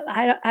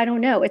I don't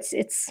know.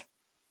 It's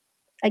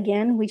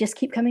again, we just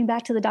keep coming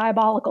back to the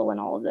diabolical in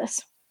all of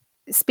this.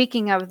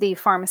 Speaking of the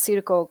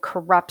pharmaceutical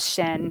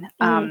corruption,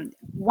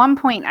 one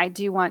point I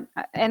do want,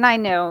 and I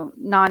know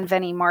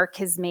Non-Veni Mark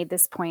has made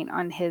this point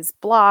on his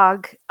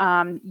blog.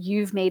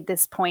 You've made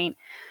this point.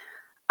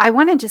 I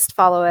want to just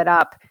follow it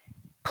up.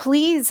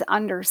 Please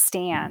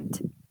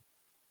understand,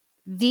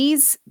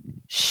 these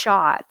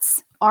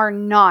shots are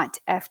not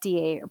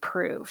FDA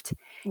approved.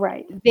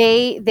 Right.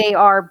 They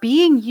are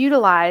being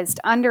utilized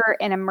under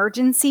an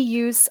emergency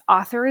use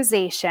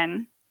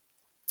authorization.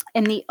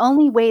 And the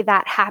only way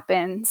that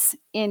happens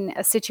in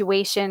a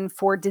situation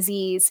for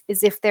disease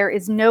is if there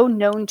is no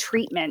known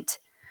treatment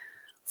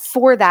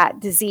for that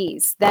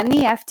disease. Then the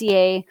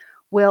FDA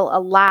will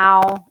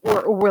allow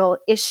or will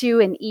issue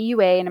an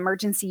EUA, an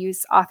emergency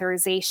use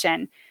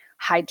authorization.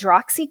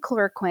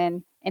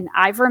 Hydroxychloroquine and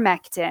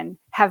ivermectin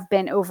have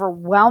been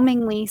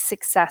overwhelmingly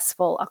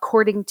successful,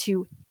 according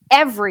to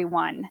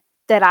everyone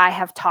that I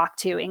have talked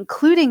to,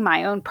 including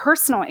my own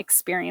personal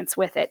experience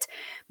with it.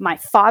 My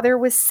father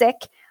was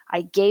sick.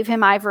 I gave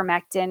him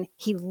ivermectin.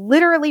 He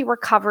literally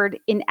recovered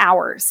in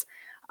hours.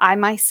 I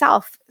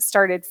myself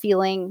started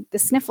feeling the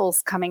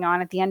sniffles coming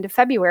on at the end of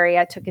February.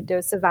 I took a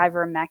dose of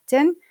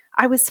ivermectin.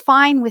 I was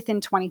fine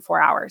within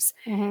 24 hours.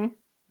 Mm-hmm.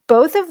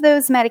 Both of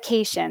those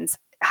medications,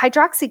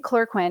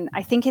 hydroxychloroquine,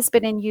 I think has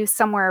been in use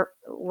somewhere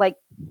like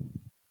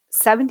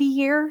 70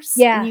 years.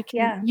 Yeah, you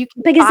can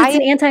because it's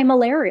an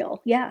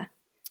anti-malarial. Yeah.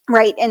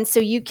 Right. And so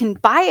you can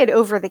buy it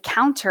over the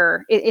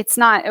counter. It's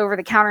not over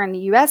the counter in the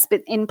US,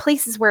 but in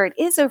places where it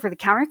is over the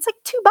counter, it's like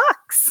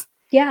 $2.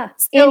 Yeah.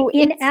 So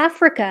in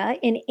Africa,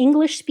 in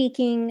English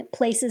speaking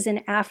places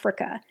in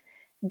Africa,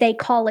 they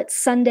call it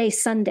Sunday.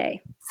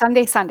 Sunday,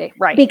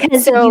 right.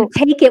 Because you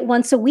take it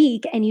once a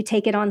week and you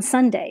take it on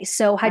Sunday.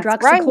 So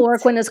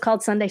hydroxychloroquine is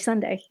called Sunday.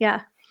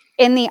 Yeah.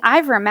 In the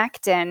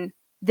ivermectin,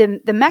 the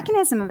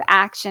mechanism of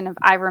action of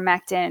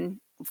ivermectin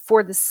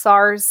for the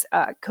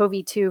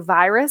SARS-CoV-2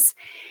 virus,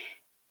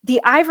 the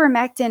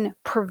ivermectin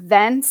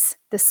prevents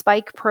the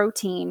spike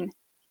protein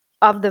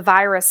of the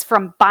virus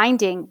from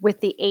binding with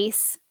the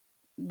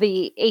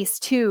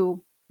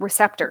ACE2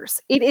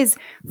 receptors. It is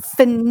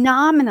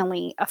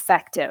phenomenally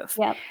effective.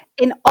 Yep.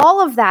 And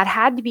all of that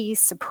had to be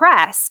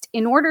suppressed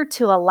in order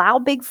to allow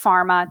Big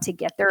Pharma to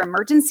get their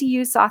emergency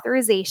use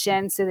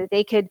authorization so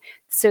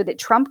that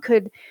Trump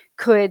could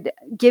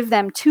give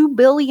them $2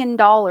 billion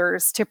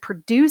to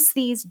produce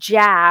these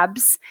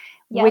jabs,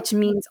 yep. Which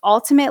means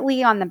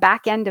ultimately on the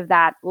back end of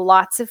that,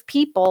 lots of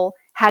people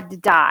had to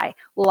die.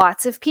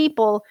 Lots of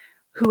people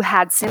who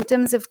had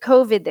symptoms of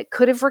COVID that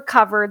could have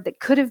recovered, that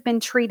could have been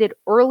treated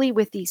early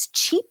with these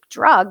cheap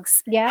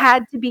drugs,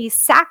 had to be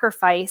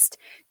sacrificed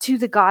to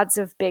the gods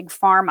of Big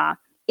Pharma.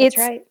 That's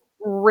right.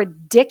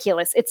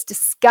 Ridiculous. It's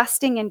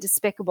disgusting and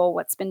despicable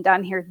what's been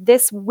done here.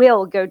 This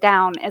will go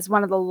down as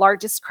one of the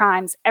largest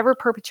crimes ever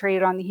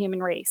perpetrated on the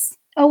human race.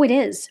 Oh, it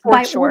is.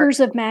 By orders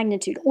of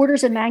magnitude.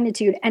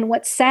 And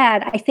what's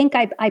sad, I think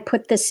I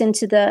put this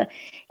into the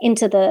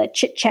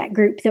chit chat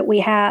group that we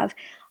have.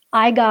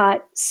 I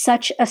got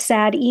such a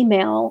sad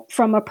email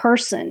from a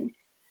person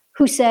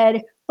who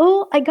said,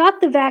 "Oh, I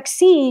got the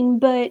vaccine,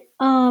 but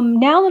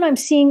now that I'm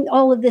seeing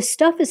all of this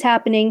stuff is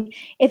happening,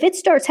 if it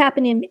starts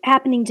happening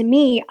to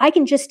me, I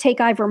can just take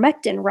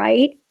ivermectin,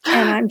 right?"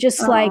 And I'm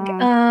just like,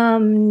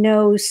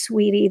 no,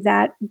 sweetie,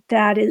 that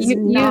is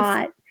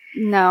not.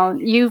 No,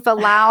 you've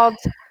allowed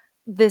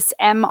this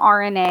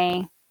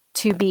mRNA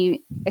to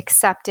be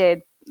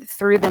accepted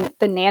through the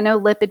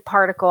nanolipid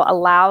particle,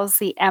 allows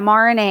the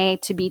mRNA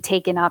to be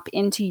taken up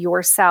into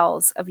your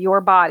cells of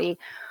your body,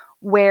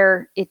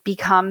 where it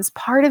becomes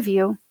part of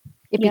you.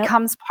 It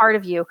becomes part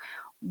of you.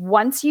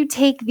 Once you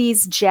take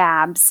these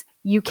jabs,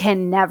 you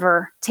can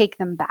never take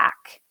them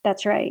back.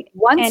 That's right.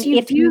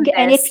 If you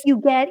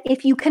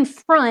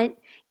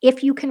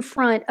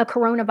confront a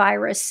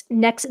coronavirus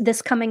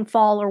this coming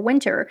fall or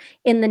winter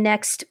in the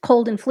next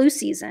cold and flu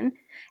season,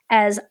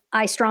 as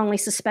I strongly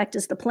suspect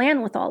is the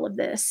plan with all of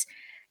this,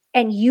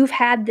 and you've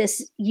had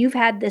this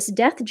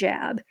death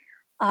jab,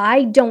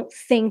 I don't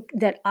think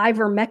that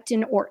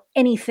ivermectin or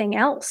anything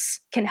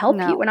else can help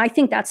you. And I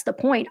think that's the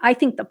point. I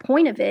think the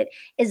point of it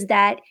is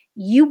that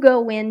you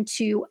go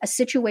into a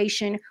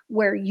situation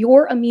where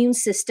your immune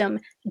system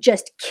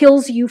just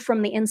kills you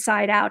from the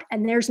inside out,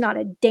 and there's not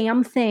a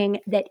damn thing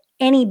that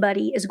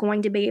anybody is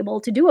going to be able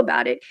to do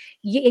about it.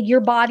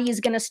 Your body is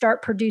going to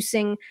start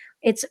producing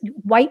its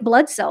white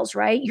blood cells,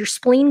 right? Your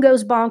spleen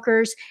goes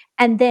bonkers,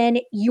 and then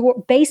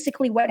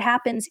basically what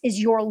happens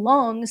is your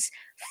lungs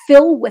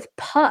fill with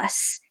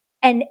pus,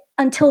 and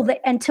until the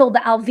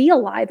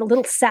alveoli, the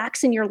little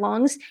sacs in your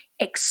lungs,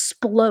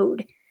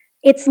 explode.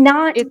 It's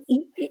not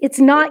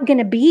going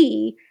to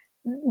be,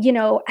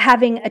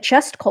 having a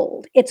chest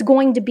cold. It's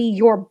going to be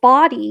your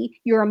body,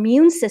 your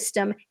immune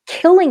system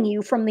killing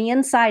you from the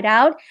inside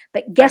out.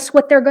 But guess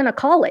what they're going to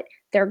call it?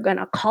 They're going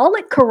to call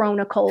it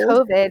corona cold.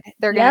 COVID.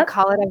 They're going to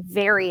call it a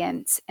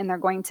variant, and they're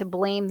going to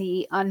blame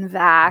the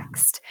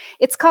unvaxxed.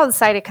 It's called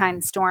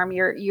cytokine storm.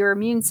 Your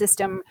immune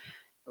system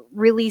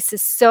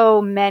releases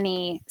so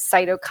many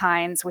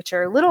cytokines, which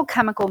are little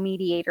chemical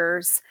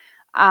mediators,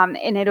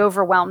 and it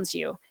overwhelms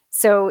you.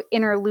 So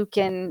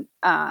interleukin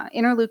 1,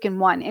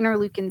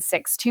 interleukin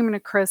 6, tumor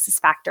necrosis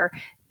factor,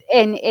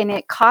 and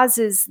it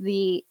causes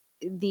the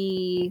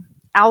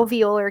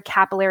alveolar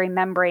capillary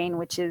membrane,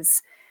 which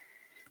is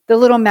the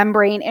little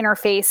membrane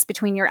interface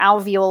between your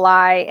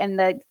alveoli and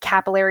the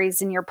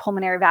capillaries in your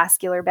pulmonary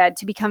vascular bed,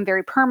 to become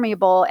very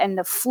permeable. And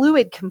the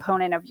fluid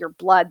component of your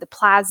blood, the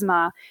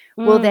plasma,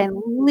 will then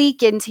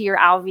leak into your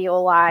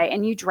alveoli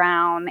and you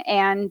drown,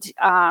 and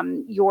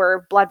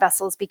your blood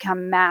vessels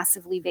become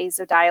massively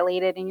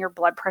vasodilated and your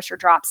blood pressure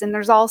drops. And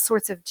there's all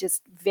sorts of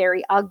just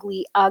very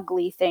ugly,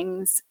 ugly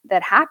things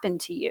that happen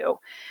to you.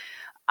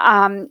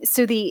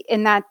 So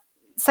in that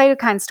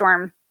cytokine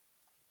storm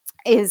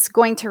is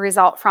going to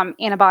result from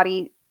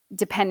antibody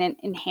dependent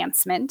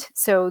enhancement.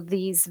 So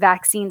these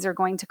vaccines are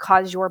going to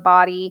cause your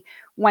body,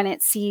 when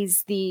it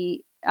sees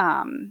the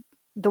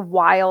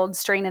wild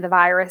strain of the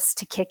virus,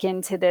 to kick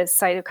into this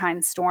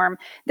cytokine storm.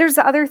 There's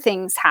other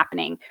things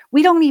happening.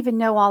 We don't even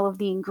know all of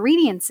the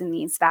ingredients in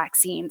these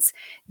vaccines.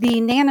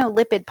 The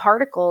nanolipid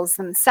particles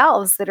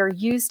themselves that are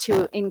used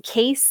to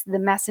encase the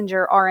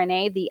messenger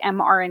RNA, the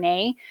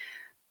mRNA,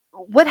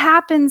 what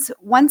happens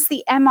once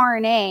the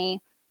mRNA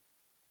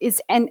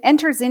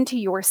enters into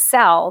your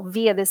cell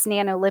via this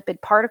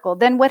nanolipid particle?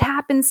 Then what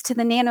happens to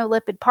the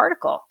nanolipid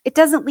particle? It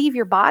doesn't leave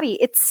your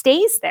body. It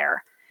stays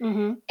there.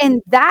 Mm-hmm.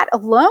 And that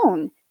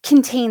alone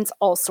contains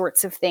all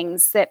sorts of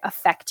things that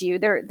affect you.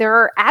 There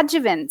are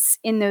adjuvants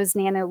in those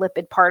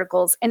nanolipid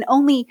particles, and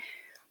only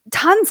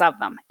tons of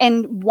them.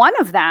 And one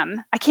of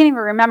them, I can't even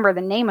remember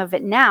the name of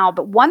it now,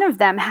 but one of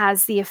them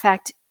has the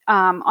effect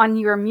on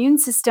your immune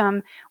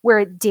system, where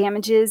it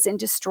damages and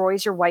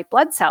destroys your white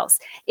blood cells.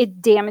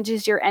 It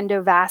damages your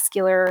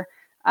endovascular,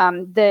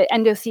 the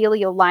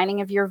endothelial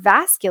lining of your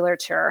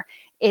vasculature.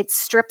 It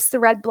strips the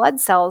red blood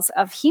cells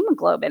of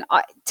hemoglobin.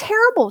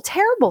 Terrible,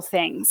 terrible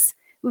things.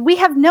 We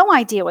have no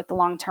idea what the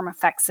long-term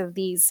effects of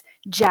these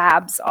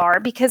jabs are,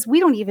 because we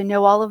don't even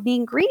know all of the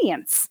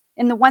ingredients.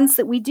 And the ones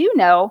that we do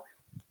know,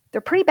 they're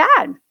pretty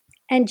bad.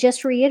 And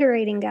just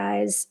reiterating,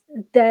 guys,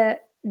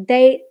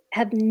 they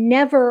have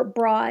never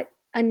brought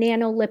a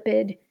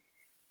nanolipid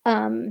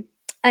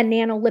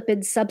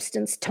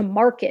substance to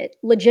market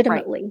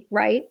legitimately,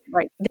 right?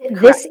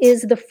 This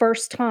is the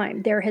first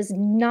time. There has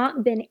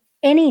not been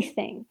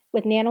anything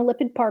with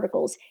nanolipid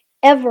particles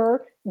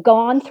ever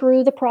gone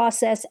through the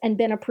process and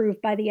been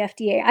approved by the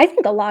FDA. I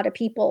think a lot of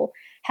people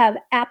have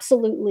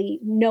absolutely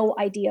no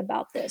idea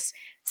about this.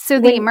 So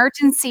the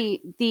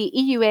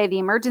EUA, the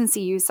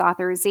emergency use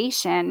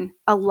authorization,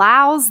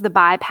 allows the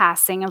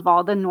bypassing of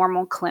all the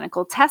normal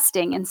clinical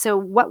testing. And so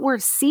what we're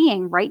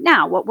seeing right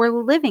now, what we're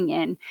living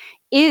in,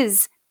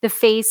 is the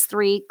phase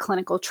 3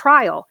 clinical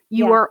trial.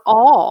 You are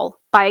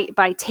all,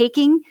 by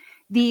taking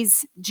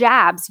these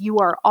jabs, you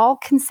are all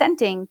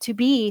consenting to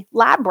be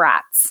lab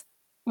rats.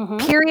 Mm-hmm.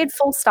 Period,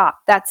 full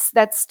stop.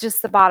 That's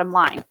just the bottom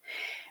line.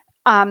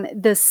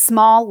 The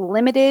small,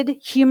 limited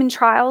human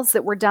trials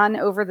that were done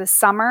over the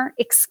summer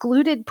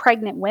excluded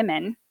pregnant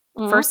women,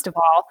 first of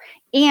all,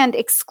 and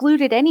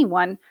excluded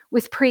anyone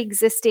with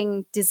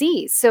pre-existing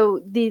disease.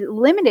 So the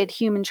limited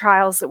human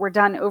trials that were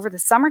done over the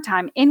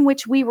summertime, in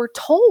which we were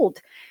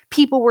told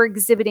people were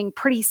exhibiting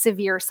pretty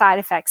severe side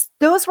effects,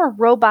 those were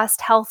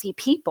robust, healthy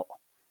people.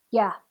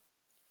 Yeah.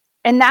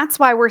 And that's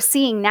why we're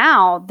seeing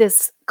now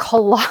this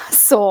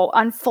colossal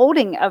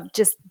unfolding of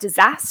just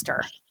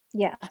disaster.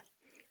 Yeah.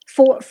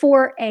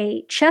 For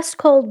a chest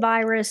cold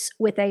virus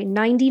with a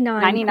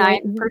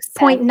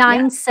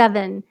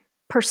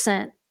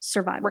 99.97%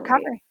 survival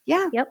recovery rate.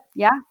 Yeah. Yep.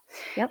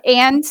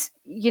 And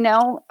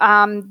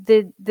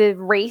the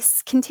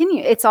race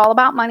continue. It's all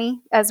about money,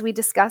 as we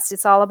discussed.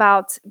 It's all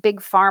about big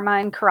pharma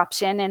and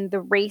corruption, and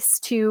the race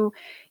to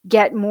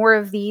get more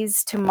of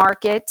these to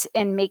market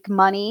and make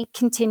money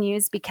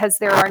continues, because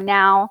there are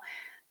now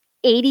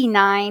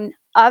 89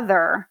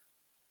 other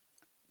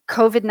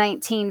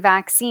COVID-19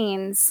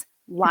 vaccines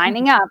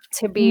lining up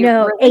to be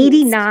released.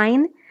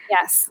 89?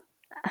 Yes.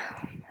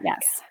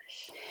 Yes.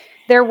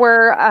 There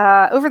were,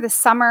 over the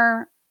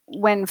summer,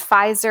 when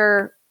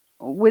Pfizer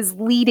was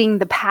leading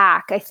the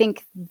pack, I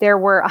think there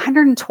were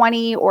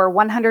 120 or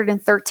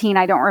 113,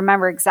 I don't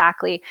remember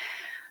exactly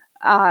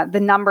the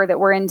number that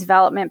were in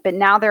development, but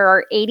now there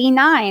are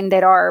 89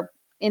 that are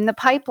in the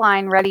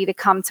pipeline ready to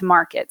come to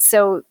market.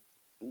 So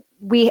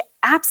we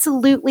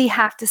absolutely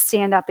have to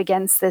stand up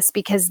against this,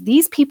 because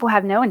these people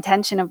have no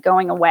intention of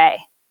going away.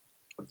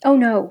 Oh,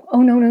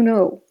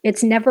 no.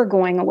 It's never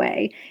going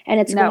away. And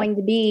it's going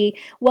to be,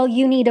 well,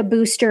 you need a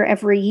booster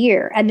every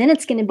year. And then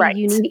it's going to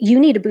be, you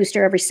need a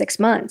booster every 6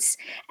 months.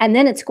 And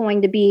then it's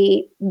going to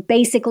be,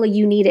 basically,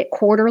 you need it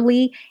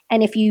quarterly.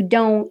 And if you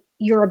don't,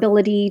 your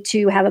ability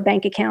to have a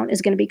bank account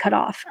is going to be cut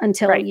off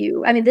until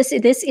this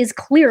is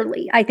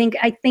clearly, I think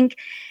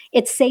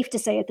it's safe to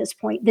say at this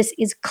point, this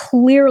is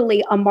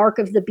clearly a mark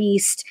of the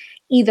beast,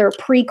 either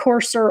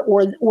precursor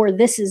or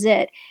this is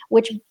it,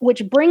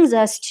 which brings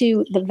us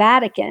to the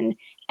Vatican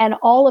and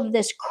all of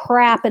this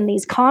crap and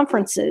these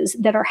conferences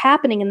that are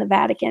happening in the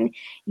Vatican.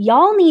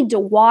 Y'all need to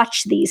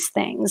watch these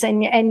things.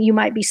 And you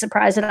might be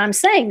surprised that I'm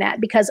saying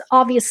that, because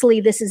obviously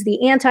this is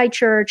the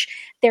anti-church.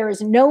 There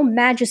is no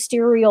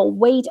magisterial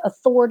weight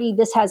authority.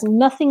 This has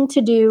nothing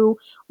to do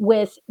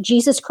with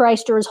Jesus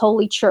Christ or his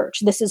holy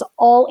church. This is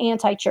all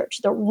anti-church.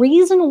 The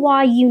reason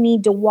why you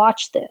need to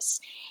watch this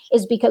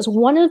is because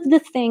one of the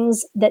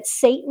things that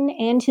Satan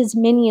and his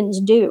minions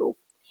do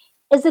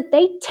is that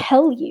they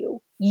tell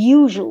you,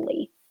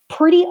 usually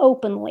pretty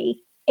openly,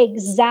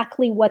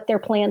 exactly what their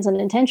plans and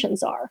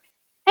intentions are.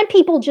 And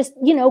people just,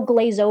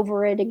 glaze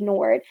over it,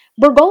 ignore it.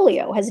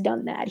 Bergoglio has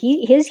done that.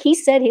 He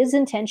said his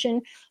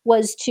intention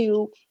was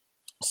to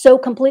so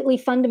completely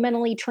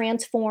fundamentally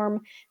transform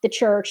the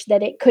church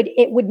that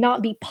it would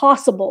not be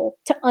possible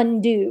to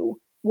undo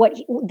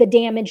the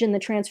damage and the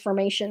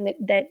transformation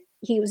that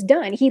he was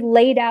done. He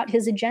laid out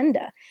his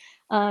agenda.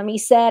 He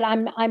said,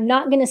 I'm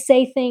not going to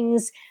say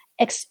things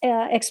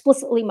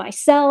explicitly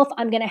myself.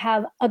 I'm going to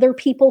have other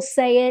people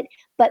say it,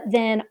 but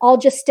then I'll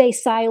just stay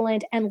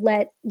silent and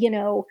let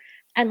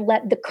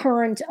the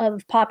current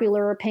of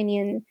popular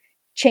opinion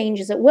change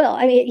as it will.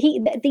 I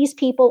mean, these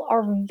people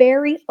are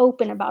very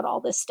open about all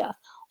this stuff.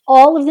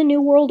 All of the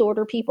New World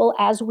Order people,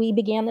 as we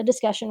began the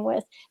discussion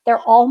with,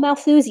 they're all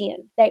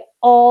Malthusian. They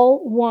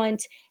all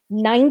want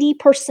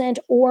 90%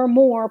 or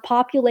more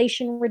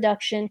population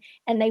reduction,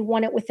 and they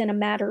want it within a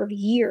matter of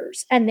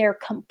years. And they're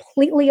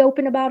completely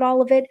open about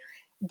all of it.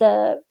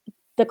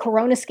 The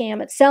Corona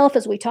scam itself,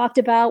 as we talked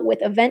about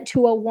with Event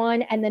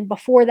 201, and then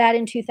before that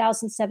in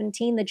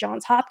 2017, the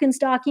Johns Hopkins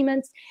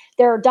documents.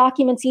 There are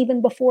documents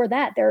even before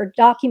that. There are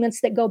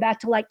documents that go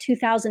back to like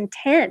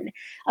 2010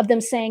 of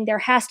them saying there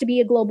has to be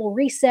a global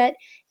reset.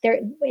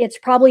 It's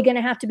probably going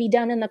to have to be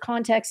done in the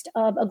context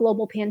of a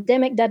global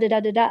pandemic,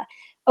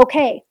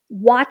 Okay,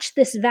 watch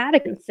this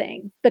Vatican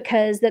thing,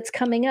 because that's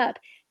coming up.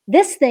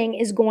 This thing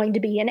is going to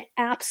be an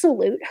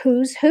absolute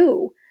who's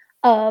who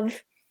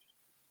of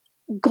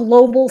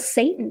global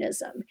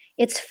Satanism.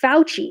 It's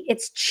Fauci,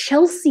 it's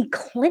Chelsea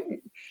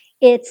Clinton,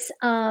 it's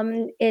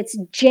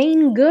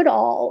Jane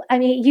Goodall. I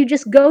mean, you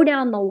just go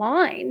down the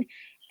line,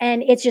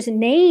 and it's just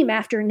name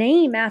after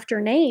name after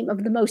name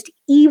of the most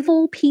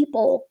evil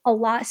people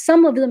alive,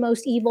 some of the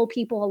most evil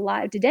people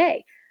alive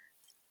today.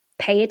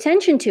 Pay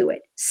attention to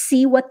it.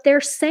 See what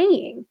they're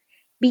saying,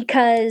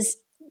 because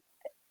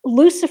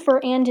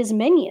Lucifer and his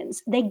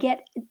minions, they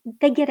get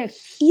a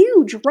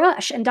huge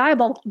rush, and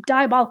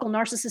diabolical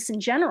narcissists in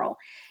general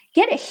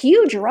get a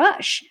huge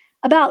rush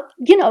about,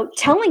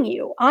 telling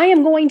you, I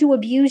am going to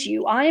abuse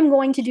you, I am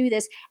going to do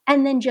this,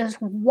 and then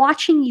just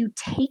watching you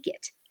take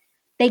it.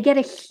 They get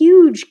a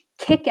huge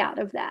kick out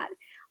of that.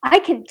 I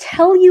can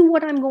tell you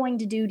what I'm going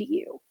to do to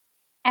you,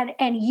 and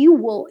you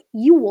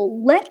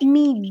will let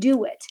me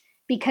do it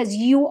because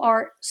you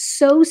are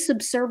so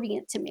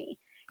subservient to me.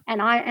 And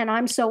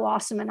I'm so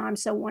awesome, and I'm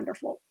so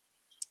wonderful.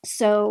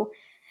 So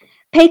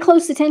pay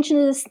close attention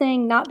to this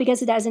thing, not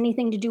because it has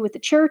anything to do with the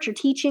church or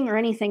teaching or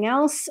anything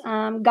else.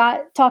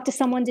 Talked to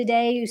someone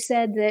today who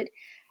said that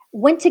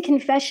went to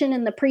confession,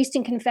 and the priest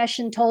in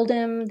confession told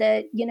him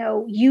that,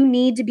 you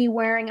need to be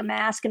wearing a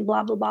mask and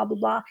blah, blah, blah, blah,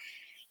 blah.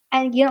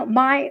 And,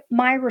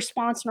 my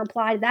response and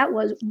reply to that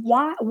was,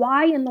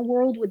 why in the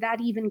world would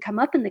that even come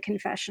up in the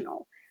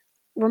confessional?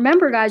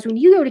 Remember, guys, when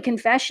you go to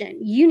confession,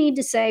 you need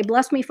to say,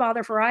 bless me,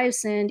 Father, for I have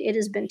sinned. It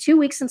has been 2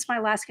 weeks since my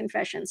last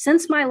confession.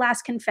 Since my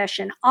last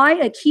confession, I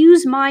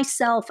accuse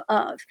myself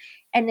of.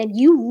 And then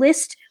you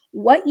list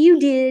what you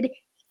did,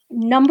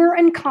 number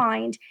and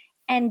kind.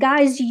 And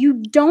guys, you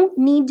don't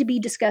need to be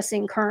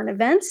discussing current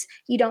events.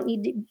 You don't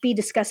need to be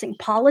discussing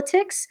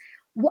politics.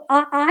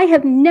 I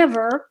have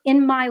never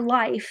in my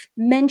life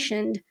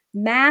mentioned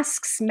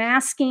masks,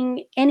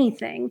 masking,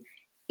 anything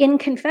in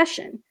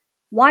confession.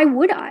 Why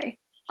would I?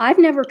 I've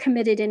never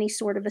committed any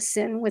sort of a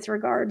sin with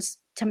regards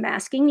to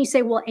masking. You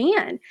say, well,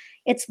 Anne,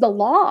 it's the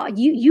law.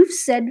 You've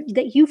said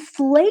that you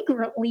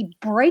flagrantly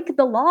break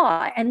the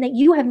law and that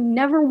you have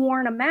never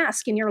worn a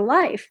mask in your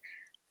life.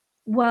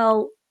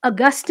 Well,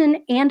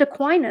 Augustine and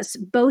Aquinas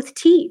both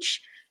teach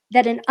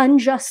that an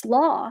unjust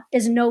law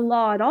is no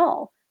law at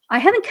all. I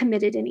haven't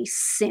committed any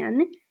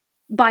sin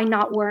by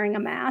not wearing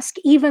a mask,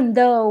 even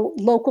though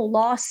local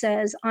law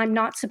says I'm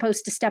not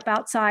supposed to step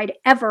outside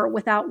ever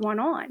without one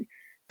on.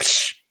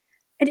 Psh,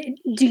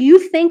 do you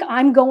think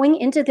I'm going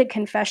into the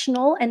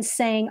confessional and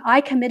saying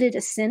I committed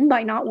a sin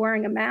by not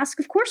wearing a mask?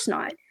 Of course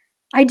not.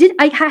 I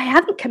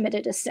haven't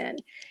committed a sin.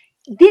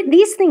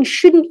 These things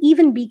shouldn't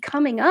even be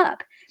coming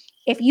up.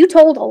 If you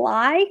told a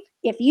lie,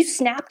 if you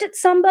snapped at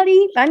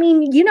somebody, I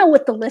mean, you know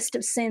what the list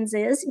of sins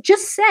is.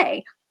 Just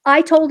say,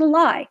 I told a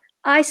lie.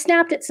 I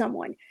snapped at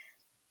someone.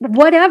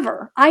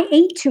 Whatever. I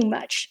ate too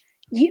much.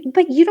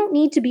 But you don't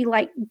need to be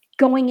like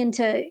going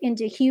into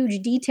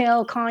huge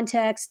detail,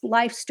 context,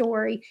 life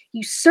story.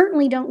 You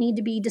certainly don't need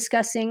to be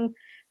discussing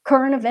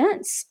current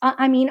events.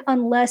 I mean,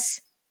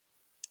 unless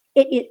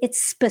It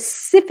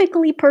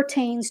specifically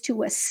pertains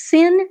to a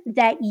sin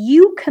that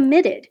you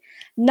committed,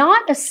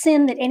 not a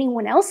sin that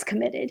anyone else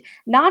committed,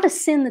 not a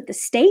sin that the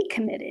state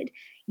committed.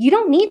 You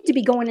don't need to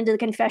be going into the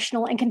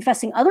confessional and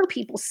confessing other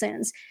people's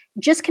sins.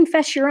 Just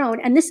confess your own.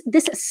 And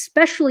this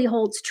especially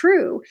holds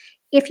true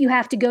if you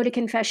have to go to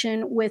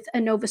confession with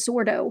a Novus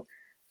Ordo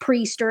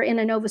priest or in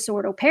a Novus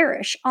Ordo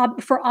parish,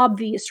 for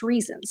obvious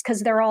reasons,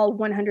 because they're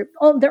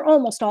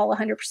almost all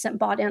 100%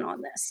 bought in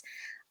on this.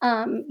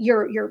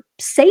 You're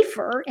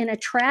safer in a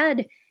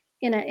trad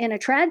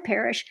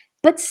parish,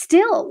 but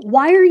still,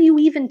 why are you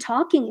even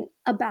talking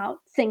about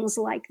things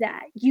like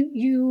that?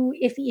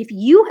 If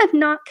you have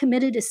not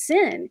committed a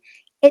sin,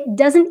 it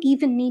doesn't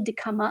even need to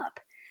come up.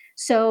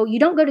 So you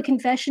don't go to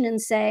confession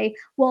and say,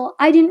 well,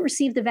 I didn't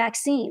receive the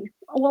vaccine.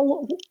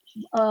 Well,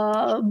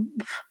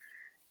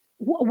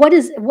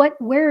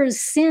 where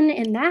is sin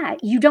in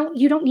that? You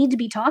don't need to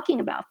be talking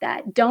about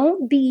that.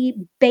 Don't be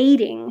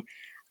baiting,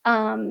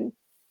 don't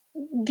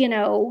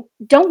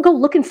go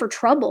looking for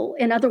trouble,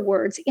 in other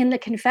words, in the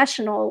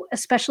confessional,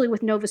 especially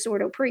with Novus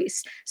Ordo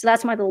priests. So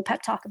that's my little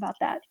pep talk about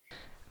that.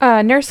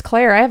 Nurse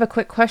Claire, I have a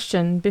quick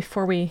question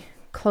before we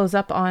close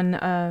up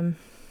on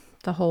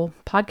the whole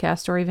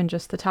podcast or even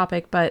just the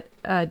topic, but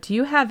do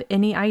you have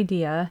any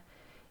idea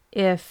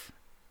if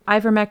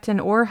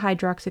ivermectin or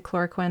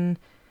hydroxychloroquine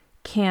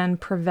can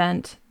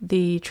prevent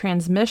the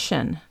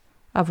transmission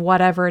of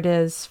whatever it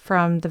is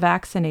from the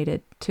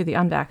vaccinated to the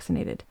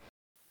unvaccinated?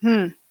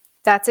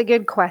 That's a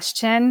good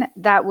question.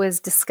 That was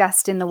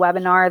discussed in the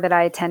webinar that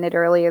I attended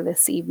earlier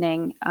this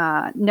evening.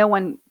 No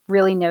one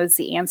really knows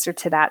the answer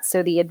to that.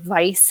 So the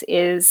advice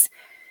is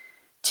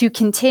to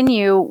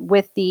continue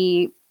with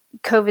the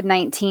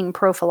COVID-19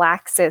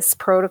 prophylaxis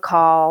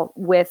protocol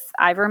with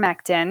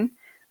ivermectin.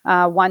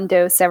 1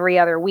 dose every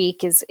other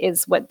week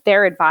is what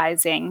they're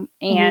advising.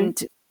 And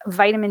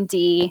vitamin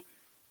D,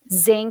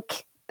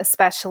 zinc,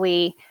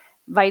 especially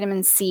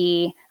vitamin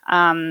C,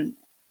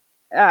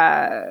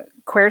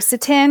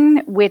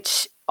 quercetin,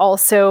 which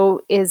also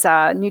is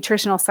a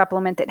nutritional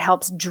supplement that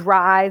helps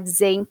drive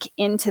zinc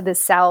into the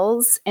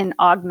cells and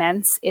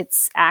augments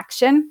its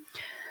action,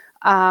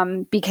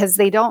 because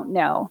they don't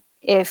know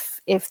if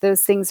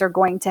those things are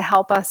going to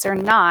help us or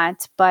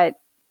not, but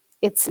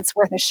it's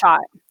worth a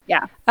shot.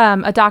 Yeah.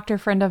 A doctor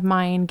friend of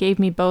mine gave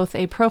me both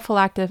a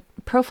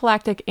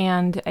prophylactic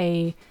and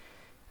a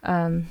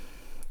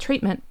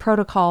treatment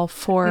protocol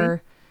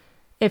for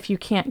if you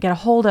can't get a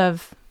hold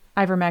of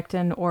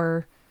ivermectin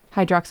or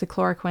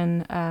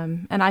hydroxychloroquine,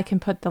 and I can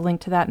put the link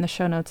to that in the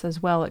show notes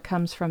as well. It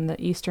comes from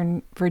the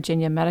Eastern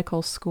Virginia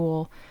Medical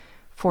School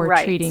for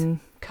treating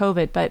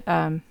COVID. But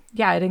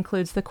it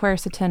includes the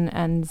quercetin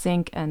and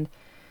zinc and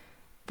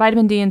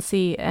vitamin D and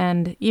C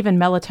and even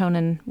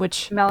melatonin,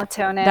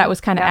 that was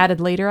kind of added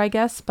later, I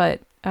guess.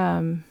 But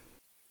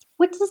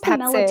what does the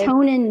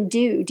melatonin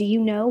do? Do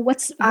you know what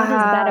is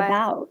that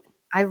about?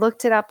 I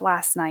looked it up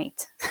last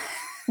night.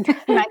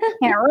 And I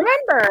can't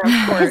remember,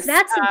 of course.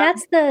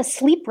 That's the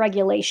sleep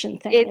regulation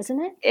thing,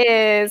 isn't it? It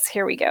is.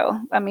 Here we go.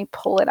 Let me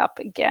pull it up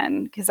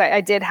again because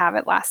I did have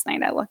it last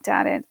night. I looked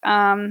at it.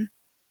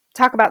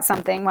 Talk about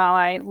something while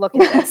I look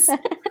at this.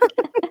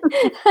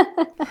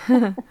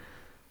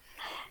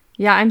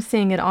 Yeah, I'm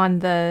seeing it on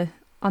the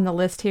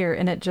list here,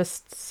 and it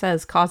just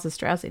says causes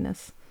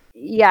drowsiness.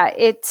 Yeah,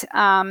 it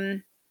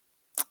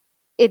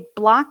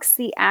blocks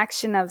the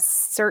action of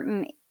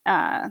certain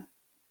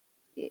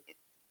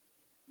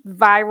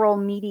viral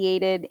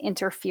mediated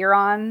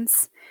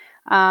interferons.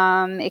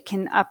 It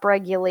can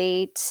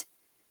upregulate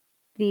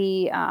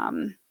the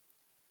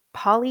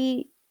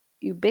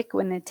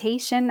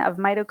polyubiquitination of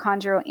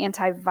mitochondrial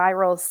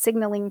antiviral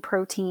signaling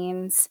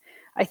proteins.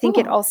 I think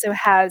it also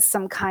has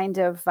some kind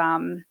of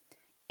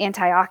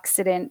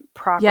antioxidant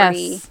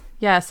property.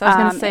 Yes, I was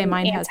going to say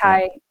mine has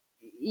that.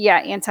 Yeah,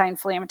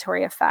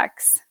 anti-inflammatory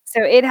effects.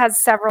 So it has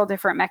several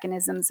different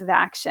mechanisms of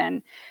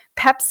action.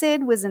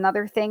 Pepcid was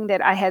another thing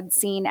that I had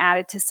seen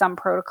added to some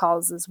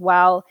protocols as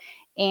well.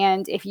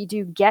 And if you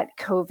do get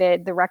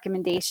COVID, the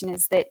recommendation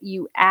is that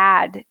you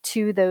add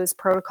to those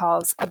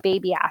protocols a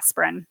baby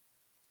aspirin.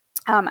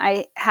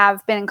 I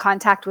have been in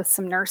contact with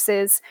some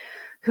nurses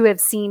who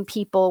have seen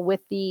people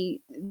with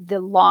the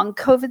long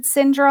COVID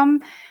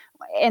syndrome,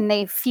 and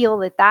they feel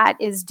that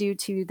is due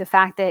to the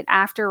fact that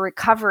after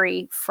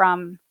recovery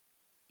from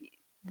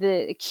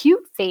the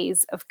acute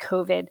phase of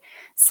COVID,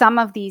 some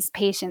of these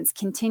patients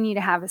continue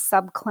to have a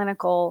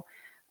subclinical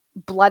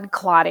blood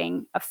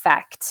clotting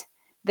effect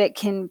that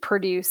can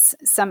produce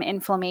some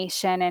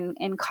inflammation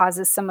and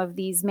causes some of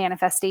these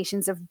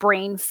manifestations of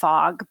brain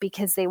fog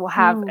because they will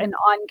have an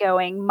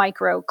ongoing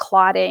micro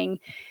clotting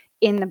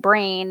in the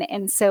brain.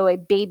 And so a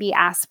baby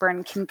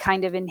aspirin can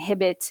kind of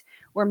inhibit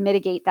or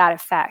mitigate that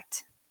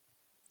effect.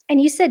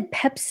 And you said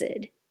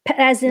Pepcid,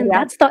 as in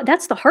that's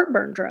the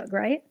heartburn drug,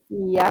 right?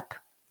 Yep.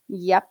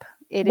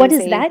 What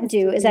does that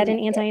do? Is that an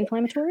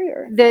anti-inflammatory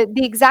or the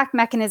exact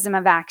mechanism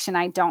of action?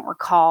 I don't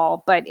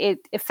recall, but it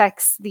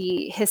affects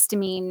the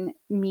histamine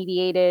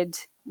mediated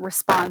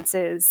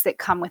responses that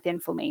come with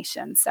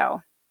inflammation.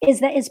 So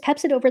is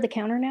Pepcid over the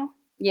counter now?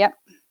 Yep.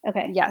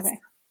 Okay. Yes. Okay.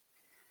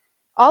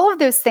 all of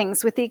those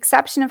things, with the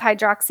exception of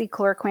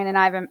hydroxychloroquine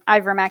and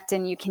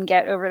ivermectin, you can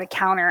get over the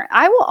counter.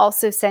 I will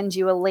also send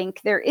you a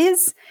link. There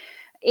is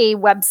a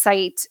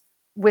website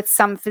with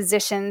some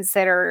physicians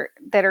that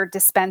are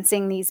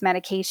dispensing these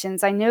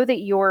medications. I know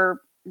that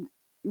your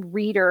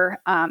reader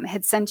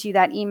had sent you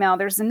that email.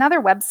 There's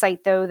another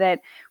website, though, that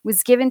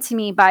was given to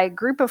me by a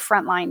group of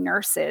frontline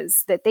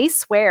nurses that they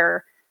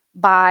swear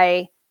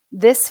by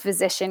this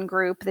physician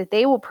group that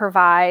they will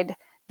provide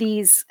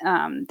these,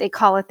 they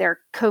call it their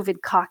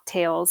COVID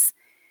cocktails,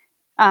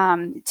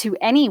 to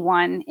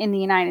anyone in the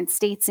United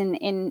States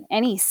in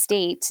any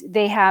state.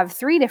 They have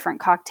 3 different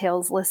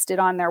cocktails listed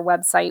on their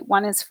website.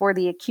 One is for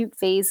the acute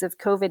phase of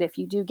COVID if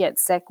you do get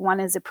sick.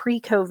 One is a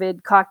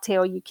pre-COVID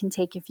cocktail you can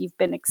take if you've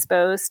been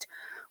exposed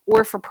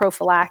or for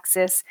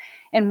prophylaxis.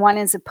 And one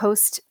is a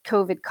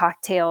post-COVID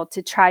cocktail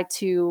to try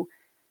to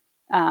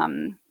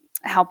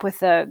help with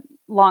the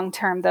long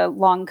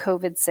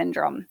COVID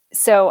syndrome.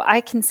 So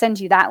I can send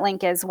you that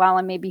link as well,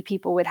 and maybe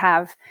people would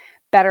have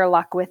better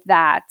luck with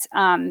that,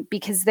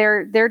 because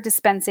they're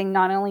dispensing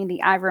not only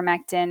the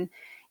ivermectin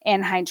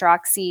and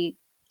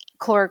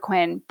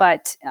hydroxychloroquine,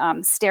 but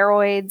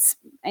steroids,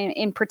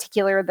 in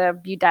particular the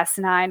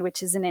budesonide,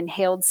 which is an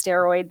inhaled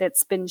steroid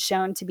that's been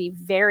shown to be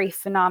very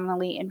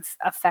phenomenally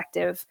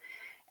effective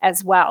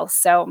as well.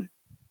 So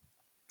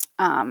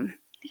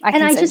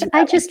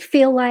I just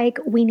feel like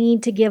we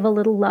need to give a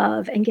little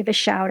love and give a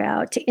shout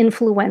out to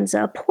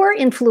influenza. Poor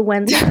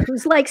influenza,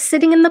 who's like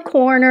sitting in the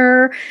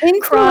corner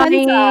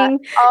crying.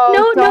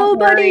 Oh,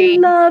 nobody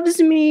loves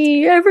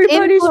me.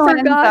 Everybody's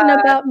forgotten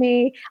about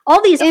me.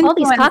 All these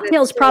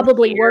cocktails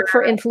probably work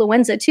for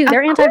influenza too.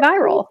 They're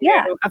antiviral.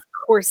 Yeah. Of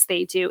course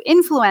they do.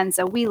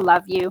 Influenza, we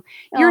love you.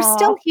 You're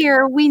still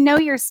here. We know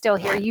you're still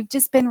here. You've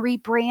just been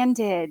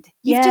rebranded.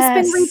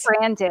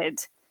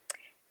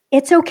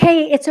 It's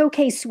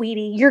okay,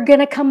 sweetie. You're going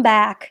to come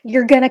back. We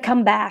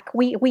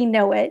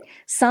know it.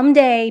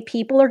 Someday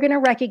people are going to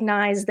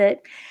recognize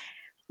that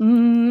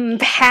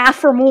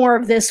half or more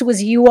of this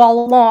was you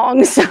all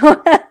along. So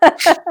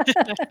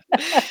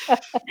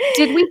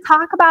did we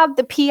talk about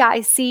the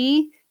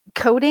PIC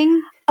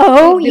coding?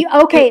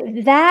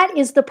 Okay. That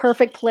is the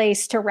perfect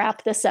place to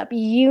wrap this up.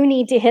 You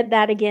need to hit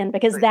that again,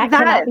 because that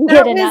cannot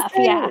get enough.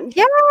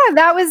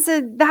 That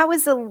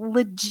was a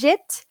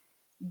legit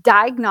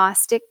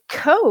diagnostic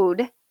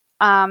code.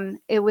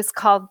 It was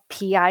called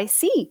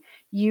PIC.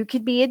 You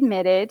could be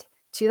admitted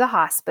to the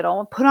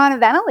hospital, put on a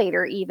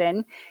ventilator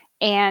even,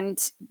 and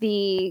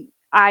the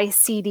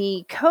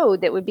ICD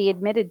code that would be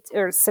admitted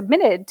or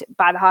submitted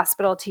by the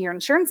hospital to your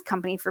insurance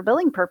company for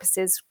billing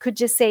purposes could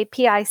just say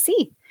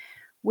PIC,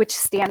 which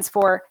stands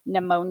for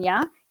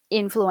pneumonia,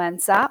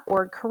 influenza,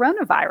 or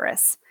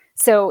coronavirus.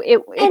 So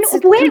when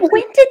did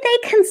they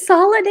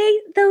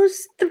consolidate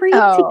those 3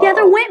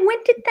 together?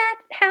 When did that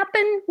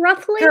happen,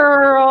 roughly?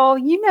 Girl,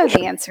 you know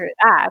the answer to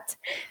that.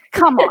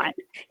 Come on.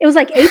 It was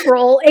like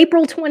April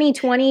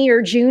 2020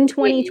 or June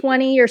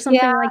 2020 or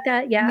something like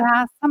that.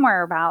 Yeah,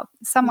 somewhere around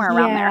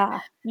there.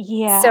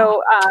 Yeah.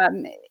 So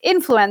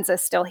influenza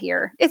is still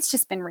here. It's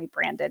just been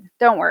rebranded.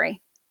 Don't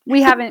worry.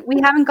 We haven't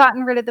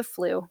gotten rid of the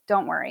flu.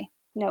 Don't worry.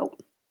 Nope.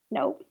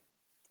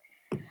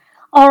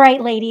 All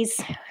right, ladies.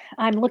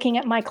 I'm looking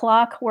at my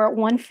clock. We're at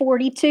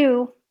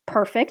 1:42.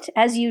 Perfect,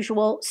 as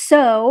usual.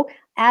 So,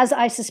 as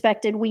I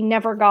suspected, we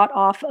never got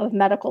off of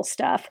medical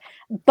stuff,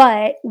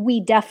 but we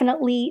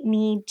definitely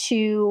need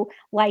to,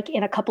 like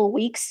in a couple of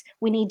weeks,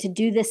 we need to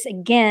do this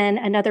again,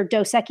 another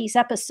Dos Equis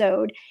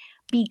episode,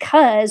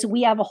 because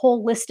we have a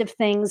whole list of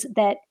things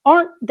that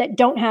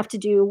don't have to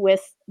do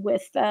with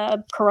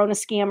Corona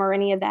scam or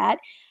any of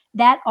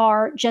that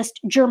are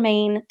just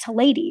germane to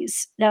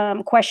ladies.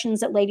 Questions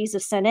that ladies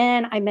have sent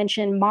in. I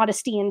mentioned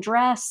modesty in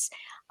dress,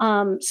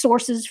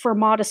 sources for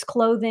modest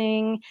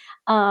clothing,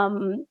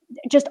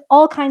 just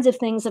all kinds of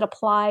things that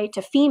apply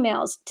to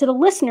females. To the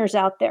listeners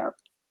out there,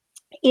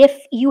 if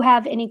you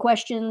have any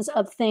questions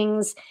of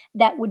things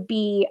that would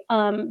be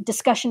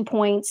discussion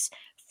points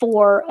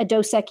for a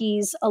Dos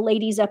Equis, a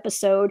ladies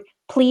episode,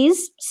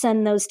 please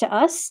send those to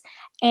us.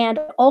 And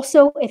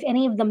also, if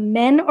any of the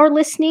men are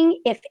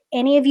listening, if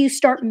any of you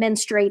start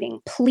menstruating,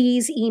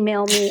 please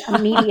email me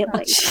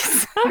immediately.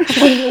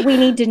 We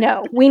need to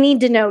know. We need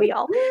to know,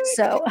 y'all.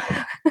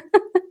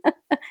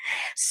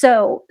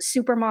 So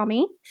Super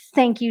Mommy,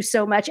 thank you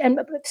so much. And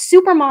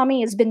Super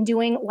Mommy has been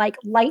doing like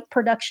light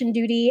production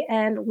duty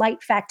and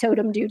light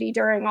factotum duty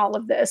during all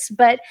of this.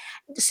 But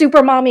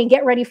Super Mommy,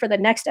 get ready for the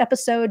next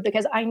episode,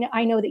 because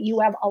I know that you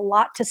have a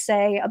lot to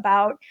say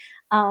about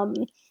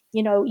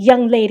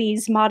young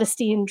ladies,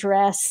 modesty in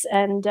dress,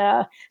 and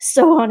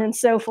so on and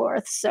so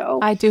forth. So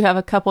I do have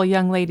a couple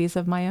young ladies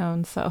of my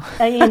own. So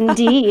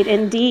indeed,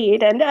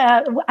 and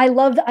I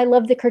love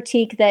the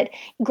critique that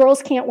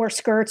girls can't wear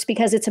skirts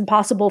because it's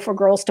impossible for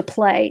girls to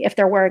play if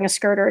they're wearing a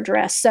skirt or a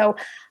dress. So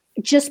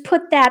just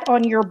put that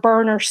on your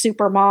burner,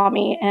 Super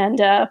Mommy, and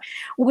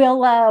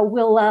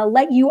we'll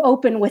let you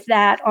open with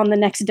that on the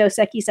next Dos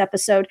Equis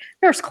episode.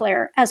 Nurse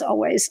Claire, as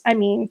always, I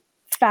mean,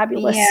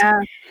 fabulous.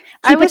 Yeah.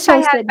 I wish I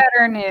had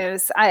better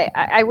news.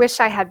 I wish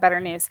I had better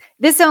news.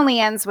 This only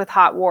ends with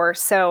hot war.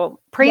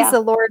 So praise the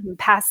Lord and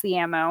pass the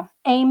ammo.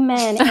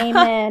 Amen.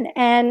 Amen.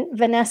 And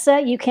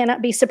Vanessa, you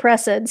cannot be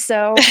suppressed.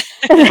 So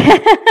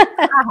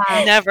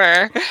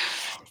never.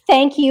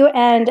 Thank you.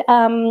 And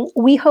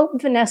we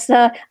hope,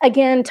 Vanessa,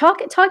 again,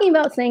 talking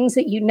about things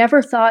that you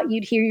never thought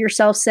you'd hear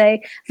yourself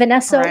say.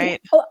 Vanessa,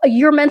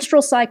 your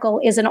menstrual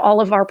cycle is in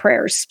all of our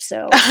prayers.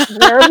 So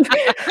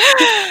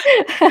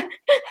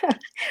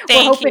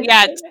thank you.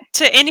 Yeah,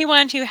 to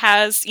anyone who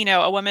has,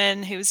 a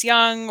woman who's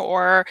young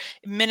or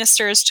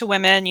ministers to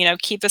women,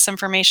 keep this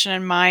information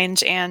in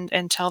mind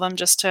and tell them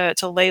just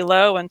to lay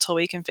low until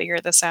we can figure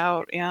this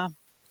out. Yeah.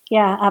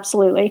 Yeah,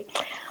 absolutely.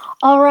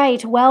 All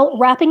right. Well,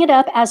 wrapping it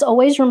up, as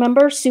always,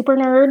 remember, Super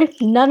Nerd,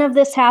 none of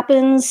this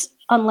happens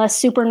unless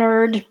Super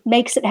Nerd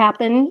makes it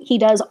happen. He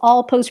does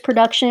all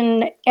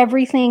post-production,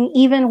 everything,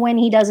 even when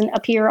he doesn't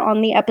appear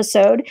on the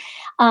episode.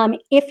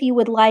 If you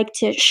would like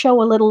to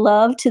show a little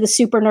love to the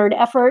Super Nerd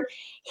effort,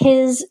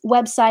 his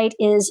website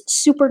is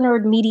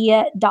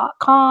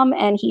supernerdmedia.com,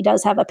 and he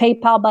does have a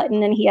PayPal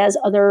button, and he has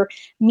other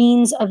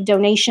means of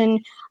donation.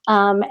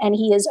 And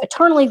he is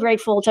eternally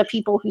grateful to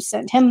people who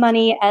send him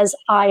money, as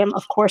I am,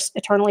 of course,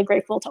 eternally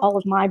grateful to all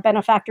of my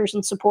benefactors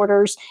and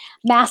supporters.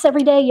 Mass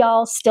every day,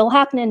 y'all. Still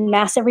happening.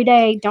 Mass every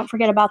day. Don't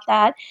forget about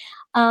that.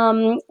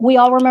 We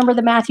all remember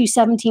the Matthew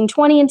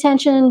 17:20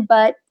 intention,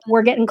 but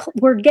we're getting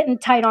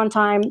tight on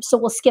time, so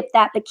we'll skip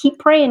that. But keep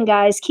praying,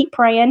 guys. Keep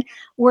praying.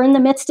 We're in the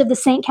midst of the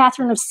St.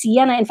 Catherine of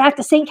Siena. In fact,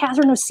 the St.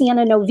 Catherine of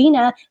Siena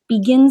novena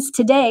begins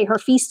today. Her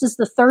feast is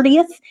the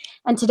 30th,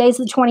 and today's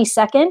the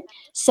 22nd.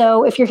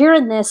 So if you're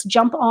hearing this,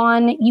 jump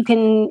on. You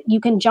can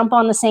jump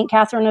on the St.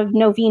 Catherine of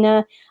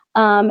novena.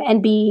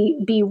 And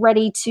be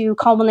ready to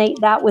culminate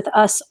that with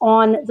us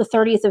on the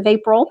 30th of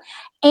April.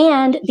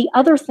 And the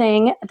other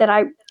thing that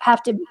I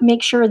have to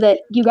make sure that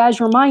you guys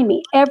remind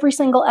me every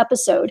single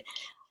episode,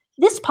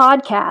 this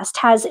podcast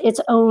has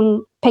its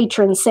own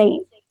patron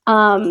saint.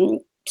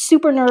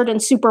 Super Nerd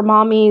and Super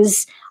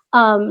Mommy's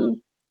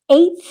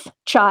 8th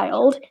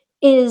child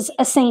is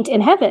a saint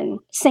in heaven,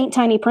 Saint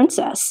Tiny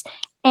Princess.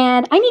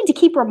 And I need to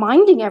keep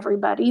reminding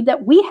everybody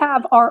that we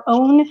have our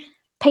own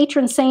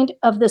patron saint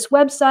of this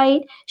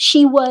website.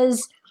 She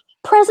was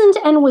present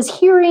and was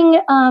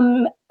hearing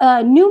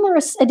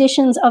numerous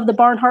editions of the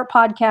Barnhart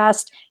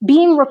podcast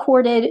being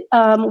recorded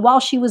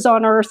while she was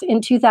on Earth in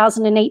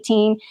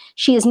 2018.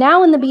 She is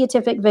now in the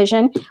Beatific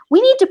Vision.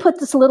 We need to put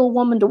this little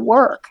woman to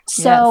work.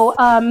 So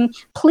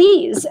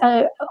please,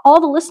 all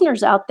the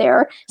listeners out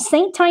there,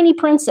 Saint Tiny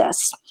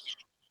Princess,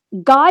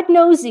 God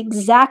knows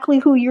exactly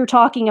who you're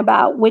talking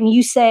about when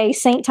you say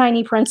Saint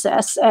Tiny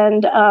Princess,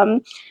 and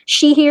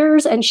she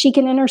hears and she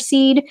can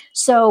intercede.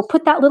 So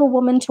put that little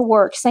woman to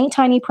work. Saint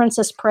Tiny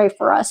Princess, pray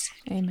for us.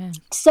 Amen.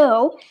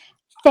 So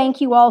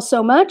thank you all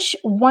so much.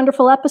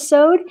 Wonderful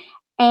episode.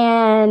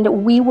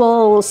 And we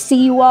will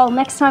see you all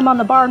next time on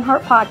the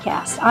Barnhart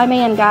Podcast. I'm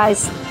Ann,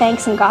 guys.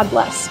 Thanks and God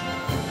bless.